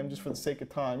call him just for the sake of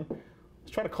time.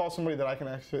 Let's try to call somebody that I can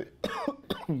actually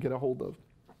get a hold of.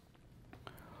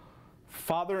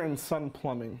 Father and Son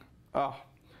Plumbing. Oh,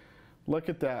 look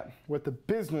at that with the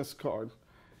business card.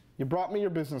 You brought me your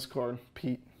business card,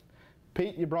 Pete.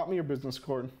 Pete, you brought me your business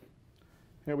card.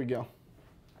 Here we go.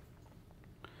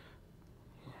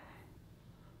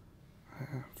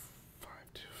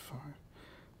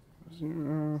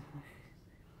 525.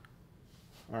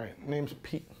 All right, name's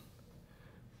Pete.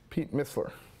 Pete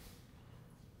Missler.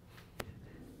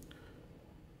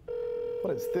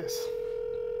 What is this?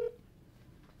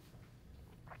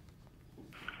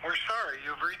 We're sorry,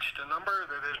 you've reached a number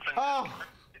that has been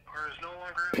or is no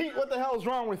longer. Pete, what the hell is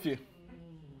wrong with you?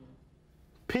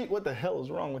 Pete, what the hell is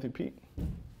wrong with you, Pete?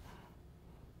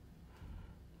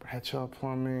 Bradshaw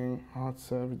Plumbing, Hot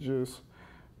Savages,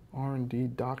 R&D,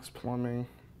 Docs Plumbing.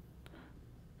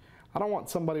 I don't want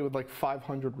somebody with like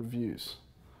 500 reviews.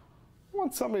 I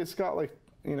want somebody that's got like,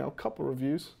 you know, a couple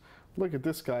reviews. Look at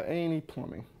this guy, A&E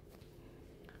Plumbing.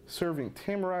 Serving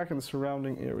Tamarack and the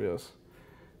surrounding areas.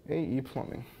 AE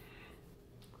Plumbing.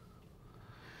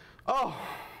 Oh,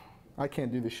 I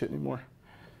can't do this shit anymore.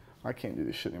 I can't do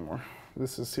this shit anymore.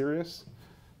 This is serious?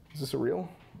 Is this real?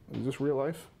 Is this real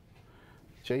life?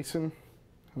 Jason,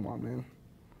 come on, man.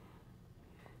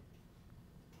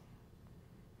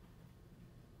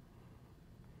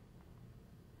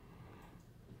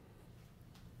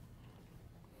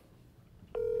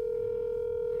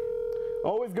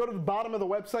 Always go to the bottom of the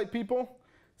website, people.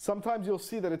 Sometimes you'll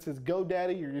see that it says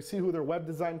GoDaddy, or you see who their web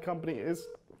design company is,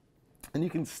 and you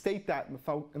can state that in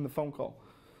the phone call.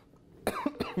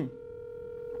 Hey.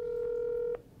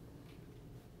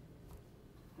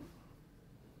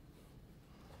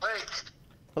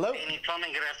 Hello? A&E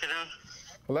Plumbing, good afternoon.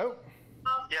 Hello?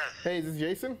 Yes. Hey, is this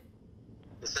Jason?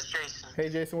 This is Jason. Hey,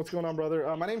 Jason, what's going on,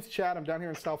 brother? My name's Chad. I'm down here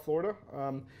in South Florida,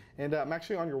 and I'm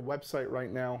actually on your website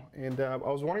right now. And I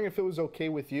was wondering if it was okay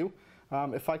with you,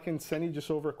 if I can send you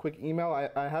just over a quick email.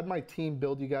 I had my team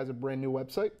build you guys a brand new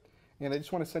website, and I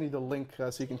just want to send you the link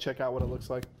so you can check out what it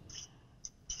looks like.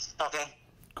 Okay.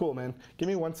 Cool, man. Give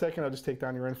me 1 second. I'll just take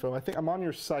down your info. I think I'm on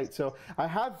your site, so I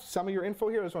have some of your info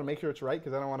here. I just want to make sure it's right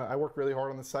because I don't want to. I work really hard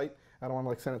on the site. I don't want to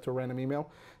like send it to a random email.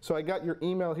 So I got your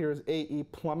email here is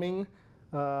aeplumbing,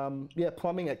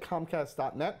 plumbing at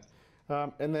comcast.net,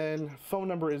 and then phone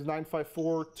number is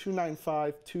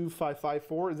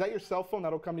 954-295-2554. Is that your cell phone?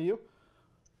 That'll come to you.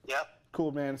 Yep.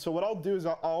 Cool, man. So what I'll do is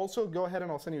I'll also go ahead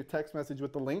and I'll send you a text message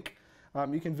with the link.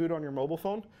 You can view it on your mobile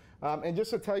phone. And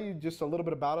just to tell you just a little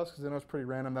bit about us, because I know it's pretty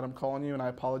random that I'm calling you, and I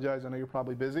apologize. I know you're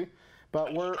probably busy.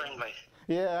 But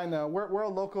yeah, I know. We're a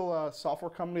local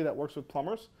software company that works with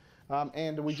plumbers.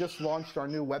 And we just launched our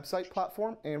new website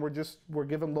platform, and we're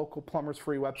giving local plumbers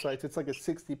free websites. It's like a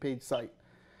 60-page site.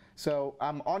 So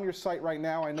I'm on your site right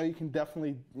now. I know you can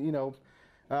definitely, you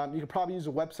can probably use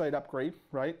a website upgrade,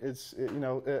 right?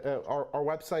 Our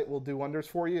website will do wonders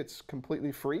for you. It's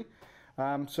completely free.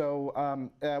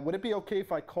 Would it be okay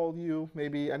if I called you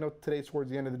maybe, I know today's towards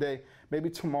the end of the day,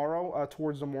 maybe tomorrow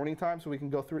towards the morning time so we can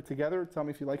go through it together? Tell me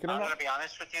if you like it or not. I'm going to be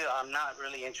honest with you. I'm not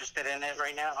really interested in it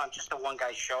right now. I'm just a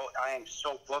one-guy show. I am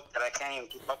so booked that I can't even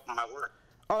keep up with my work.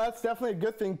 Oh, that's definitely a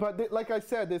good thing. But like I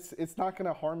said, it's not going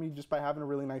to harm you just by having a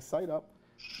really nice site up.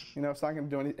 It's not going to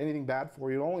do anything bad for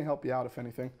you. It'll only help you out, if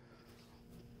anything.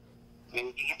 I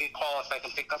mean, you give me a call. If I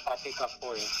can pick up, I'll pick up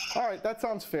for you. All right, that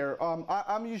sounds fair.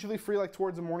 I'm usually free like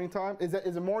towards the morning time. Is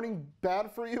the morning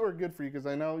bad for you or good for you? Because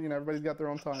I know everybody's got their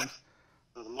own times.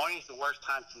 The morning's the worst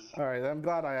time for me. All right, I'm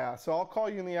glad I asked. So I'll call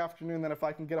you in the afternoon. Then if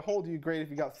I can get a hold of you, great. If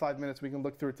you got 5 minutes, we can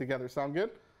look through it together. Sound good?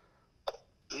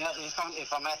 Yeah,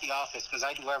 if I'm at the office, because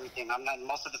I do everything. I'm not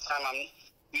most of the time. I'm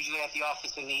usually at the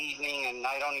office in the evening, and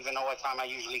I don't even know what time I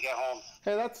usually get home.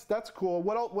 Hey, that's cool.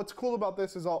 What's cool about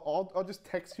this is I'll just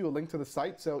text you a link to the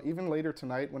site. So even later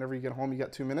tonight, whenever you get home, you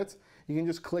got 2 minutes. You can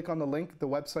just click on the link. The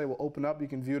website will open up. You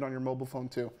can view it on your mobile phone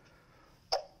too.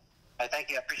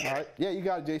 Thank you. I appreciate it. Yeah, you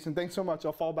got it, Jason. Thanks so much.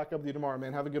 I'll follow back up with you tomorrow,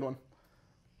 man. Have a good one.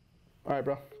 All right,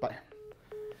 bro. Bye.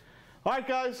 All right,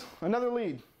 guys. Another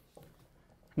lead.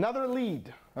 Another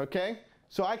lead. Okay.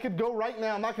 So I could go right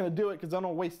now. I'm not going to do it because I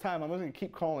don't waste time. I'm just going to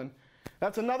keep calling.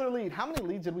 That's another lead. How many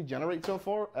leads did we generate so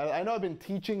far? I know I've been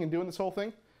teaching and doing this whole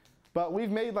thing, but we've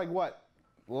made like what?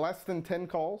 Less than 10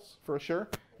 calls for sure,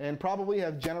 and probably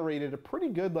have generated a pretty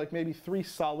good, like maybe 3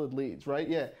 solid leads, right?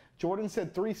 Yeah. Jordan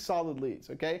said 3 solid leads,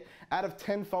 okay? Out of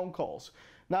 10 phone calls.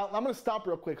 Now, I'm going to stop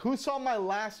real quick. Who saw my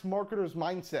last marketer's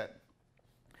mindset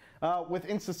with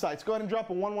InstaSites? Go ahead and drop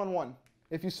a 111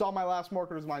 if you saw my last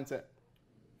marketer's mindset.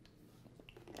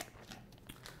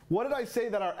 What did I say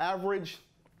that our average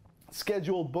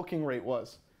scheduled booking rate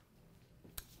was?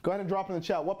 Go ahead and drop in the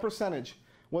chat. What percentage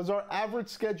was our average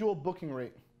scheduled booking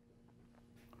rate?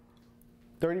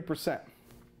 30%.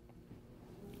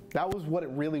 That was what it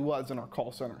really was in our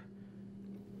call center.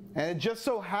 And it just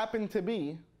so happened to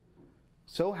be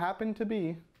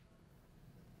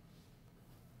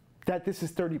that this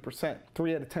is 30%,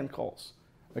 3 out of 10 calls,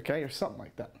 okay, or something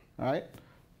like that, all right?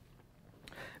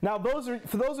 Now,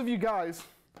 for those of you guys,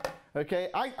 okay,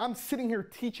 I'm sitting here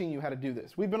teaching you how to do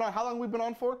this. We've been on, how long we've been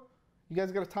on for? You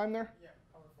guys got a time there? Yeah,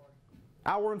 hour 40.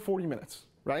 Hour and 40 minutes,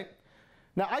 right?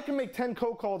 Now, I can make 10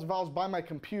 cold calls if I was by my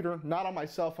computer, not on my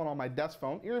cell phone, on my desk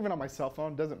phone, or even on my cell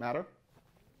phone, doesn't matter,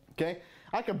 okay?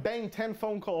 I could bang 10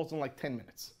 phone calls in like 10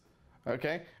 minutes,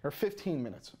 okay? Or 15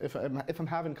 minutes if I'm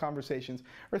having conversations,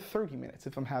 or 30 minutes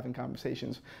if I'm having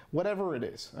conversations, whatever it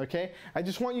is, okay? I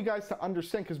just want you guys to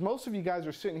understand, because most of you guys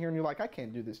are sitting here and you're like, I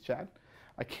can't do this, Chad.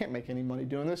 I can't make any money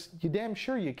doing this. You damn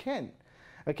sure you can,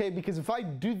 okay? Because if I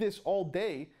do this all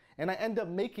day and I end up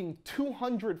making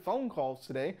 200 phone calls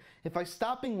today, if I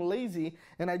stop being lazy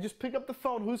and I just pick up the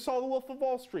phone, who saw The Wolf of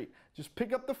Wall Street? Just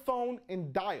pick up the phone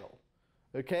and dial,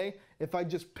 okay? If I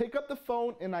just pick up the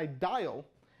phone and I dial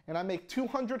and I make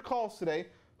 200 calls today,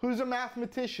 who's a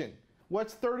mathematician?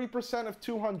 What's 30% of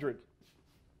 200?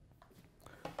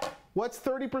 What's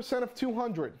 30% of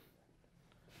 200?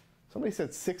 Somebody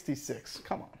said 66.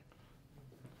 Come on.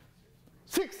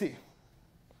 60.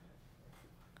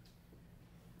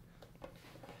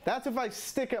 That's if I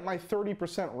stick at my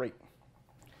 30% rate.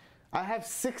 I have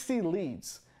 60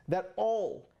 leads that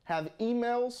all have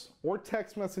emails or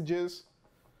text messages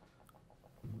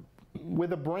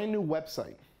with a brand new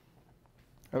website.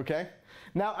 Okay?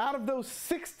 Now, out of those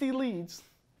 60 leads,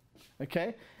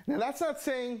 okay, now that's not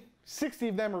saying 60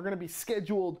 of them are going to be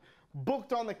scheduled,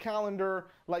 booked on the calendar,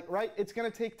 like, right? It's going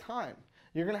to take time.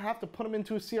 You're going to have to put them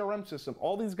into a CRM system.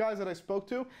 All these guys that I spoke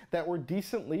to that were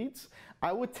decent leads,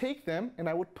 I would take them and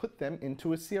I would put them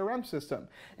into a CRM system.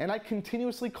 And I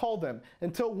continuously call them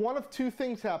until one of two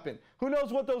things happen. Who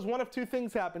knows what those one of two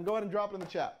things happen? Go ahead and drop it in the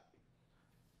chat.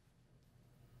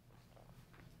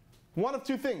 One of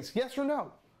two things, yes or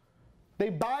no. They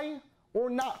buy or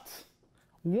not.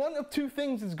 One of two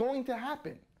things is going to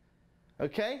happen,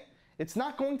 okay? It's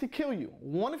not going to kill you.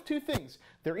 One of two things.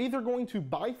 They're either going to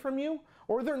buy from you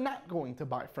or they're not going to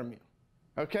buy from you,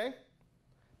 okay?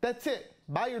 That's it.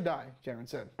 Buy or die, Jaron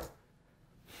said.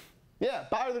 Yeah,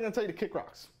 buy or they're going to tell you to kick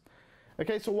rocks.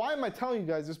 Okay, so why am I telling you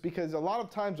guys this? Because a lot of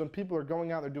times when people are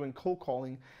going out, they're doing cold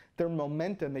calling, their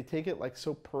momentum, they take it like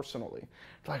so personally.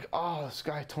 Like, oh, this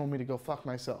guy told me to go fuck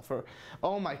myself. Or,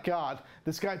 oh my God,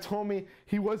 this guy told me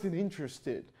he wasn't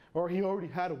interested. Or he already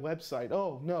had a website.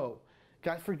 Oh no.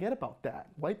 Guys, forget about that.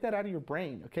 Wipe that out of your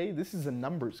brain, okay? This is a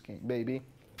numbers game, baby.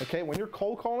 Okay, when you're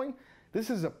cold calling, this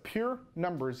is a pure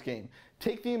numbers game.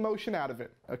 Take the emotion out of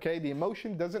it, okay? The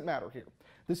emotion doesn't matter here.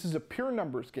 This is a pure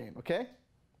numbers game, okay?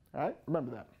 All right,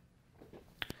 remember that.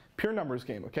 Pure numbers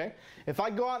game, okay? If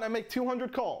I go out and I make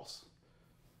 200 calls,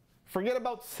 forget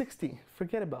about 60.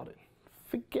 Forget about it.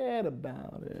 Forget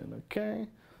about it, okay?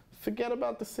 Forget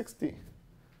about the 60.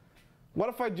 What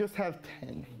if I just have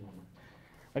 10?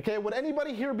 Okay, would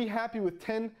anybody here be happy with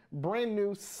 10 brand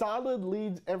new solid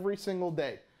leads every single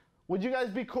day? Would you guys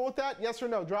be cool with that? Yes or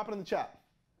no? Drop it in the chat.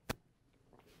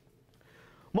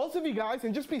 Most of you guys,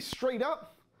 and just be straight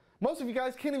up, most of you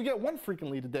guys can't even get one freaking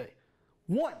lead a day.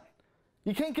 One.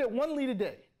 You can't get one lead a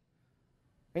day.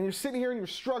 And you're sitting here and you're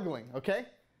struggling, okay?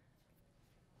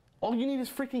 All you need is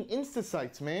freaking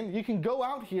InstaSites, man. You can go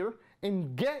out here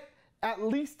and get at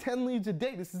least 10 leads a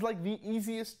day. This is like the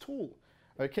easiest tool.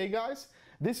 Okay, guys?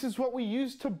 This is what we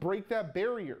use to break that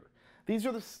barrier. These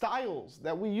are the styles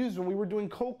that we used when we were doing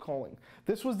cold calling.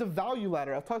 This was the value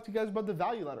ladder. I'll talk to you guys about the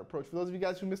value ladder approach for those of you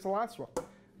guys who missed the last one.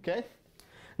 Okay?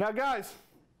 Now, guys,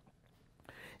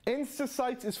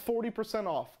 InstaSites is 40%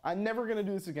 off. I'm never going to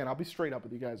do this again. I'll be straight up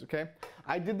with you guys, okay?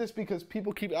 I did this because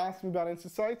people keep asking me about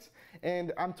InstaSites,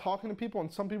 and I'm talking to people,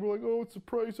 and some people are like, oh, it's the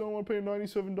price. I don't want to pay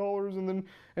 $97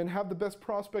 and have the best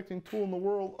prospecting tool in the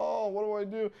world. Oh, what do I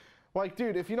do? Like,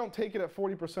 dude, if you don't take it at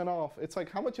 40% off, it's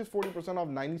like, how much is 40% off?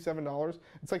 $97?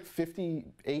 It's like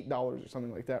 $58 or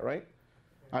something like that, right?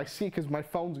 I see, because my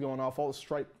phone's going off, all the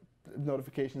Stripe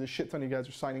notifications, a shit ton of you guys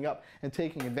are signing up and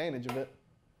taking advantage of it.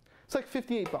 It's like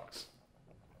 58 bucks.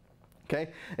 Okay?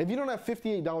 If you don't have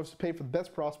 $58 to pay for the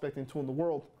best prospecting tool in the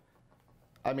world,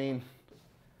 I mean,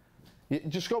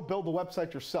 just go build the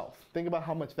website yourself. Think about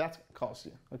how much that's going to cost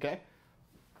you, okay?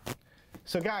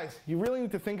 So guys, you really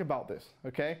need to think about this,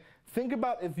 okay? Think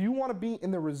about if you want to be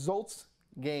in the results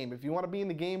game, if you want to be in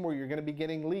the game where you're going to be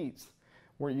getting leads,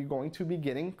 where you're going to be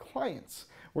getting clients,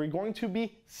 where you're going to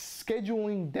be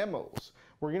scheduling demos,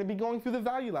 we're going to be going through the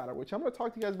value ladder, which I'm going to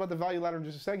talk to you guys about the value ladder in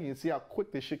just a second and see how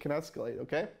quick this shit can escalate,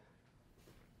 okay?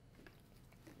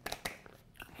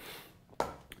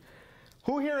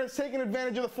 Who here has taken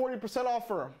advantage of the 40%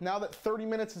 offer now that 30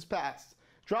 minutes has passed?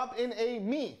 Drop in a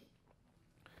me.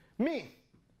 Me.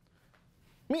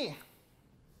 Me.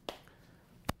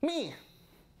 Me.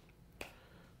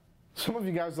 Some of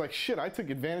you guys are like, shit, I took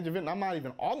advantage of it and I'm not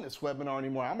even on this webinar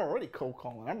anymore. I'm already cold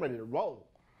calling. I'm ready to roll.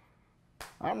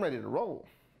 I'm ready to roll.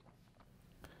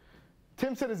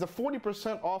 Tim said, is a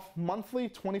 40% off monthly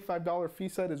 $25 fee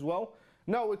set as well?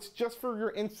 No, it's just for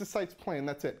your InstaSites plan.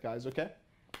 That's it, guys, okay?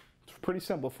 It's pretty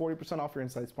simple, 40% off your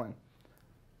InstaSites plan.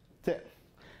 That's it.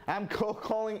 I'm cold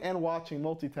calling and watching,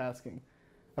 multitasking.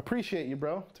 Appreciate you,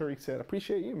 bro, Tariq said.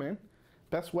 Appreciate you, man.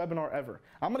 Best webinar ever.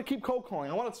 I'm going to keep cold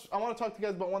calling. I want to talk to you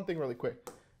guys about one thing really quick.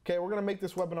 Okay, we're going to make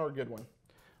this webinar a good one.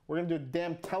 We're going to do a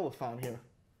damn telethon here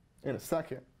in a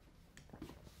second.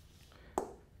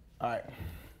 All right.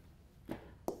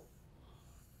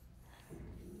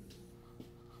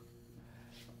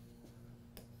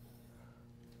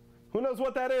 Who knows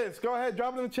what that is? Go ahead,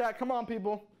 drop it in the chat. Come on,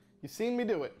 people. You've seen me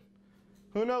do it.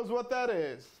 Who knows what that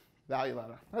is? Value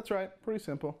ladder. That's right. Pretty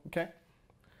simple, okay?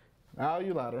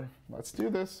 Value ladder. Let's do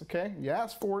this, okay? You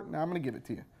asked for it, now I'm going to give it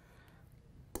to you.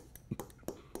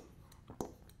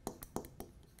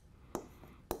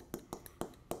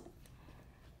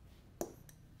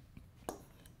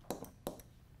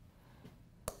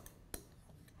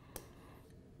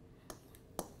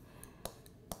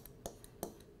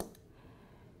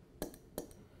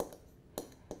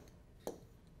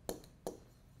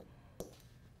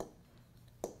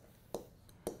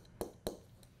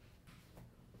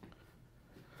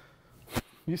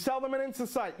 You sell them an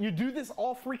InstaSite. You do this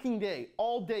all freaking day.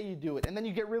 All day you do it. And then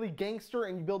you get really gangster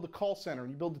and you build a call center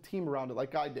and you build a team around it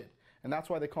like I did. And that's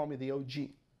why they call me the OG.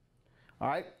 All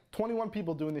right? 21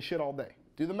 people doing this shit all day.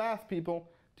 Do the math, people.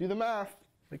 Do the math.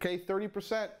 Okay?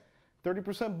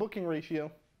 30% booking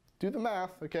ratio. Do the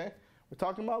math, okay? We're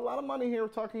talking about a lot of money here. We're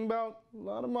talking about a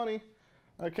lot of money.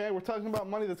 Okay? We're talking about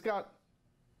money that's got,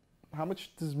 how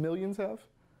much does millions have?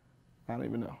 I don't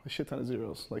even know. A shit ton of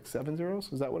zeros. Like 7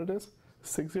 zeros? Is that what it is?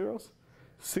 6 zeros?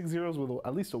 6 zeros with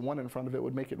at least a 1 in front of it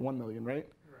would make it 1 million, right?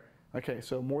 Right. Okay,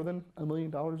 so more than $1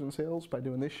 million in sales by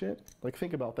doing this shit? Like,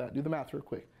 think about that. Do the math real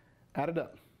quick. Add it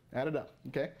up. Add it up,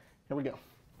 okay? Here we go.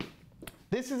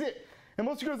 This is it. And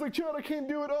most of you guys are like, Chad, I can't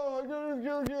do it.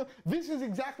 Oh, this is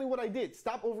exactly what I did.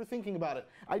 Stop overthinking about it.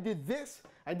 I did this.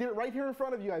 I did it right here in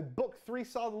front of you. I booked 3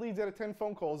 solid leads out of 10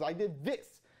 phone calls. I did this,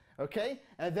 okay?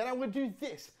 And then I would do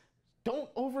this.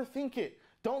 Don't overthink it.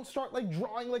 Don't start like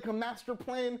drawing like a master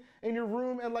plan in your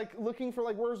room and like looking for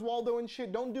like where's Waldo and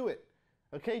shit. Don't do it.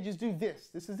 Okay, just do this.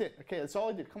 This is it. Okay, that's all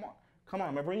I did. Come on. Come on,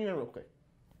 I'm gonna bring you in real quick.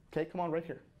 Okay, come on, right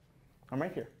here. I'm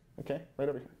right here. Okay, right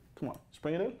over here. Come on, just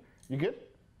bring it in. You good?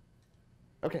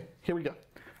 Okay, here we go.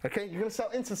 Okay, you're gonna sell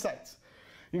Insta sites.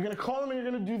 You're gonna call them and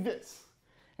you're gonna do this.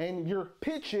 And your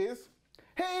pitch is,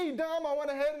 hey Dom, I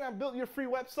went ahead and I built your free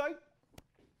website.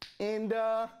 And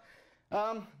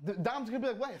Dom's gonna be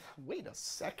like, wait a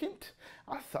second.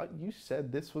 I thought you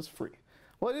said this was free.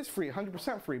 Well, it is free,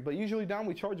 100% free, but usually, Dom,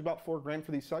 we charge about $4 grand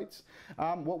for these sites.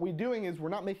 What we're doing is we're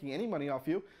not making any money off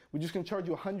you. We're just gonna charge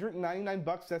you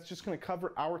 $199. That's just gonna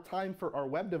cover our time for our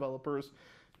web developers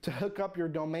to hook up your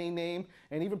domain name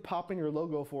and even pop in your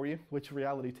logo for you, which in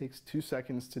reality takes 2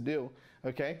 seconds to do,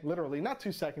 okay? Literally, not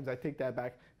 2 seconds, I take that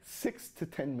back, 6 to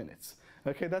 10 minutes.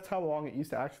 Okay, that's how long it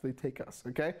used to actually take us,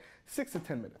 okay? 6 to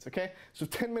 10 minutes, okay? So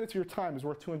 10 minutes of your time is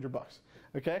worth 200 bucks,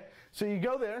 okay? So you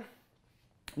go there,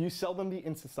 you sell them the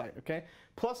Insta site, okay?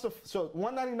 Plus, so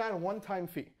 $199 a one-time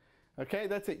fee, okay?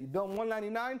 That's it. You bill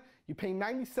 $199, you pay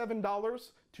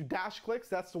 $97 to DashClicks,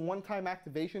 that's the one-time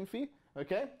activation fee,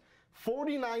 okay?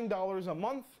 $49 a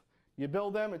month, you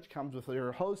bill them, it comes with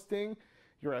your hosting,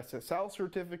 your SSL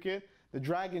certificate, the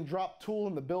drag and drop tool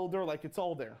in the builder, like it's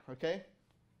all there, okay?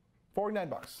 49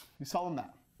 bucks. You sell them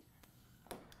that.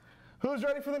 Who's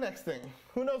ready for the next thing?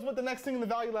 Who knows what the next thing in the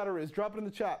value ladder is? Drop it in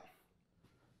the chat.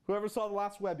 Whoever saw the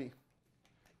last Webby.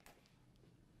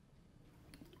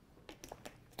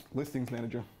 Listings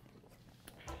manager.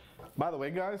 By the way,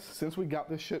 guys, since we got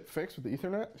this shit fixed with the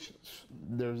Ethernet,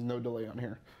 there's no delay on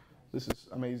here. This is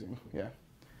amazing, yeah.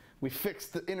 We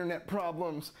fixed the internet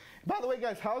problems. By the way,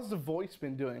 guys, how's the voice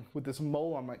been doing with this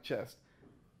mole on my chest?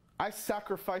 I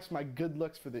sacrificed my good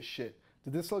looks for this shit.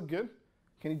 Did this look good?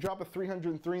 Can you drop a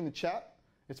 303 in the chat?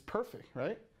 It's perfect,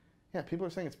 right? Yeah, people are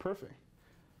saying it's perfect.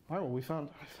 All right, well, we found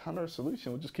our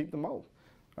solution. We'll just keep the mole.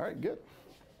 All right, good.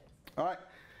 All right,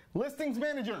 listings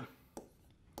manager,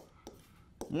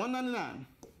 $199.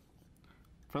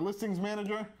 For listings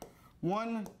manager,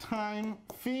 one-time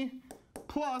fee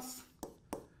plus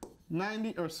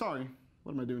 90, or sorry,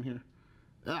 what am I doing here?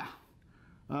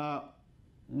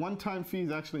 One-time fee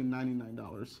is actually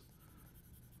 $99.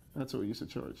 That's what we used to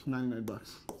charge, 99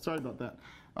 bucks. Sorry about that.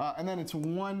 And then it's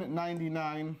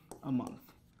 $199 a month.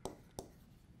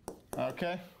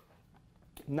 Okay?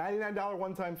 $99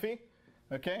 one-time fee.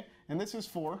 Okay? And this is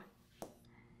for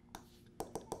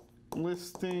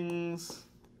listings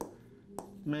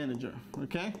manager.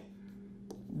 Okay?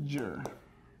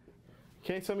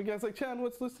 Okay, some of you guys are like, Chad,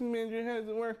 what's listing manager? How does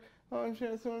it work? Oh, I'm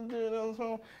sure someone do it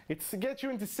also. It's to get you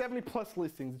into 70 plus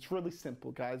listings. It's really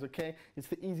simple, guys, okay? It's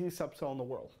the easiest upsell in the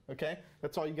world, okay?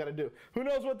 That's all you gotta do. Who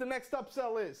knows what the next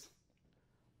upsell is?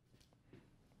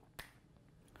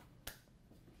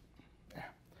 Yeah.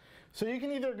 So you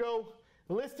can either go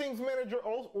listings manager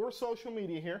or social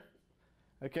media here,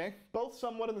 okay? Both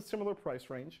somewhat in the similar price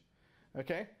range,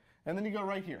 okay? And then you go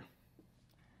right here.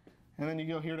 And then you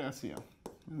go here to SEO.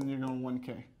 And then you're going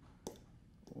 1K.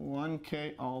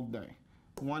 1K all day.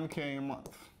 1K a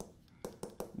month.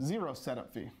 Zero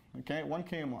setup fee. Okay,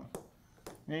 1K a month.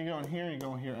 Then you go in here, you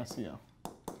go in here, SEO.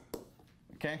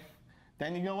 Okay,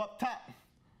 then you go up top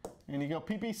and you go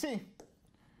PPC.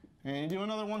 And you do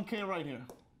another 1K right here.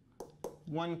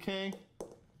 1K,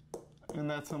 and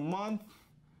that's a month.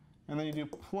 And then you do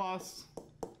plus,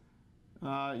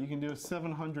 you can do a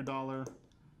 $700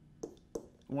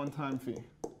 one-time fee.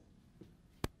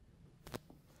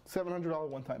 $700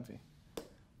 one-time fee.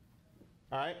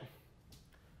 All right?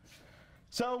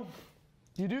 So,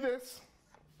 you do this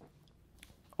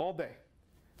all day.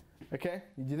 Okay?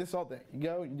 You do this all day. You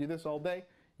go, you do this all day,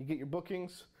 you get your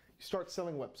bookings, you start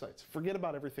selling websites. Forget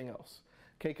about everything else.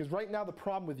 Okay? Because right now the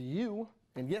problem with you,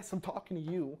 and yes, I'm talking to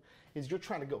you, is you're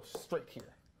trying to go straight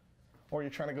here. Or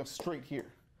you're trying to go straight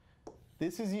here.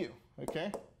 This is you,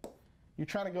 okay? You're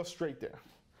trying to go straight there.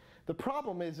 The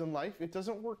problem is in life, it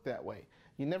doesn't work that way.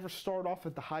 You never start off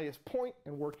at the highest point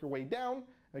and work your way down,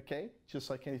 okay? Just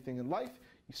like anything in life,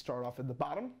 you start off at the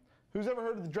bottom. Who's ever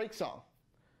heard of the Drake song?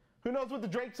 Who knows what the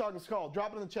Drake song is called?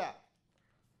 Drop it in the chat.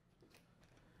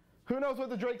 Who knows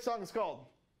what the Drake song is called?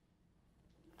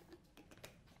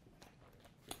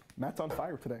 Matt's on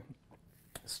fire today.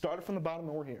 Started from the bottom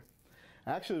and we're here.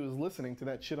 I actually was listening to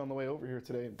that shit on the way over here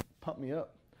today. It pumped me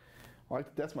up.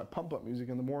 That's my pump up music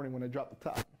in the morning when I drop the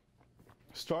top.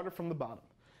 Started from the bottom.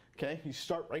 Okay, you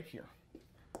start right here.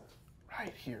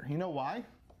 Right here. You know why?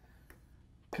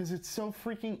 Because it's so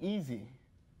freaking easy.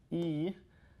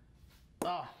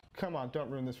 Come on, don't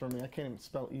ruin this for me. I can't even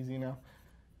spell easy now.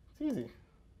 It's easy.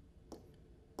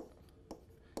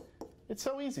 It's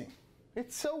so easy.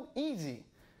 It's so easy.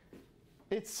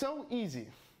 It's so easy.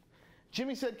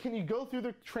 Jimmy said, can you go through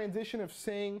the transition of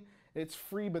saying it's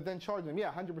free but then charge them?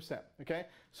 Yeah, 100%. Okay?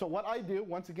 So what I do,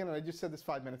 once again, and I just said this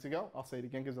 5 minutes ago, I'll say it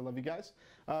again because I love you guys,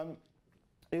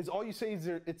 is all you say is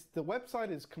the website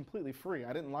is completely free.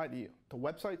 I didn't lie to you. The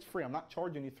website's free. I'm not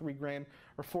charging you $3,000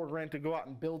 or $4,000 to go out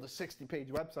and build a 60-page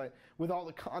website with all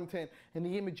the content and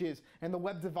the images and the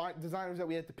web designers that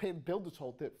we had to pay to build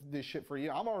this shit for you.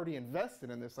 I'm already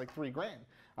invested in this, like $3,000.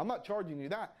 I'm not charging you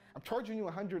that. I'm charging you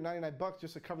 $199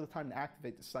 just to cover the time to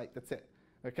activate the site. That's it.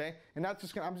 Okay? And I'm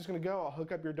just gonna go, I'll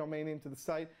hook up your domain name to the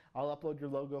site, I'll upload your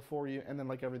logo for you, and then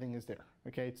like everything is there.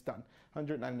 Okay, it's done.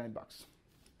 $199.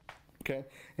 Okay?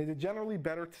 Is it generally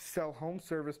better to sell home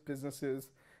service businesses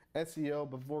SEO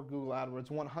before Google AdWords?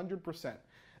 100%.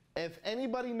 If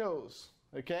anybody knows,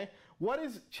 okay, what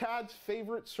is Chad's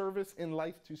favorite service in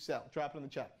life to sell? Drop it in the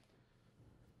chat.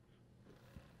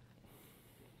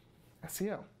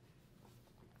 SEO.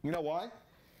 You know why?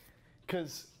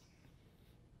 Because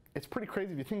it's pretty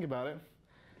crazy if you think about it.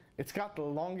 It's got the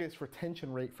longest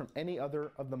retention rate from any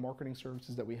other of the marketing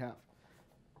services that we have.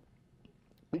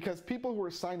 Because people who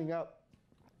are signing up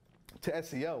to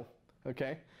SEO,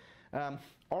 okay,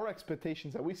 our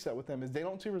expectations that we set with them is they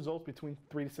don't see results between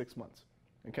 3 to 6 months,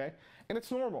 okay? And it's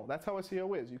normal. That's how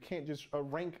SEO is. You can't just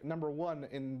rank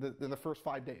 #1 in the first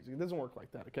 5 days. It doesn't work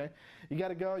like that, okay? You got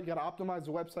to go. You got to optimize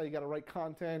the website. You got to write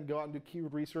content, go out and do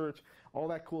keyword research, all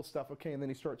that cool stuff, okay? And then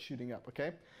you start shooting up,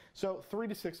 okay? So 3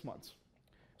 to 6 months.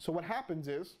 So what happens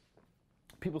is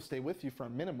people stay with you for a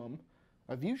minimum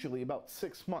of usually about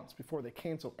 6 months before they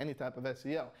cancel any type of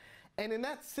SEO. And in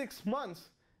that 6 months,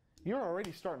 you're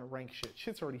already starting to rank shit.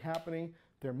 Shit's already happening.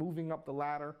 They're moving up the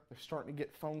ladder. They're starting to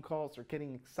get phone calls. They're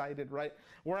getting excited, right?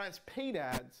 Whereas paid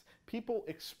ads, people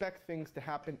expect things to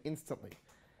happen instantly,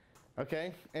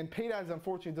 okay? And paid ads,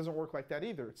 unfortunately, doesn't work like that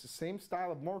either. It's the same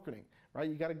style of marketing, right?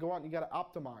 You got to go out and you got to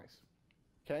optimize,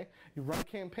 okay? You run a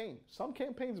campaign. Some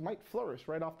campaigns might flourish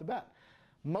right off the bat.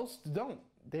 Most don't.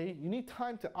 You need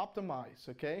time to optimize,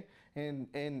 okay?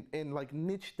 And like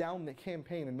niche down the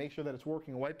campaign and make sure that it's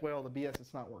working. Wipe away all the BS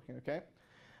that's not working, okay?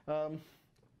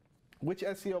 Which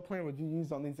SEO plan would you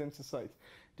use on these Insta sites?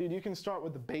 Dude, you can start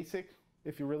with the basic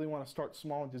if you really want to start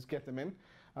small and just get them in.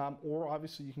 Or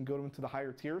obviously you can go into the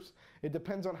higher tiers. It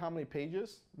depends on how many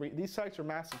pages. These sites are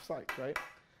massive sites, right?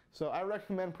 So I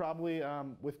recommend probably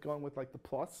going with like the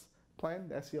plus plan,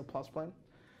 the SEO plus plan.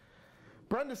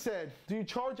 Brenda said, do you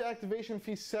charge activation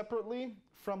fees separately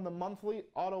from the monthly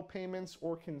auto payments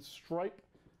or can Stripe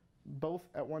both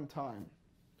at one time?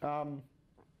 Carlos,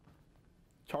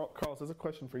 there's a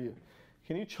question for you.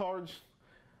 Can you charge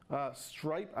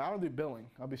Stripe? I don't do billing.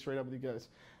 I'll be straight up with you guys.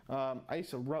 I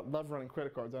used to love running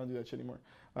credit cards. I don't do that shit anymore.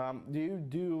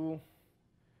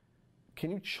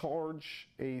 Can you charge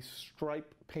a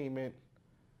Stripe payment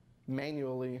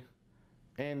manually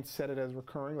and set it as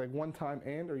recurring, like one time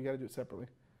or you got to do it separately?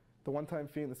 The one-time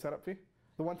fee and the setup fee?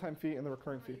 The one-time fee and the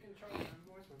recurring fee. You can charge an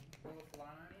invoice with both line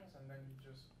items and then you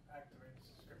just activate the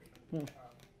subscription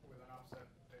with an offset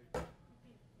date.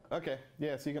 Okay,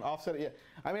 yeah, so you can offset it, yeah.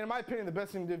 I mean, in my opinion, the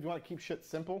best thing to do if you want to keep shit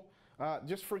simple,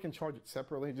 just freaking charge it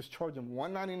separately. Just charge them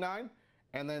 $199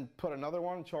 and then put another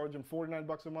one, charge them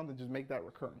 $49 a month and just make that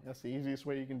recurring. That's the easiest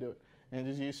way you can do it. And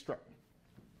just use Stripe,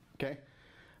 okay?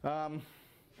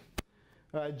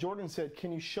 Jordan said,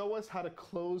 can you show us how to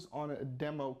close on a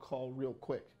demo call real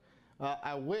quick?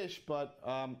 I wish, but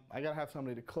I got to have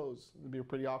somebody to close. It would be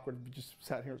pretty awkward if I just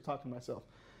sat here talking to myself.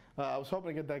 I was hoping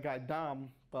to get that guy Dom,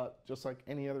 but just like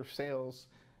any other sales,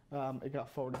 it got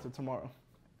forwarded to tomorrow.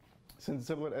 Since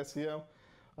it's with SEO,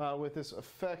 with this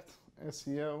Effect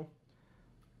SEO,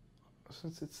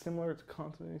 since it's similar to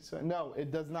content, no,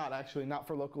 it does not actually, not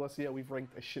for local SEO. We've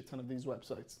ranked a shit ton of these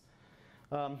websites.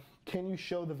 Can you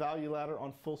show the value ladder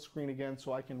on full screen again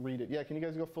so I can read it? Yeah, can you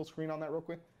guys go full screen on that real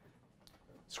quick?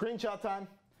 Screenshot time.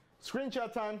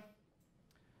 Screenshot time.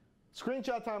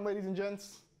 Screenshot time, ladies and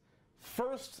gents.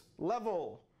 First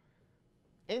level,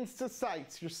 Insta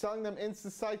Sites. You're selling them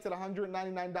Insta Sites at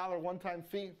 $199 one-time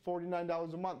fee,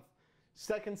 $49 a month.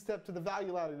 Second step to the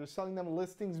value ladder, you're selling them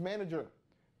Listings Manager.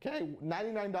 Okay,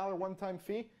 $99 one-time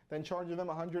fee, then charging them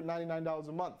 $199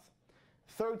 a month.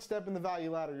 Third step in the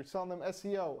value ladder, you're selling them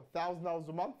SEO, $1,000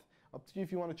 a month. Up to you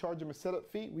if you want to charge them a setup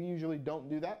fee. We usually don't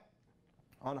do that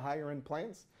on higher end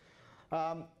plans.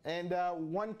 And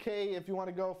 1K if you want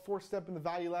to go. Fourth step in the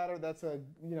value ladder, that's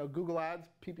Google ads,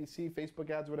 PPC, Facebook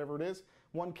ads, whatever it is.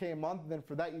 1K a month. Then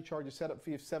for that you charge a setup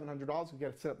fee of $700. You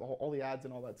got to set up all the ads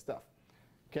and all that stuff.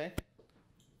 Okay.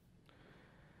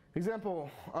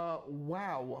 Example,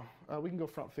 wow. We can go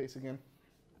front face again.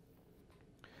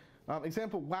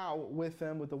 Example, wow, with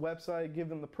them, with the website, give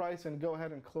them the price, and go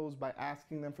ahead and close by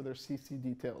asking them for their CC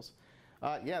details.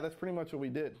 Yeah, that's pretty much what we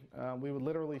did. We would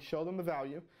literally show them the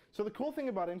value. So the cool thing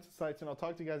about Insta Sites, and I'll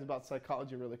talk to you guys about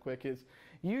psychology really quick, is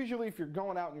usually if you're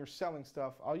going out and you're selling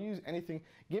stuff, I'll use anything.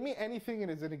 Give me anything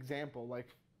as an example, like,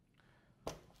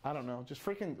 I don't know, just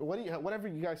freaking, whatever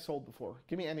you guys sold before.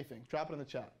 Give me anything. Drop it in the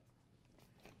chat.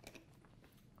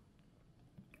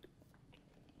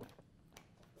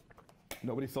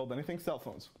 Nobody sold anything? Cell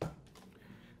phones.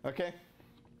 Okay?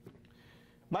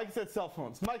 Mike said cell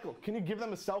phones. Michael, can you give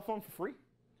them a cell phone for free?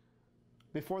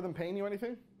 Before them paying you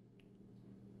anything?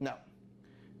 No.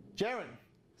 Jaron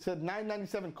said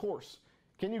 $9.97 course.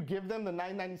 Can you give them the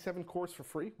 $9.97 course for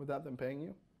free without them paying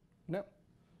you? No.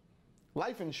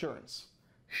 Life insurance.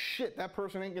 Shit, that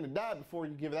person ain't going to die before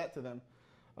you give that to them.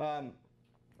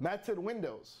 Matt said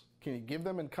Windows. Can you give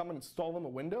them and come and install them a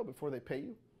window before they pay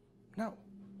you? No.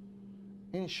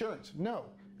 Insurance. No.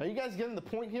 Are you guys getting the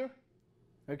point here?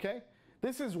 Okay?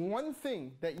 This is one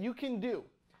thing that you can do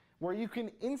where you can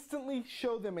instantly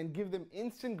show them and give them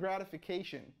instant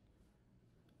gratification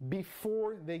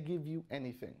before they give you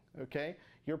anything. Okay?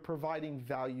 You're providing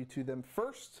value to them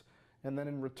first, and then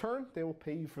in return, they will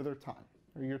pay you for their time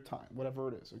or your time, whatever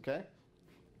it is. Okay?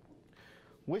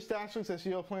 Which Dashling's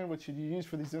SEO plan would should you use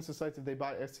for these Insta Sites if they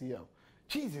buy SEO?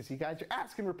 Jesus, you guys are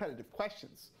asking repetitive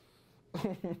questions.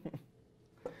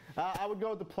 I would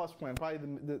go with the plus plan,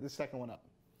 probably the second one up.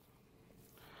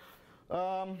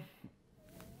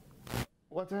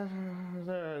 What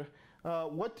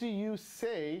do you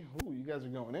say? Ooh, you guys are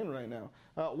going in right now.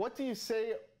 What do you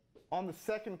say on the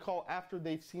second call after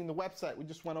they've seen the website? We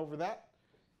just went over that.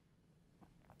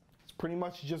 It's pretty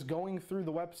much just going through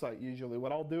the website usually.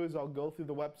 What I'll do is I'll go through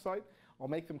the website. I'll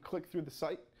make them click through the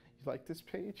site. You like this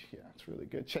page? Yeah, it's really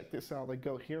good. Check this out. Like,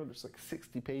 go here. There's like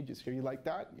 60 pages here. You like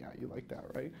that? Yeah, you like that,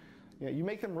 right? Yeah, you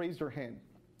make them raise their hand,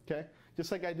 okay?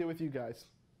 Just like I do with you guys.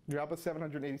 You're up at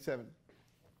 787.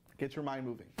 Get your mind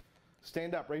moving.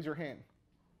 Stand up. Raise your hand.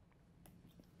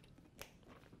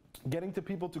 Getting to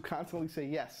people to constantly say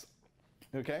yes,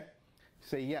 okay?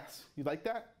 Say yes. You like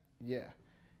that? Yeah.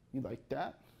 You like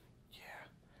that? Yeah.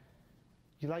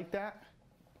 You like that?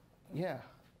 Yeah.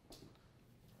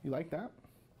 You like that?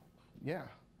 Yeah.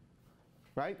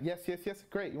 Right? Yes, yes, yes.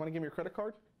 Great. You want to give me your credit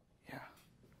card? Yeah.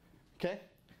 Okay?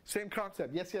 Same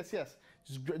concept. Yes, yes, yes.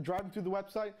 Just drive them through the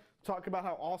website. Talk about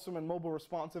how awesome and mobile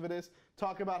responsive it is.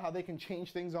 Talk about how they can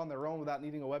change things on their own without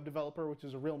needing a web developer, which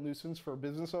is a real nuisance for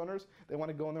business owners. They want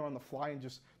to go in there on the fly and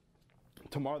just,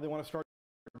 tomorrow they want to start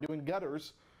doing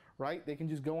gutters, right? They can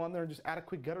just go on there and just add a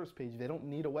quick gutters page. They don't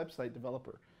need a website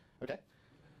developer. Okay?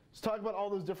 Let's talk about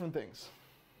all those different things.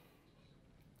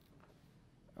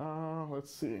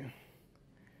 Let's see.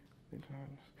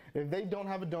 If they don't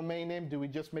have a domain name, do we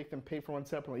just make them pay for one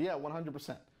separately? Yeah,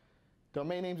 100%.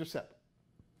 Domain names are separate.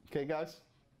 Okay, guys?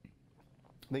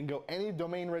 They can go any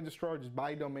domain registrar, just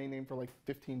buy a domain name for like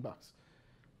 15 bucks.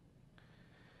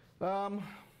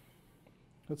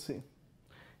 Let's see.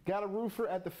 Got a roofer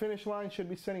at the finish line, should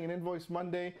be sending an invoice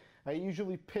Monday. I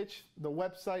usually pitch the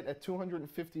website at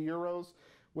 250 euros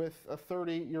with a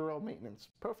 30 euro maintenance.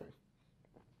 Perfect.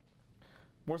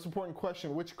 Most important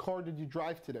question, which car did you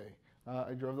drive today?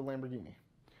 I drove the Lamborghini.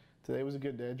 Today was a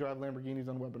good day. I drive Lamborghinis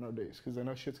on webinar days because I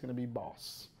know shit's going to be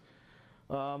boss.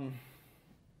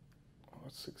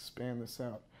 Let's expand this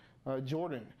out.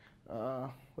 Jordan,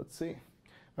 let's see.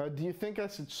 Do you think I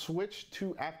should switch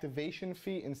to activation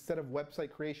fee instead of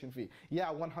website creation fee?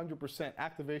 Yeah, 100%.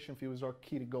 Activation fee was our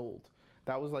key to gold.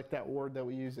 That was like that word that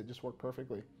we used that just worked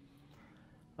perfectly.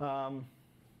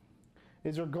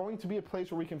 Is there going to be a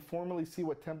place where we can formally see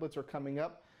what templates are coming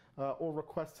up or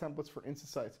request templates for Insta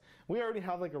Sites? We already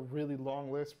have like a really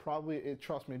long list. Probably,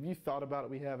 trust me, if you thought about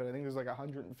it, we have it. I think there's like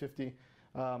 150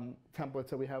 templates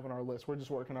that we have on our list. We're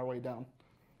just working our way down.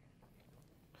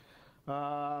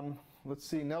 Let's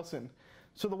see, Nelson.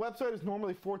 So the website is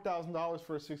normally $4,000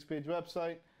 for a 6-page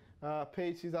website.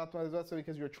 paid to use Optimize website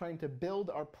because you're trying to build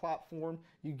our platform.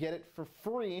 You get it for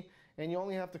free, and you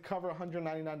only have to cover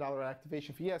 $199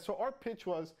 activation fee. Yeah, so our pitch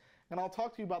was, and I'll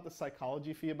talk to you about the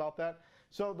psychology fee about that.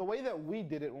 So the way that we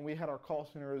did it when we had our call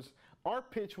center is, our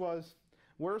pitch was,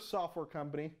 we're a software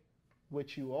company,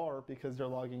 which you are because they're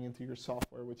logging into your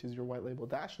software, which is your white label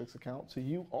Dashlix account. So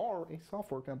you are a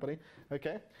software company,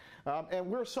 okay? And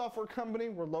we're a software company,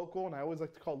 we're local, and I always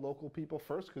like to call local people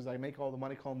first because I make all the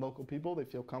money calling local people. They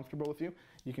feel comfortable with you.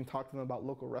 You can talk to them about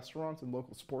local restaurants and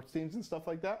local sports teams and stuff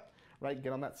like that, right?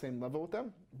 Get on that same level with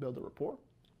them, build a rapport.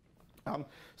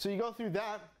 So you go through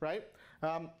that, right?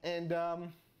 You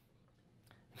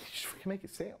just make a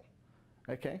sale,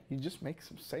 okay? You just make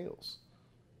some sales.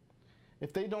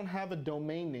 If they don't have a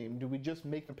domain name, do we just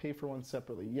make them pay for one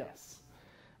separately? Yes.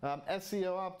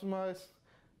 SEO optimized,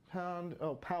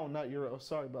 pound, not euro,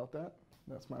 sorry about that.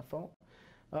 That's my fault.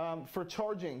 For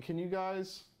charging, can you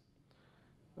guys,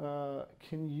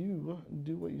 can you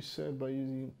do what you said by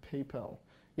using PayPal?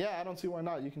 Yeah, I don't see why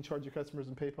not. You can charge your customers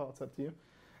in PayPal, it's up to you.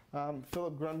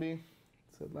 Philip Grundy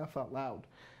said, laugh out loud.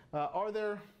 Are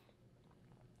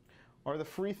the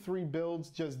free 3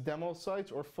 builds just demo sites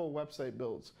or full website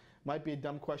builds? Might be a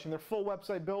dumb question. They're full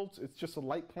website builds. It's just a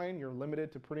light plan. You're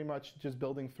limited to pretty much just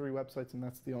building 3 websites, and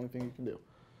that's the only thing you can do.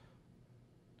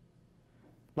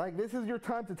 Like, this is your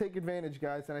time to take advantage,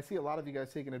 guys. And I see a lot of you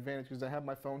guys taking advantage because I have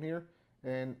my phone here,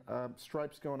 and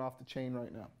Stripe's going off the chain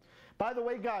right now. By the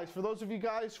way, guys, for those of you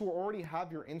guys who already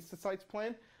have your InstaSites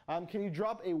plan, can you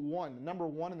drop a number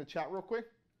 1 in the chat real quick?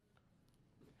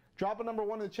 Drop a number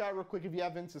 1 in the chat real quick if you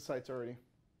have InstaSites already.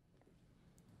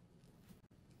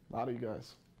 A lot of you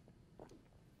guys.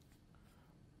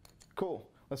 Cool.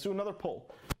 Let's do another poll.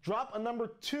 Drop a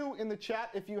number 2 in the chat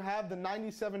if you have the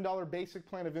 $97 basic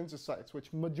plan of InstaSites,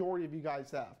 which majority of you guys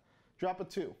have. Drop a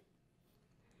 2.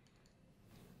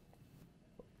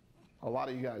 A lot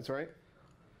of you guys, right?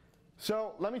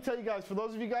 So let me tell you guys, for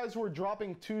those of you guys who are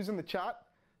dropping 2s in the chat,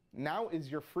 now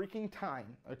is your freaking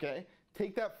time, okay?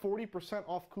 Take that 40%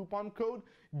 off coupon code,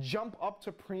 jump up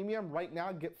to premium right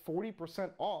now, get 40%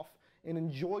 off, and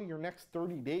enjoy your next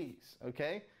 30 days,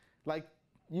 okay? Like,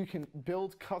 you can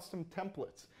build custom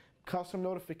templates, custom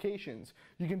notifications.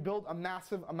 You can build a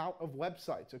massive amount of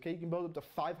websites, okay? You can build up to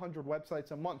 500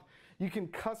 websites a month. You can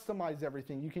customize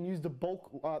everything. You can use the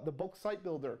bulk site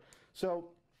builder. So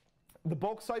the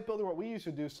bulk site builder, what we used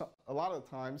to do a lot of the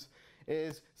times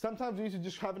is sometimes we used to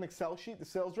just have an Excel sheet, the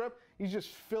sales rep, you just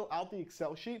fill out the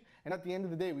Excel sheet, and at the end of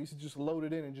the day, we used to just load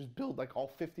it in and just build like all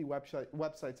 50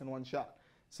 websites in one shot.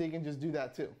 So you can just do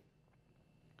that too.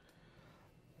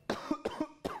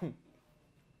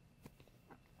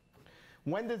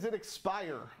 When does it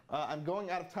expire? I'm going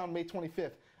out of town May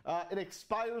 25th. It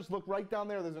expires, look right down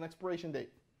there, there's an expiration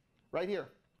date. Right here,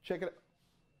 check it out.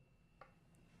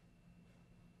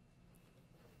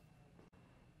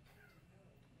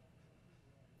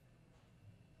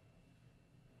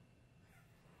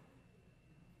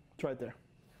 It's right there.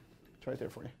 It's right there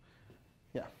for you.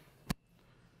 Yeah.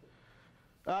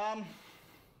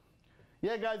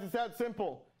 Yeah, guys, it's that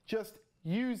simple. Just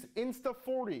use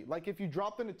Insta40. Like if you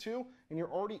dropped into 2 and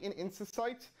you're already in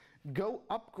InstaSites, go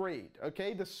upgrade,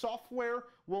 okay? The software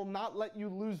will not let you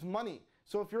lose money.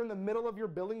 So if you're in the middle of your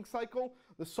billing cycle,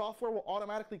 the software will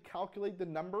automatically calculate the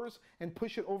numbers and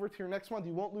push it over to your next month.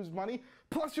 You won't lose money.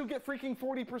 Plus you'll get freaking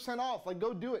 40% off. Like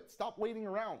go do it. Stop waiting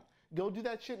around. Go do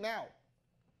that shit now.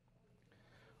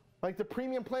 Like the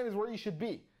premium plan is where you should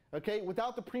be. Okay,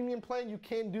 without the premium plan, you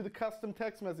can't do the custom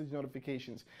text message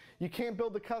notifications. You can't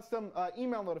build the custom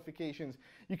email notifications.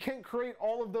 You can't create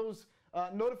all of those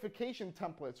notification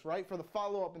templates, right? For the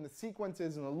follow-up and the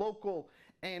sequences and the local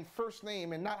and first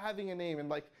name and not having a name. And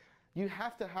like, you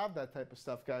have to have that type of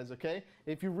stuff, guys, okay?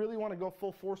 If you really want to go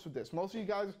full force with this. Most of you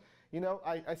guys, you know,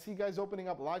 I see guys opening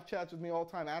up live chats with me all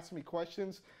the time, asking me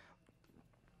questions.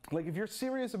 Like if you're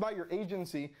serious about your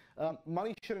agency,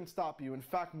 money shouldn't stop you. In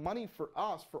fact, money for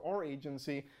us, for our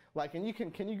agency, like,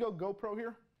 and can you go GoPro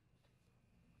here?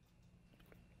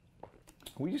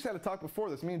 We just had a talk before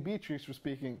this. Me and Beatrice were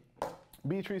speaking.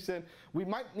 Beatrice said, we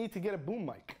might need to get a boom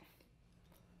mic.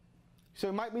 So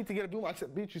we might need to get a boom mic. I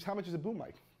said, Beatrice, how much is a boom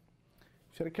mic?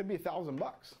 She said, it could be $1,000.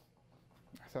 I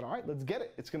said, all right, let's get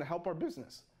it. It's going to help our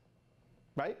business,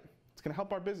 right? It's going to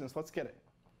help our business. Let's get it,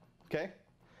 okay?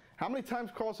 How many times,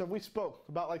 Carlos, have we spoke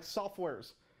about like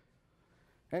softwares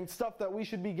and stuff that we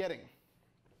should be getting?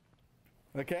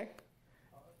 Okay?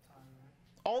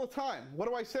 All the time. What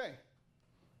do I say?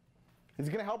 Is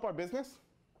it going to help our business?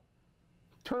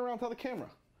 Turn around and tell the camera.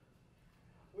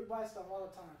 We buy stuff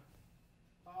all the time.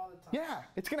 All the time. Yeah,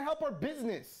 it's going to help our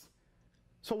business.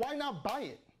 So why not buy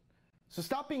it? So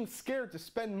stop being scared to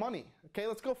spend money. Okay,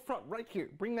 let's go front right here.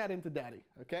 Bring that into daddy.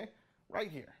 Okay,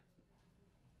 right here.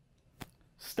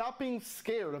 Stop being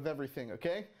scared of everything.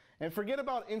 Okay, and forget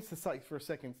about InstaSites for a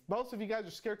second. Most of you guys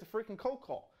are scared to freaking cold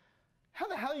call. How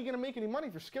the hell are you going to make any money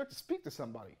if you're scared to speak to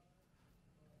somebody?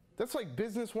 That's like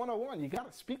business 101. You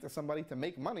got to speak to somebody to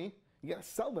make money. You got to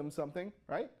sell them something,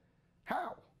 right?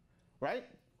 How? Right?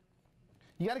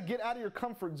 You got to get out of your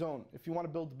comfort zone if you want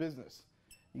to build a business.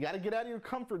 You got to get out of your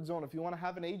comfort zone if you want to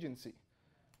have an agency.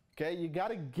 Okay? You got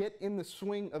to get in the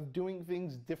swing of doing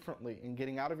things differently and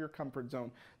getting out of your comfort zone.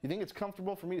 You think it's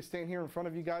comfortable for me to stand here in front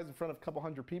of you guys, in front of a couple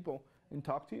hundred people and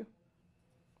talk to you?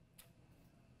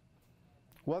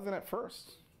 Wasn't at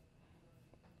first.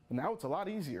 But now it's a lot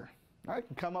easier. I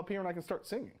can come up here and I can start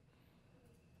singing.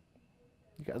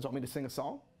 You guys want me to sing a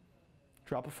song?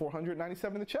 Drop a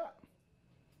 497 in the chat.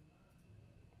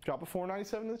 Drop a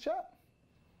 497 in the chat.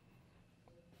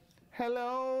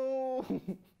 Hello.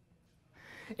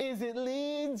 Is it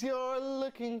leads you're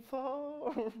looking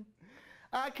for?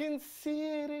 I can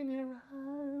see it in your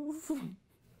eyes.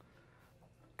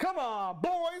 Come on,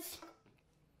 boys.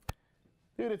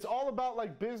 Dude, it's all about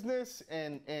like business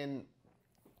and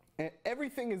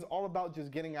everything is all about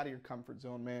just getting out of your comfort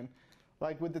zone, man.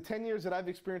 Like with the 10 years that I've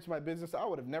experienced in my business, I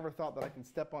would have never thought that I can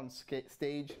step on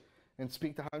stage and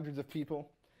speak to hundreds of people.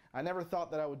 I never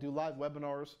thought that I would do live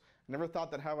webinars. I never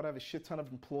thought that I would have a shit ton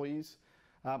of employees.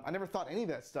 I never thought any of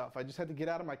that stuff. I just had to get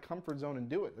out of my comfort zone and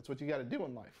do it. That's what you got to do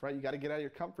in life, right? You got to get out of your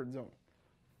comfort zone.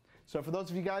 So for those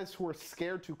of you guys who are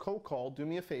scared to cold call, do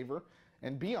me a favor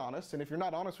and be honest. And if you're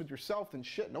not honest with yourself, then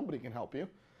shit, nobody can help you.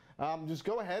 Just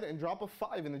go ahead and drop a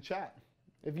 5 in the chat.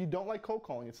 If you don't like cold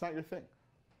calling, it's not your thing.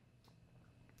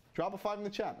 Drop a 5 in the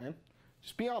chat, man.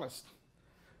 Just be honest.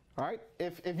 All right?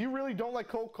 If you really don't like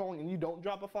cold calling and you don't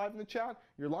drop a 5 in the chat,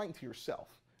 you're lying to yourself.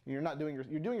 And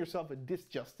you're doing yourself a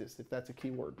disjustice, if that's a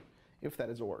key word, if that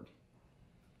is a word.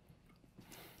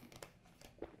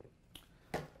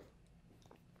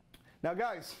 Now,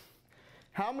 guys,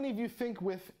 how many of you think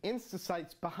with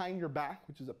InstaSites behind your back,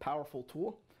 which is a powerful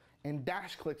tool, and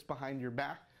DashClicks behind your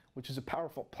back, which is a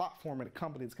powerful platform and a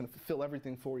company that's going to fulfill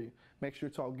everything for you, make sure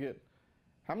it's all good?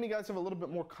 How many guys have a little bit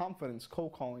more confidence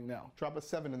cold calling now? Drop a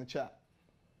 7 in the chat.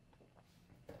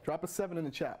 Drop a 7 in the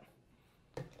chat.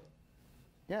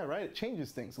 Yeah, right? It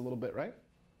changes things a little bit, right?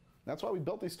 That's why we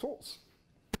built these tools.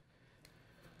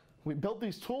 We built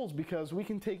these tools because we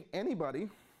can take anybody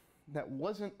that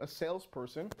wasn't a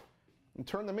salesperson and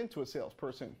turn them into a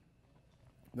salesperson.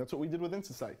 That's what we did with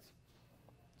InstaSites.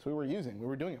 So we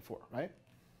were doing it for, right?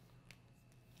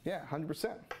 Yeah,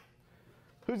 100%.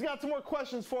 Who's got some more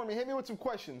questions for me? Hit me with some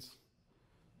questions.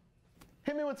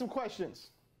 Hit me with some questions.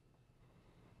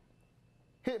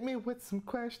 Hit me with some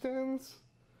questions.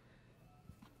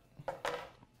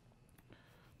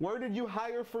 Where did you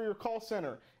hire for your call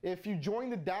center? If you join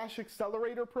the Dash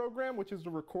Accelerator program, which is the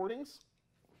recordings,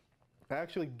 I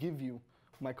actually give you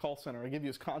my call center. I give you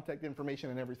his contact information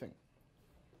and everything.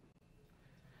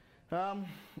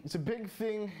 It's a big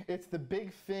thing. It's the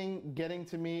big thing getting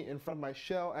to me in front of my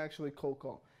shell, actually cold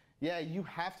call. Yeah, you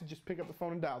have to just pick up the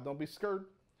phone and dial. Don't be scared.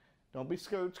 Don't be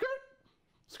scared.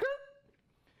 Skirt.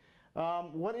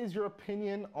 What is your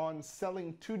opinion on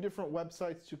selling 2 different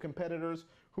websites to competitors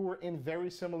who are in very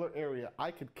similar area?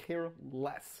 I could care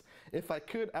less. If I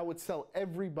could, I would sell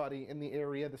everybody in the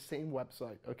area the same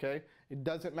website, okay? It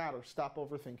doesn't matter. Stop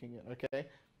overthinking it, okay?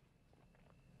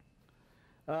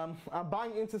 I'm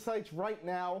buying InstaSites right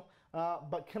now,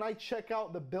 but can I check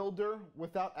out the builder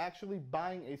without actually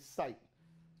buying a site?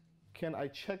 Can I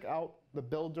check out the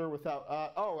builder without,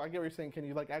 oh, I get what you're saying. Can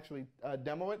you like actually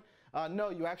demo it? No,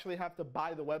 you actually have to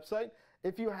buy the website.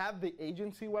 If you have the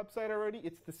agency website already,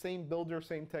 it's the same builder,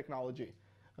 same technology,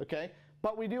 okay?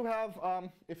 But we do have,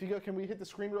 if you go, can we hit the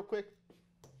screen real quick?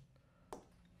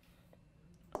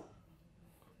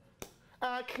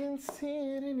 I can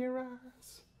see it in your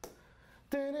eyes.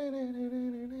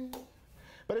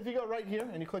 But if you go right here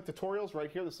and you click tutorials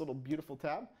right here, this little beautiful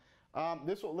tab,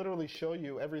 this will literally show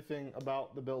you everything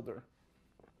about the builder.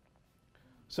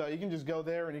 So you can just go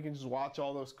there and you can just watch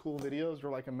all those cool videos. They're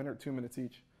like 1 minute or 2 minutes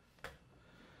each.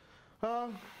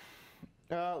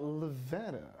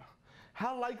 Lavetta,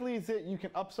 how likely is it you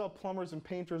can upsell plumbers and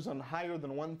painters on higher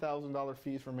than $1,000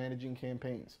 fees for managing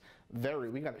campaigns? Very.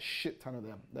 We got a shit ton of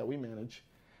them that we manage.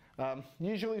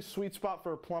 Usually sweet spot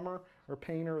for a plumber or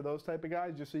painter or those type of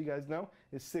guys, just so you guys know,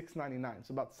 is $699. It's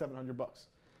about $700 bucks.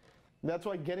 That's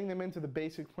why getting them into the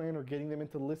basic plan or getting them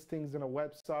into listings in a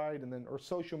website and then or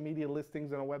social media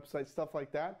listings in a website, stuff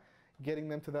like that, getting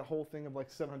them to that whole thing of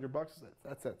like $700 bucks,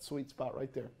 that's that sweet spot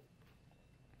right there.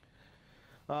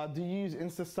 Do you use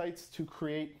InstaSites to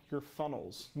create your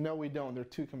funnels? No, we don't. They're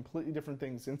two completely different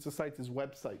things. InstaSites is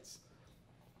websites.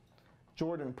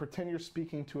 Jordan, pretend you're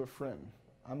speaking to a friend.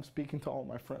 I'm speaking to all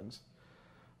my friends.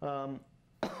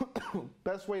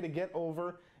 Best way to get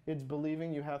over is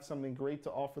believing you have something great to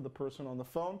offer the person on the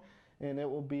phone, and it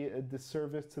will be a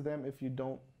disservice to them if you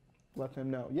don't let them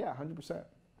know. Yeah, 100%.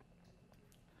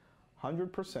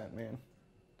 100%, man.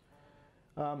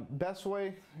 Best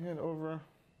way to get over.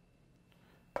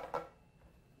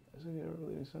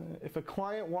 If a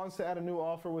client wants to add a new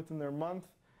offer within their month,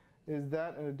 is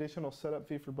that an additional setup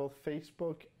fee for both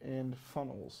Facebook and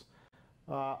funnels?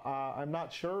 I'm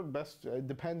not sure. It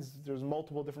depends. There's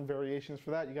multiple different variations for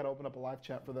that. You got to open up a live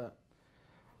chat for that.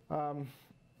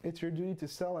 It's your duty to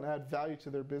sell and add value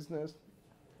to their business.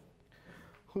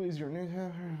 Who is your new?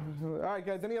 All right,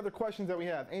 guys. Any other questions that we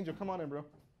have? Angel, come on in, bro.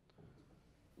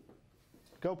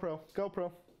 GoPro,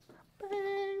 GoPro.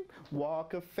 Bang.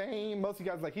 Walk of Fame. Most of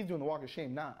you guys like he's doing the Walk of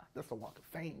Shame. Nah, that's the Walk of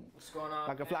Fame. What's going on?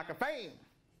 Like a flock of fame.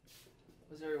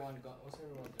 What's everyone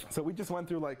doing? So we just went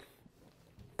through like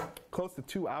close to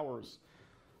 2 hours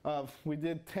of, we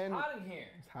did 10. Hot in here.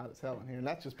 It's hot as hell in here, and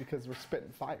that's just because we're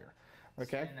spitting fire.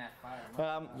 Okay. Spitting that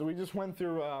fire. So we just went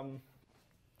through.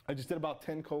 I just did about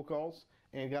 10 cold calls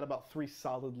and got about 3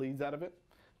 solid leads out of it.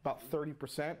 About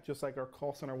 30%, just like our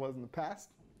call center was in the past.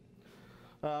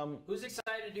 Who's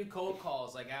excited to do cold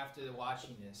calls like after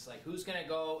watching this? Like who's gonna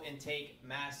go and take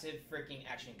massive freaking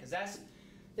action? Because this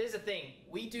is the thing.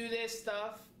 We do this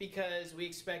stuff because we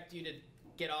expect you to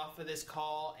get off of this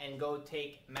call and go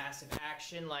take massive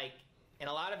action. Like, and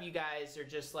a lot of you guys are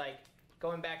just like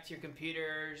going back to your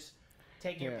computers,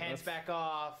 taking your pants back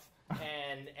off,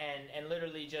 and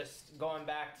literally just going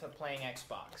back to playing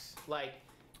Xbox. Like,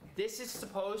 this is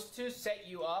supposed to set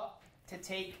you up to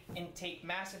take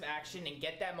massive action and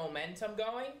get that momentum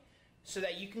going so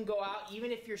that you can go out,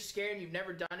 even if you're scared and you've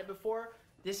never done it before.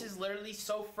 This is literally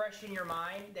so fresh in your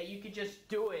mind that you could just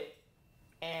do it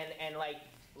and like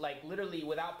literally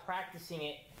without practicing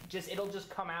it, it'll just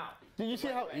come out. Did you see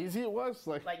how easy it was?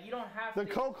 Like you don't have the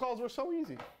cold calls were so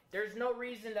easy. There's no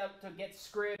reason to get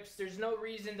scripts. There's no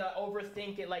reason to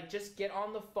overthink it. Like, just get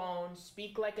on the phone,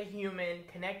 speak like a human,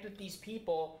 connect with these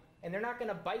people, and they're not going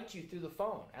to bite you through the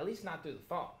phone. At least not through the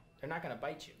phone. They're not going to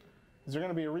bite you. Is there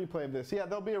going to be a replay of this? Yeah,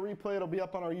 there'll be a replay. It'll be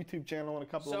up on our YouTube channel in a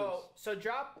couple of weeks. So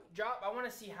drop. I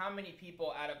want to see how many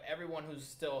people out of everyone who's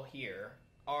still here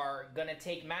are going to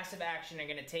take massive action. They're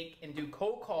going to take and do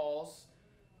cold calls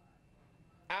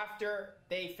after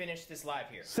they finish this live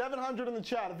here. 700 in the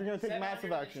chat if you're going to take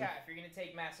massive action. 700 in the chat if you're going to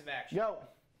take massive action. Yo.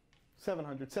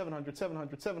 700, 700,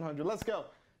 700, 700. Let's go.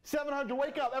 700,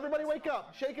 wake up. Everybody wake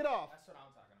up. Shake it off. That's what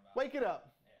I'm talking about. Wake it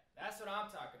up. Yeah, that's what I'm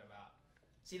talking about.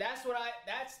 See, that's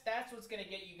what's going to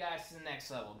get you guys to the next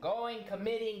level. Going,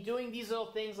 committing, doing these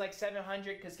little things like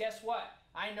 700, because guess what?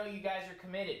 I know you guys are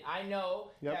committed. I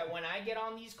know that when I get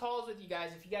on these calls with you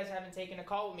guys, if you guys haven't taken a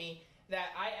call with me, that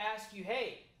I ask you,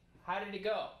 hey, how did it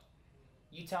go?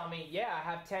 You tell me, yeah, I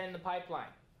have 10 in the pipeline.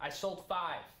 I sold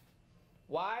 5.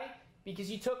 Why? Because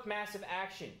you took massive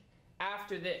action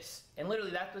after this. And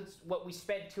literally, that's what we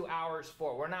spent 2 hours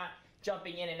for. We're not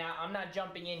jumping in and out. I'm not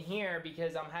jumping in here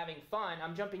because I'm having fun.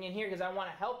 I'm jumping in here because I want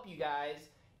to help you guys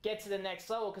get to the next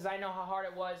level, because I know how hard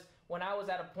it was when I was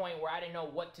at a point where I didn't know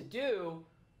what to do.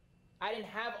 I didn't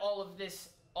have all of this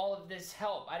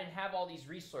help. I didn't have all these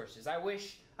resources. I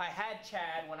wish I had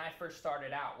Chad when I first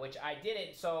started out, which I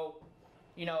didn't. So,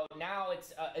 you know, now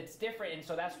it's different, and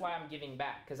so that's why I'm giving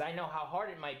back, because I know how hard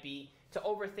it might be to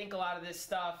overthink a lot of this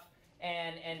stuff,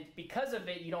 and because of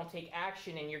it, you don't take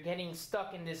action, and you're getting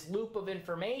stuck in this loop of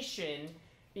information,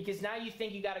 because now you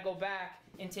think you got to go back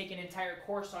and take an entire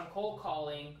course on cold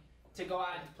calling to go out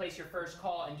and place your first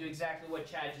call and do exactly what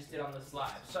Chad just did on this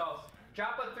live. So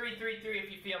drop a 333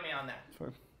 if you feel me on that.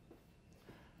 Fine.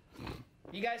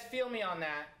 You guys feel me on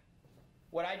that?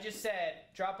 What I just said,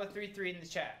 drop a 33 in the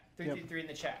chat. 333 in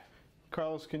the chat.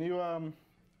 Carlos, can you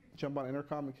jump on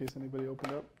intercom in case anybody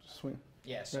opened up? Just swing.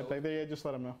 Yeah, so right back there. Yeah, just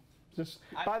let them know.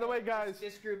 By the way, guys,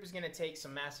 this group is going to take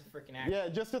some massive freaking action. Yeah,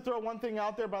 just to throw one thing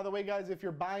out there, by the way, guys, if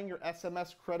you're buying your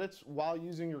SMS credits while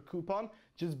using your coupon,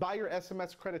 just buy your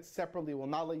SMS credits separately. We'll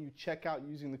not let you check out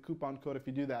using the coupon code if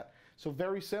you do that. So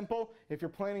very simple. If you're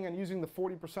planning on using the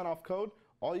 40% off code,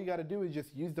 all you got to do is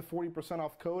just use the 40%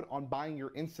 off code on buying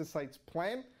your InstaSites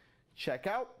plan. Check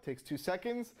out, takes 2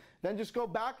 seconds. Then just go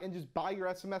back and just buy your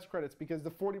SMS credits, because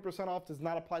the 40% off does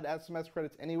not apply to SMS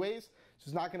credits anyways. So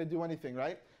it's not going to do anything,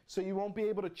 right? So you won't be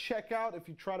able to check out if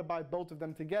you try to buy both of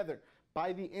them together.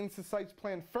 Buy the InstaSites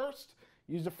plan first,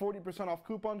 use the 40% off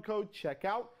coupon code, check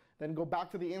out, then go back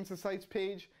to the InstaSites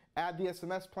page, add the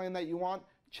SMS plan that you want,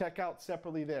 check out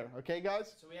separately there. Okay,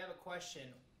 guys? So we have a question.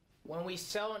 When we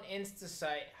sell an Insta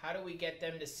site, how do we get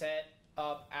them to set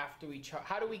up after we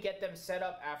how do we get them set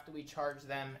up after we charge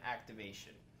them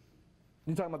activation?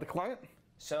 You talking about the client?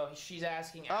 So she's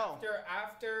asking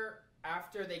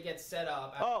after they get set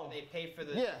up, after they pay for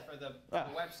the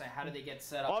website, how do they get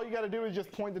set up? All you got to do is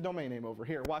just point the domain name over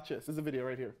here. Watch this. This is a video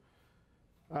right here.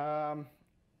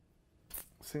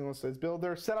 Single says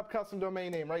builder, set up custom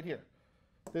domain name right here.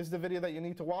 This is the video that you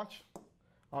need to watch.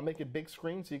 I'll make it big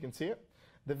screen so you can see it.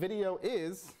 The video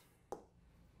is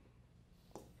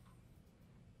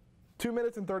 2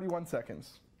 minutes and 31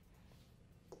 seconds.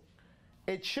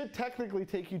 It should technically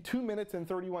take you 2 minutes and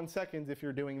 31 seconds if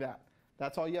you're doing that.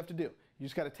 That's all you have to do. You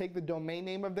just got to take the domain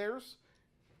name of theirs,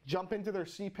 jump into their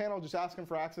cPanel, just ask them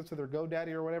for access to their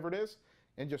GoDaddy or whatever it is,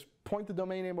 and just point the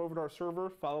domain name over to our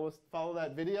server, follow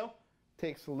that video.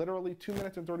 Takes literally 2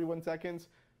 minutes and 31 seconds.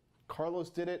 Carlos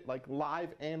did it like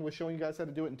live and was showing you guys how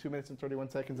to do it in 2 minutes and 31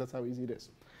 seconds. That's how easy it is.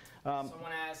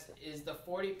 Someone asked, is the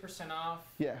 40% off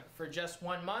for just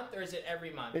 1 month or is it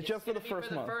every month? It's just for the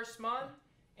first month. First month,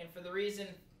 and for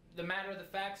the matter of the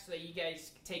fact, so that you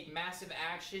guys take massive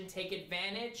action, take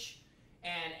advantage,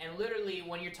 and literally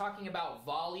when you're talking about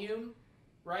volume,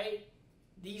 right?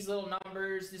 These little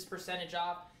numbers, this percentage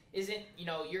off, isn't,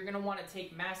 you're going to want to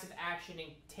take massive action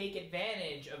and take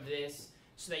advantage of this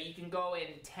so that you can go and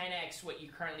 10x what you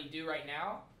currently do right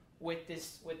now with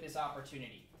this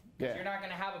opportunity. Yeah. You're not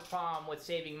going to have a problem with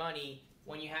saving money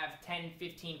when you have 10,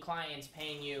 15 clients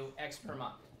paying you X per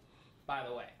month, by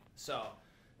the way. So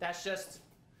that's just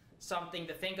something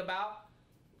to think about.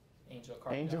 Angel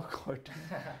Cardone. Angel Cardone.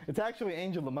 It's actually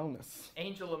Angel Lemonis.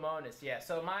 Angel Lemonis, yeah.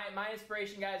 So my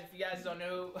inspiration, guys, if you guys don't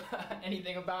know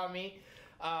anything about me,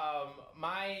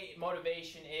 my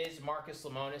motivation is Marcus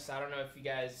Lemonis. I don't know if you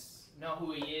guys know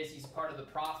who he is. He's part of The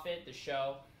Prophet, the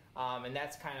show, and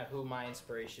that's kind of who my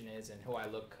inspiration is and who I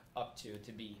look up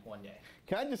to be one day.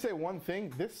 Can I just say one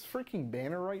thing? This freaking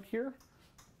banner right here,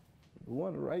 the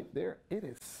one right there, it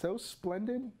is so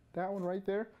splendid. That one right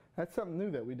there, that's something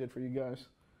new that we did for you guys.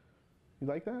 You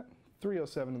like that?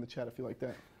 307 in the chat if you like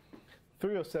that.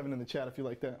 307 in the chat if you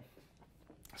like that.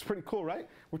 It's pretty cool, right?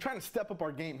 We're trying to step up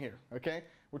our game here, okay?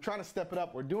 We're trying to step it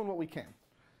up. We're doing what we can.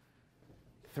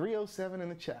 307 in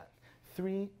the chat.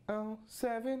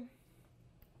 307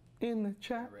 in the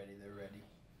chat. They're ready.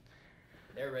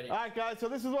 They're ready. All right, guys, so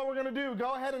this is what we're going to do.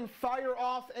 Go ahead and fire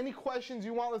off any questions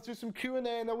you want. Let's do some Q&A.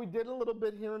 I know we did a little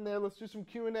bit here and there. Let's do some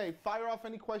Q&A. Fire off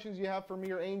any questions you have for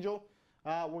me or Angel.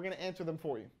 We're going to answer them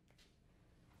for you.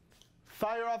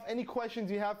 Fire off any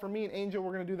questions you have for me and Angel.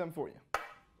 We're going to do them for you.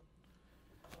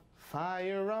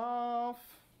 Fire off,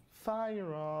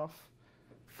 fire off,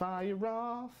 fire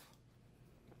off.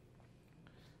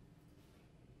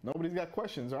 Nobody's got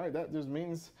questions. All right, that just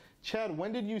means, Chad,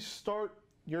 when did you start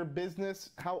your business?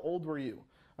 How old were you?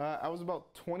 I was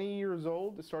about 20 years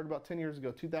old. It started about 10 years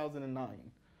ago,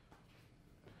 2009.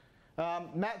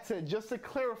 Matt said, just to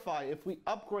clarify, if we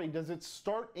upgrade, does it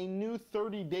start a new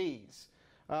 30 days?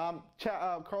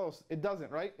 Carlos, it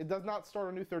doesn't, right? It does not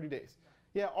start a new 30 days.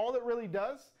 Yeah, all it really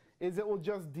does is it will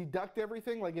just deduct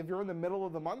everything. Like if you're in the middle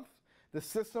of the month, the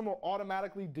system will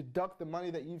automatically deduct the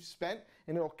money that you've spent,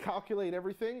 and it'll calculate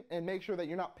everything and make sure that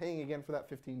you're not paying again for that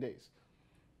 15 days.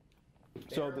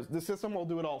 So the system will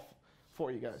do it all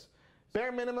for you guys.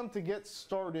 Bare minimum to get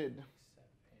started.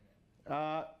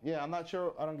 Yeah, I'm not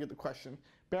sure. I don't get the question.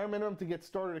 Bare minimum to get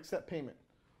started, accept payment.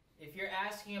 If you're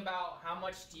asking about how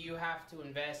much do you have to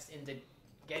invest into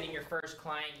getting your first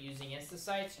client using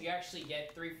InstaSites, you actually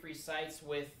get 3 free sites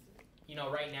with,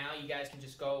 right now you guys can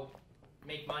just go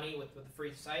make money with the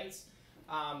free sites.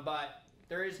 But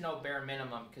there is no bare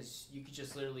minimum because you could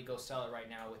just literally go sell it right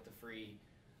now with the free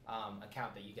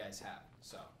account that you guys have.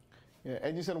 So. Yeah,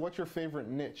 and you said, what's your favorite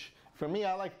niche? For me,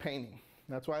 I like painting.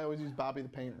 That's why I always use Bobby the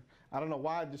Painter. I don't know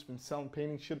why, I've just been selling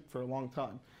painting shit for a long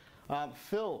time.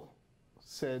 Phil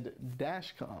said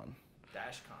DashCon.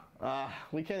 DashCon.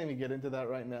 We can't even get into that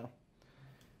right now.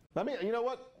 You know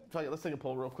what? Fuck it, let's take a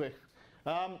poll real quick.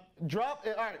 All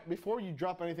right, before you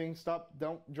drop anything,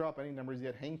 don't drop any numbers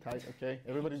yet. Hang tight, okay?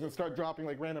 Everybody's gonna start dropping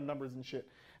like random numbers and shit,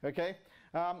 okay?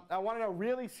 I want to know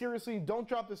really seriously, don't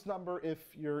drop this number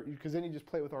because then you just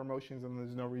play with our emotions and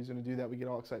there's no reason to do that. We get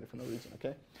all excited for no reason,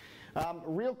 okay?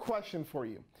 Real question for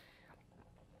you.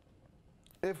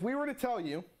 If we were to tell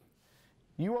you,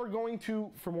 you are going to,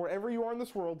 from wherever you are in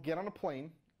this world, get on a plane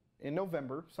in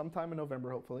November, sometime in November,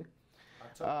 hopefully.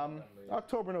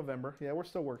 October, November. Yeah, we're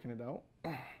still working it out.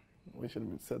 We should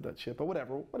have said that shit, but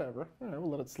whatever. All right,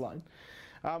 we'll let it slide.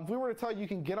 If we were to tell you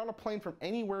can get on a plane from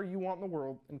anywhere you want in the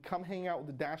world and come hang out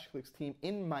with the DashClicks team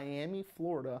in Miami,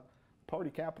 Florida, party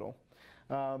capital.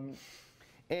 Come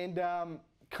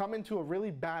into a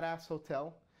really badass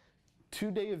hotel,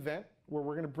 2-day event where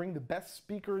we're going to bring the best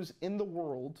speakers in the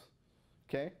world,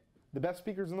 okay? The best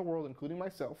speakers in the world, including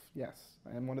myself. Yes,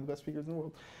 I am one of the best speakers in the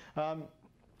world.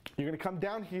 You're going to come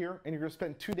down here and you're going to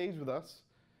spend 2 days with us,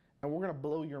 and we're going to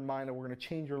blow your mind and we're going to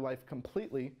change your life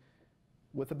completely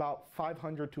with about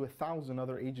 500 to 1,000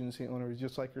 other agency owners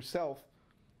just like yourself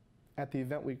at the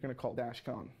event we're going to call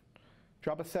DashCon.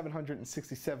 Drop a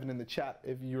 767 in the chat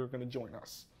if you're going to join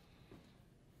us.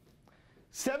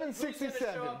 767. Who's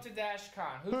going to show up to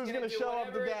DashCon? Who's going to show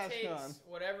up to DashCon?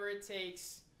 Whatever it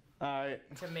takes All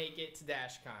right. to make it to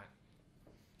DashCon.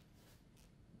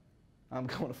 I'm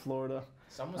going to Florida.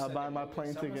 I'll buy my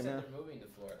plane ticket now. They're moving to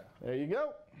Florida. There you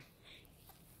go.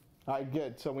 All right,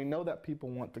 good. So we know that people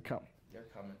want to come. They're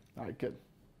coming. All right, good.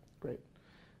 Great.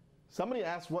 Somebody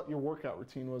asked what your workout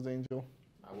routine was, Angel.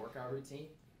 My workout routine?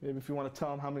 Maybe if you want to tell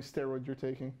them how many steroids you're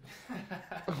taking.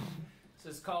 So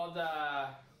it's called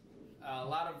a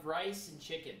lot of rice and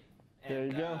chicken. And, there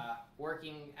you go.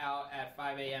 Working out at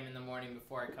 5 a.m. in the morning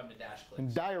before I come to Dash Clicks.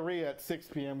 And diarrhea at 6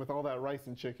 p.m. with all that rice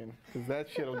and chicken, because that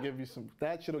shit'll give you some.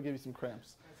 That shit'll give you some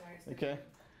cramps. Okay.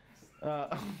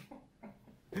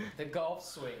 The golf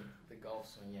swing. The golf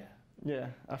swing. Yeah. Yeah,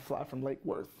 I fly from Lake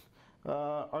Worth.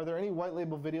 Are there any white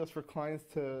label videos for clients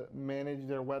to manage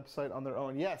their website on their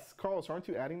own? Yes, Carlos, aren't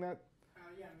you adding that?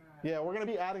 Yeah, we're going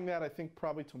to be adding that, I think,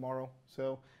 probably tomorrow.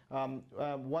 So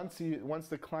once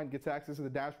the client gets access to the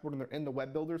dashboard and they're in the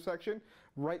web builder section,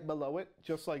 right below it,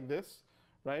 just like this,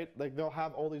 right? Like they'll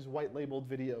have all these white labeled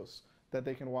videos that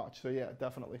they can watch. So yeah,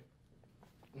 definitely.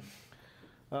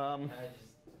 We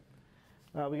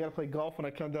got to play golf when I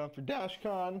come down for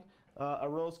DashCon.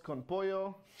 Arroz con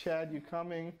pollo. Chad, you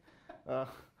coming?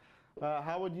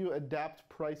 How would you adapt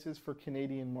prices for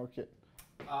Canadian market?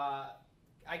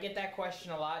 I get that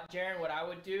question a lot, Jaron. What I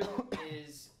would do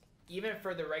is, even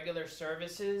for the regular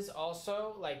services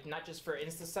also, like not just for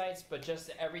InstaSites, but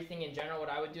just everything in general, what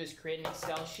I would do is create an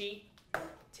Excel sheet,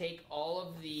 take all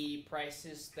of the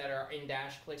prices that are in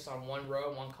DashClicks on one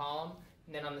row, one column,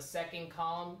 and then on the second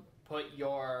column, put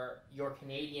your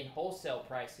Canadian wholesale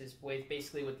prices with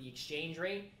basically with the exchange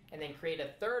rate, and then create a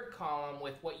third column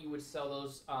with what you would sell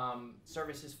those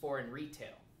services for in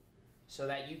retail. So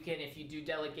that you can, if you do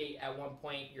delegate at one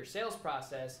point your sales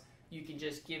process, you can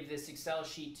just give this Excel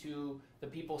sheet to the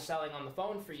people selling on the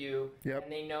phone for you, and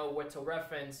they know what to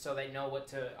reference, so they know what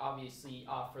to obviously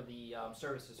offer the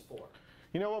services for.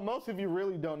 You know what most of you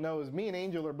really don't know is me and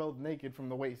Angel are both naked from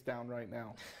the waist down right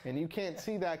now. And you can't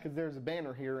see that because there's a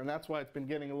banner here, and that's why it's been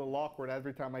getting a little awkward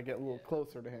every time I get a little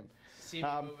closer to him. See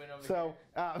him moving over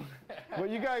here. What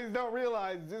you guys don't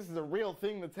realize, this is a real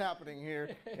thing that's happening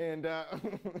here. And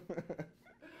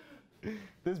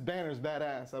this banner's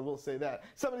badass, I will say that.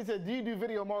 Somebody said, do you do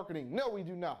video marketing? No, we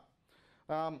do not.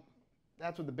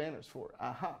 That's what the banner's for.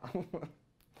 Aha. All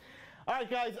right,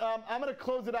 guys, I'm going to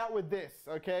close it out with this,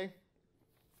 okay?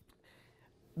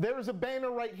 There's a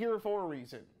banner right here for a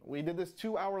reason. We did this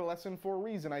 2-hour lesson for a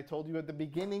reason. I told you at the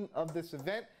beginning of this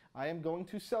event, I am going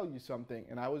to sell you something.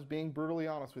 And I was being brutally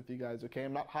honest with you guys, okay?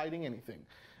 I'm not hiding anything,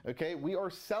 okay? We are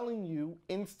selling you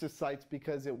InstaSites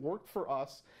because it worked for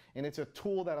us, and it's a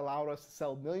tool that allowed us to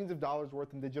sell millions of dollars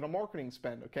worth in digital marketing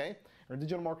spend, okay? Or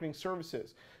digital marketing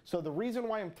services. So the reason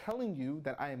why I'm telling you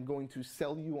that I am going to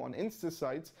sell you on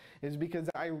InstaSites is because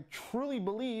I truly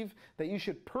believe that you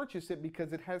should purchase it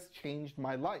because it has changed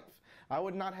my life. I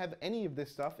would not have any of this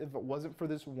stuff if it wasn't for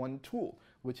this one tool,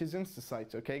 which is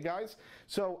InstaSites, okay guys?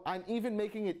 So I'm even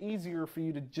making it easier for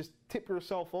you to just tip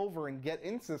yourself over and get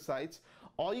InstaSites.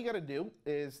 All you gotta do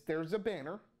is, there's a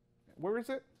banner. Where is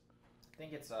it? I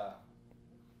think it's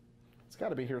It's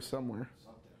gotta be here somewhere.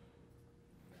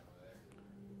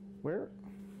 Where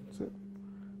is it?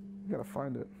 You gotta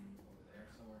find it.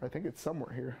 I think it's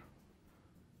somewhere here.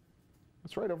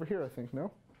 It's right over here, I think,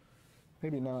 no?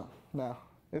 Maybe not. No,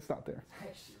 it's not there.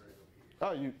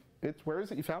 Oh, where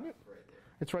is it? You found it? Right there.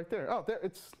 It's right there. Oh, there,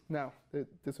 now, it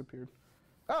disappeared.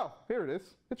 Oh, here it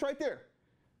is. It's right there.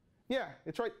 Yeah,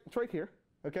 it's right here,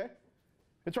 okay?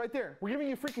 It's right there. We're giving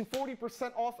you freaking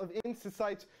 40% off of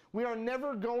InstaSites. We are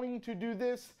never going to do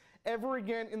this ever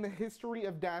again in the history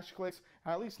of DashClicks,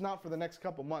 at least not for the next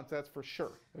couple months, that's for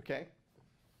sure, okay?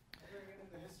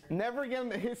 Never again in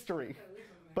the history,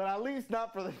 but at least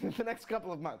not for the next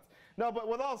couple of months. No, but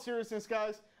with all seriousness,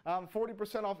 guys,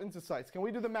 40% off InstaSites. Can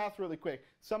we do the math really quick?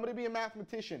 Somebody be a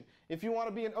mathematician. If you want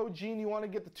to be an OG and you want to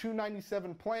get the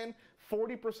 $297 plan,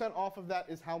 40% off of that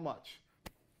is how much?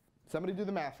 Somebody do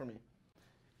the math for me.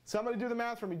 Somebody do the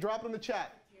math for me. Drop it in the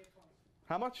chat.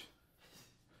 How much?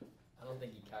 I don't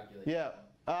think he calculated. Yeah,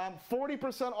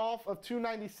 40% off of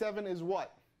 $297 is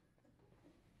what?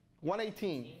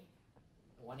 118.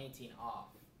 118 off.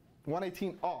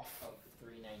 118 off. Of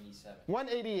 397.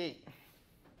 188.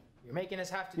 You're making us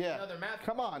have to do another math.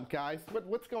 Come on, guys.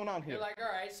 What's going on here? You're like,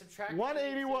 all right, subtract.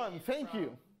 181. Thank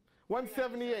you.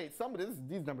 178. Somebody,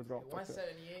 these numbers are all fucked up.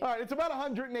 178. All right, it's about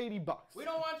 180 bucks. We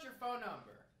don't want your phone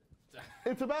number.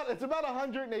 It's about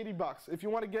 180 bucks if you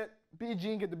want to get BG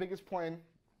and get the biggest plan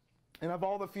and have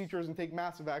all the features and take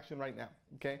massive action right now,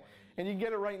 okay? And you can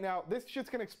get it right now. This shit's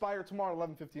gonna expire tomorrow at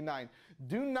 11:59.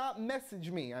 Do not message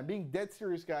me. I'm being dead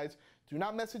serious, guys. Do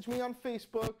not message me on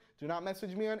Facebook. Do not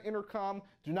message me on Intercom.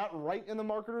 Do not write in the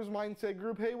Marketer's Mindset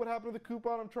group, hey, what happened to the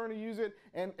coupon? I'm trying to use it.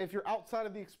 And if you're outside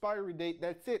of the expiry date,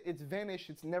 that's it. It's vanished.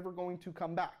 It's never going to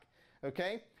come back,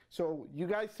 okay? So you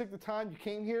guys took the time. You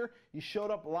came here. You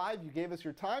showed up live. You gave us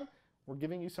your time. We're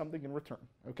giving you something in return,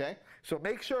 okay? So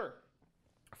make sure.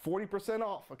 40%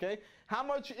 off, okay? How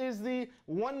much is the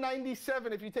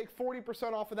 197 if you take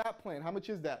 40% off of that plan? How much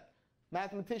is that?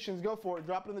 Mathematicians, go for it.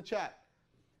 Drop it in the chat.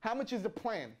 How much is the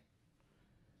plan?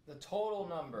 The total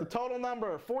number. The total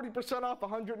number. 40% off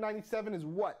 197 is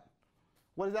what?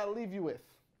 What does that leave you with?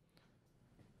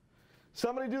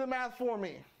 Somebody do the math for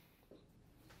me.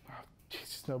 Oh,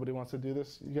 Jesus, nobody wants to do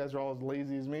this. You guys are all as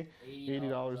lazy as me.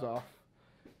 $80 off.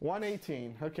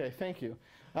 118. Okay, thank you.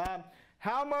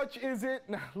 How much is it?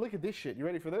 Now, look at this shit. You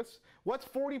ready for this? What's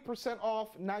 40%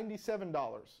 off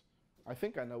 $97? I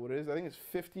think I know what it is. I think it's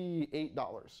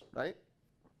 $58, right?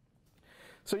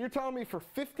 So you're telling me for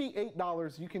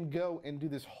 $58 you can go and do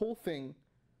this whole thing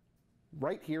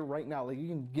right here, right now. Like you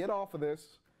can get off of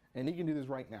this and you can do this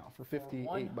right now for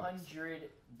 58 bucks. 100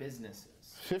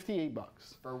 businesses. 58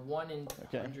 bucks. For 1 in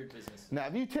 100 businesses. Now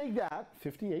if you take that,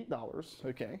 $58,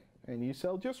 okay, and you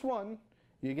sell just one,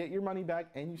 you get your money back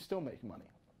and you still make money.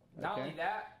 Okay? Not only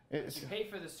that, you pay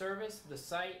for the service, the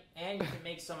site, and you can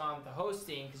make some on the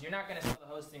hosting because you're not going to sell the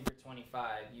hosting for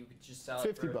 25. You could just sell it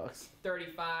 50 for bucks.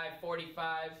 35,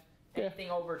 45, anything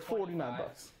over 25. 49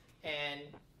 bucks. And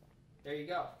there you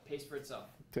go. Pays for itself.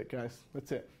 That's it, guys.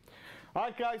 That's it. All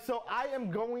right, guys. So I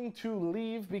am going to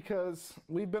leave because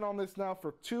we've been on this now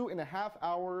for 2.5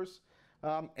 hours,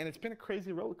 and it's been a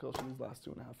crazy roller coaster these last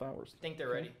 2.5 hours. I think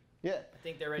they're ready. Yeah. I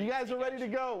think they're ready. You guys are ready to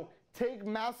go. Take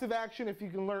massive action if you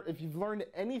can learn. If you've learned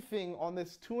anything on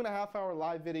this 2.5 hour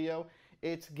live video,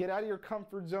 it's get out of your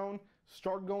comfort zone,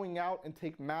 start going out and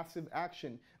take massive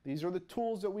action. These are the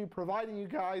tools that we're providing you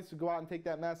guys to go out and take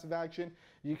that massive action.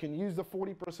 You can use the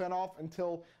 40% off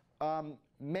until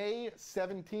May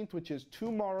 17th, which is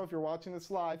tomorrow if you're watching this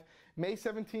live. May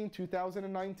 17,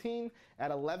 2019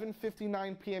 at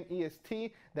 11:59 p.m.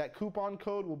 EST. That coupon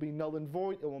code will be null and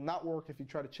void. It will not work if you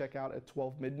try to check out at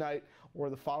 12 midnight or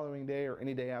the following day or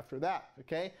any day after that,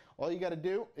 okay? All you got to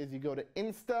do is you go to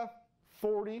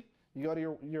Insta40, you go to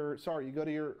you go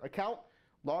to your account,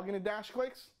 log into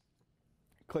DashClicks,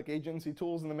 click Agency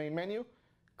Tools in the main menu,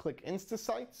 click Insta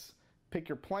Sites, pick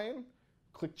your plan,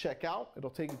 click Checkout. It'll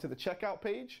take you to the checkout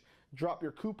page. Drop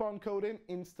your coupon code in,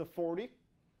 Insta40.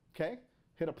 Okay,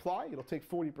 hit apply. It'll take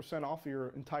 40% off your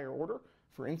entire order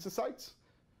for InstaSites.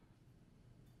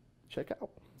 Check out.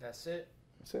 That's it.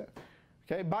 That's it.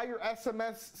 Okay, buy your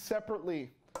SMS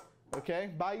separately. Okay,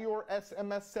 buy your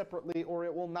SMS separately or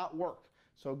it will not work.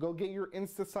 So go get your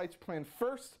InstaSites plan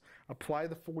first. Apply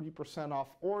the 40% off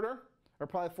order, or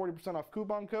apply the 40% off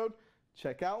coupon code.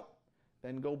 Check out.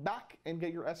 Then go back and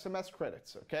get your SMS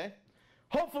credits. Okay.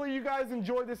 Hopefully you guys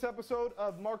enjoyed this episode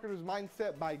of Marketer's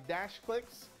Mindset by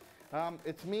DashClicks.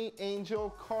 It's me,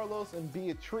 Angel, Carlos, and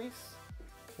Beatrice.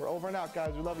 We're over and out,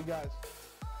 guys. We love you guys.